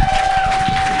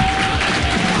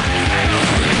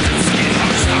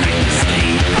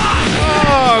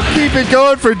 Oh, keep it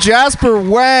going for Jasper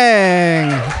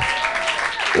Wang.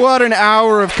 What an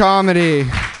hour of comedy.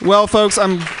 Well, folks,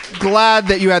 I'm glad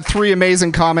that you had three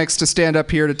amazing comics to stand up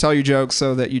here to tell you jokes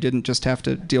so that you didn't just have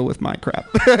to deal with my crap.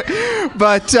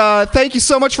 But thank you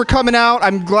so much for coming out.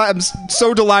 I'm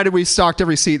so delighted we stocked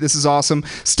every seat. This is awesome.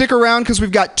 Stick around because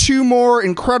we've got two more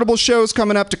incredible shows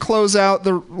coming up to close out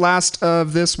the last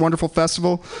of this wonderful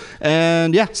festival.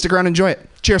 And yeah, stick around and enjoy it.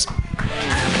 Cheers.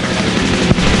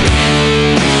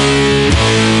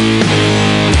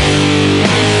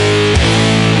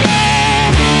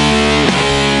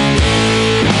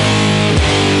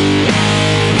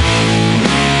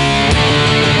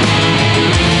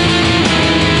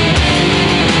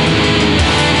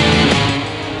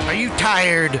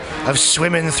 Of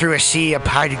swimming through a sea of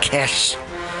podcasts?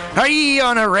 Are ye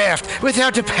on a raft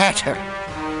without a paddle?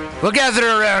 Well, gather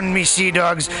around me, sea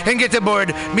dogs, and get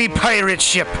aboard me pirate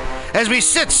ship as we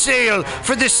set sail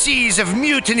for the seas of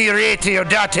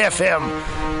MutinyRadio.fm.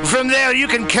 From there, you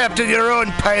can captain your own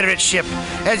pirate ship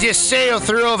as you sail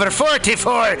through over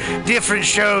 44 different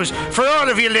shows for all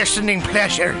of your listening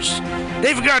pleasures.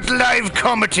 They've got live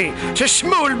comedy to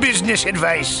small business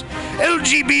advice,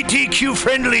 LGBTQ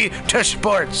friendly to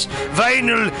sports,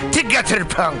 vinyl to gutter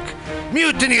punk.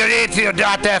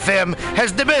 MutinyRadio.fm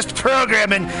has the best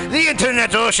programming the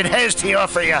internet ocean has to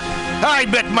offer you. I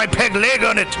bet my peg leg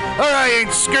on it, or I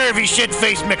ain't scurvy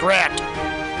shit-faced McRat.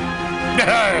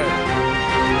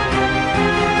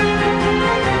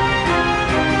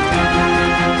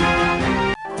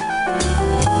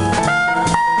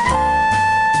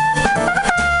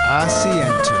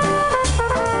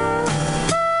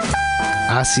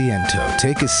 Asiento.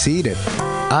 Take a seat at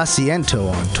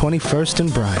Asiento on 21st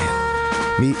and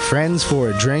Bryant. Meet friends for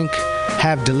a drink,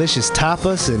 have delicious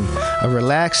tapas, and a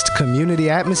relaxed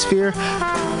community atmosphere.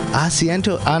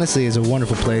 Asiento, honestly, is a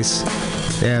wonderful place.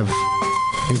 They have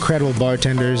incredible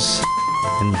bartenders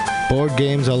and board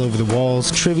games all over the walls,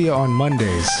 trivia on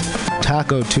Mondays,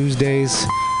 Taco Tuesdays,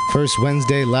 First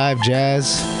Wednesday live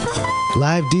jazz,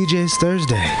 live DJs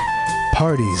Thursday,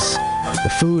 parties. The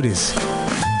food is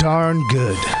darn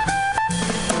good.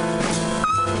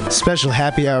 Special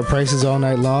happy hour prices all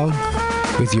night long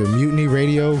with your Mutiny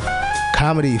Radio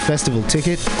Comedy Festival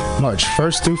ticket, March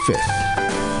 1st through 5th.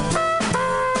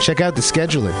 Check out the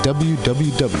schedule at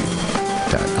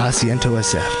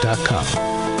www.asientosf.com.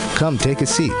 Come take a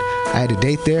seat. I had a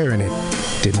date there and it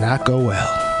did not go well.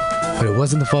 But it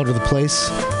wasn't the fault of the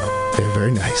place. They're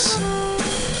very nice.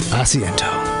 Asiento.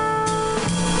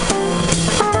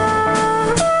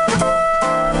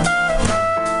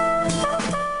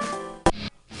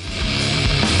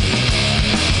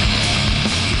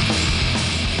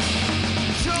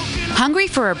 Hungry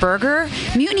for a burger?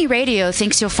 Mutiny Radio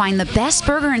thinks you'll find the best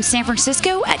burger in San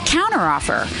Francisco at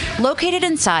Counteroffer, located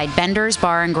inside Bender's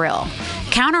Bar and Grill.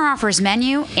 Counteroffer's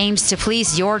menu aims to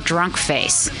please your drunk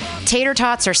face. Tater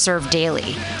tots are served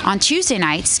daily. On Tuesday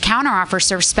nights, Counteroffer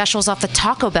serves specials off the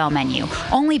Taco Bell menu,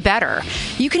 only better.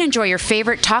 You can enjoy your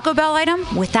favorite Taco Bell item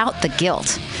without the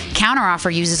guilt.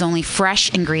 Counteroffer uses only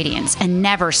fresh ingredients and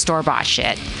never store-bought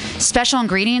shit. Special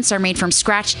ingredients are made from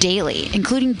scratch daily,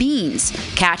 including beans,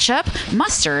 ketchup,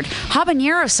 mustard,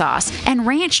 habanero sauce, and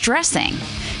ranch dressing.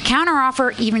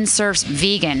 Counteroffer even serves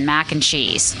vegan mac and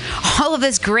cheese. All of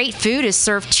this great food is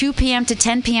served 2 p.m. to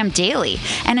 10 p.m. daily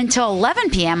and until 11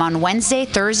 p.m. on Wednesday,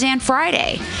 Thursday, and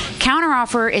Friday.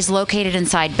 Counteroffer is located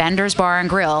inside Bender's Bar and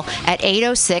Grill at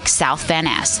 806 South Van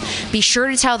Ness. Be sure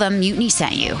to tell them Mutiny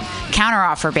sent you.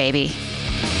 Counteroffer, baby.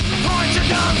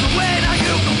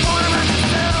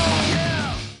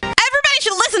 Everybody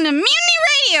should listen to Mutiny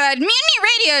Radio at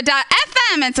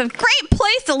MutinyRadio.fm. It's a great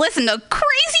place to listen to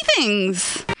crazy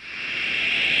things.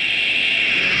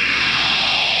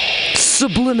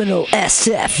 Subliminal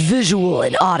SF visual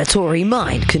and auditory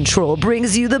mind control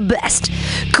brings you the best,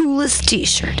 coolest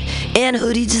t-shirt and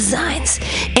hoodie designs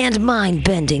and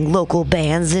mind-bending local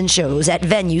bands and shows at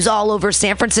venues all over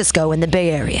San Francisco and the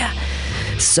Bay Area.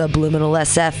 Subliminal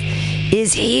SF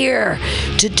is here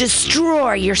to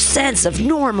destroy your sense of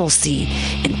normalcy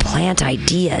and plant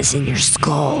ideas in your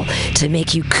skull to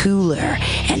make you cooler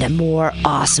and a more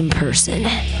awesome person.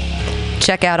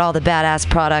 Check out all the badass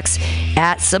products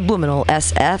at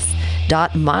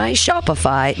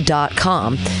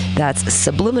subliminalsf.myshopify.com. That's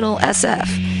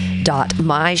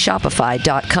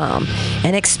subliminalsf.myshopify.com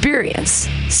and experience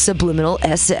Subliminal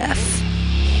SF.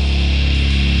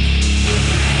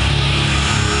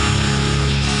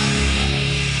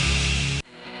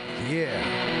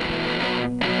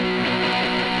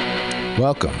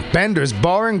 Welcome. Bender's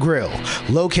Bar and Grill,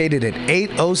 located at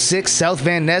 806 South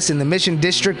Van Ness in the Mission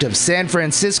District of San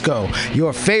Francisco.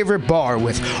 Your favorite bar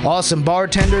with awesome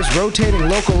bartenders, rotating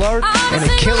local art, and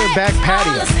a killer back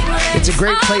patio. It's a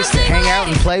great place to hang out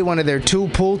and play one of their 2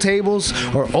 pool tables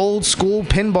or old school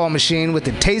pinball machine with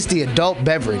a tasty adult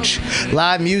beverage.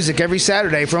 Live music every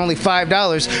Saturday for only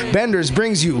 $5. Bender's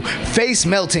brings you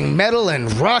face-melting metal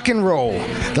and rock and roll.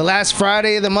 The last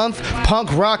Friday of the month,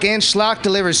 punk, rock, and schlock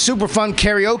delivers super fun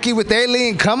karaoke with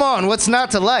Aileen. Come on, what's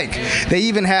not to like? They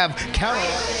even have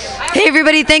Hey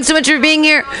everybody, thanks so much for being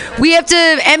here. We have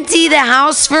to empty the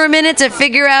house for a minute to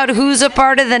figure out who's a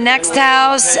part of the next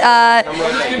house.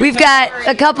 We've got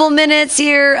a couple minutes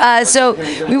here, so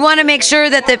we want to make sure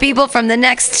that the people from the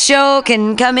next show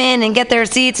can come in and get their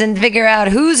seats and figure out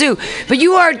who's who. But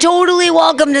you are totally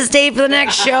welcome to stay for the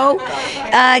next show.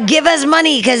 Give us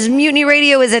money, because Mutiny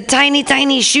Radio is a tiny,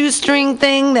 tiny shoestring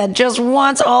thing that just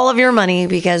wants all of your money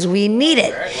because we need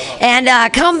it.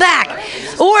 And come back.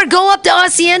 Or go up to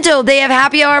Asiento. They have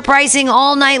happy hour pricing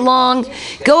all night long.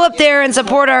 Go up there and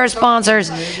support our sponsors.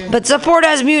 But support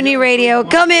us, Mutiny Radio.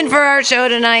 Come in for our show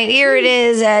tonight. Here it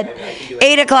is at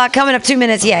 8 o'clock, coming up 2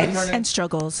 minutes. Yay. And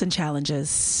struggles and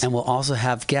challenges. And we'll also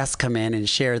have guests come in and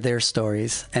share their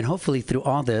stories. And hopefully through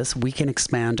all this, we can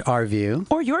expand our view.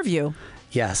 Or your view.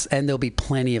 Yes, and there'll be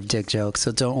plenty of dick jokes,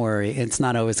 so don't worry. It's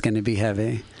not always going to be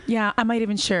heavy. Yeah, I might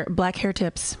even share black hair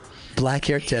tips. Black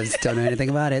hair tips. Don't know anything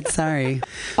about it. Sorry.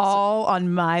 All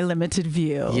on my limited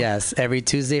view. Yes, every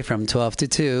Tuesday from 12 to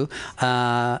 2.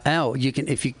 You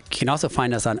can also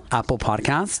find us on Apple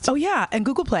Podcasts. Oh yeah, and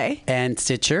Google Play. And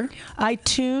Stitcher.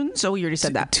 iTunes. Oh, you already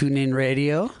said that. TuneIn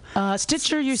Radio.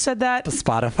 Stitcher, you said that.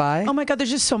 Spotify. Oh my God,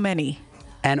 there's just so many.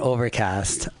 And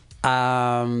Overcast.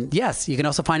 Yes, you can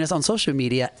also find us on social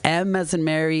media. M as in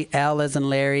Mary, L as in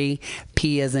Larry,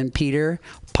 P as in Peter,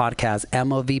 podcast.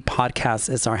 MOV podcast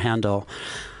is our handle.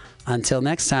 Until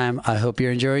next time, I hope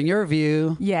you're enjoying your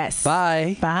view. Yes.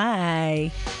 Bye.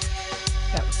 Bye.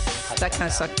 That kind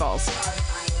of sucked balls.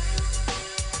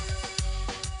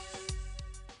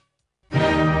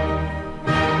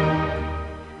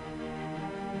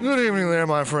 Good evening there,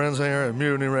 my friends here at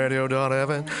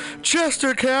MutinyRadio.fm.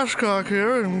 Chester Cashcock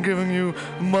here, and giving you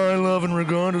my love and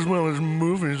regard as well as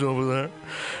movies over there.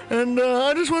 And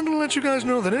I just wanted to let you guys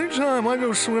know that anytime I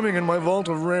go swimming in my vault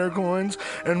of rare coins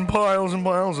and piles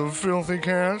of filthy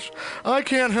cash, I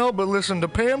can't help but listen to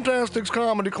Pamtastic's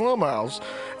Comedy Clubhouse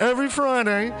every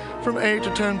Friday from 8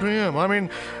 to 10 p.m. I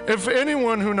mean, if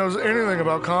anyone who knows anything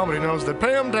about comedy knows that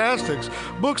Pamtastics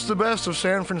books the best of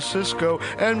San Francisco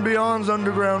and beyond's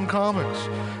underground comics.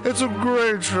 It's a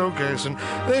great showcase, and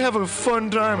they have a fun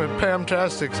time at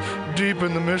Pamtastics deep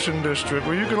in the Mission District,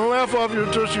 where you can laugh off your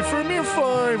tushy for a mere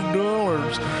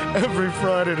 $5 every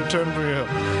Friday to 10 p.m.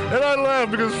 And I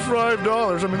laugh because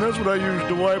 $5, I mean, that's what I use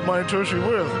to wipe my tushy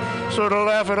with. So to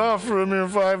laugh it off for a mere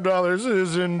 $5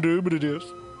 is indubitious.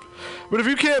 But if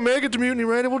you can't make it to Mutiny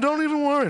Radio, well, don't even worry.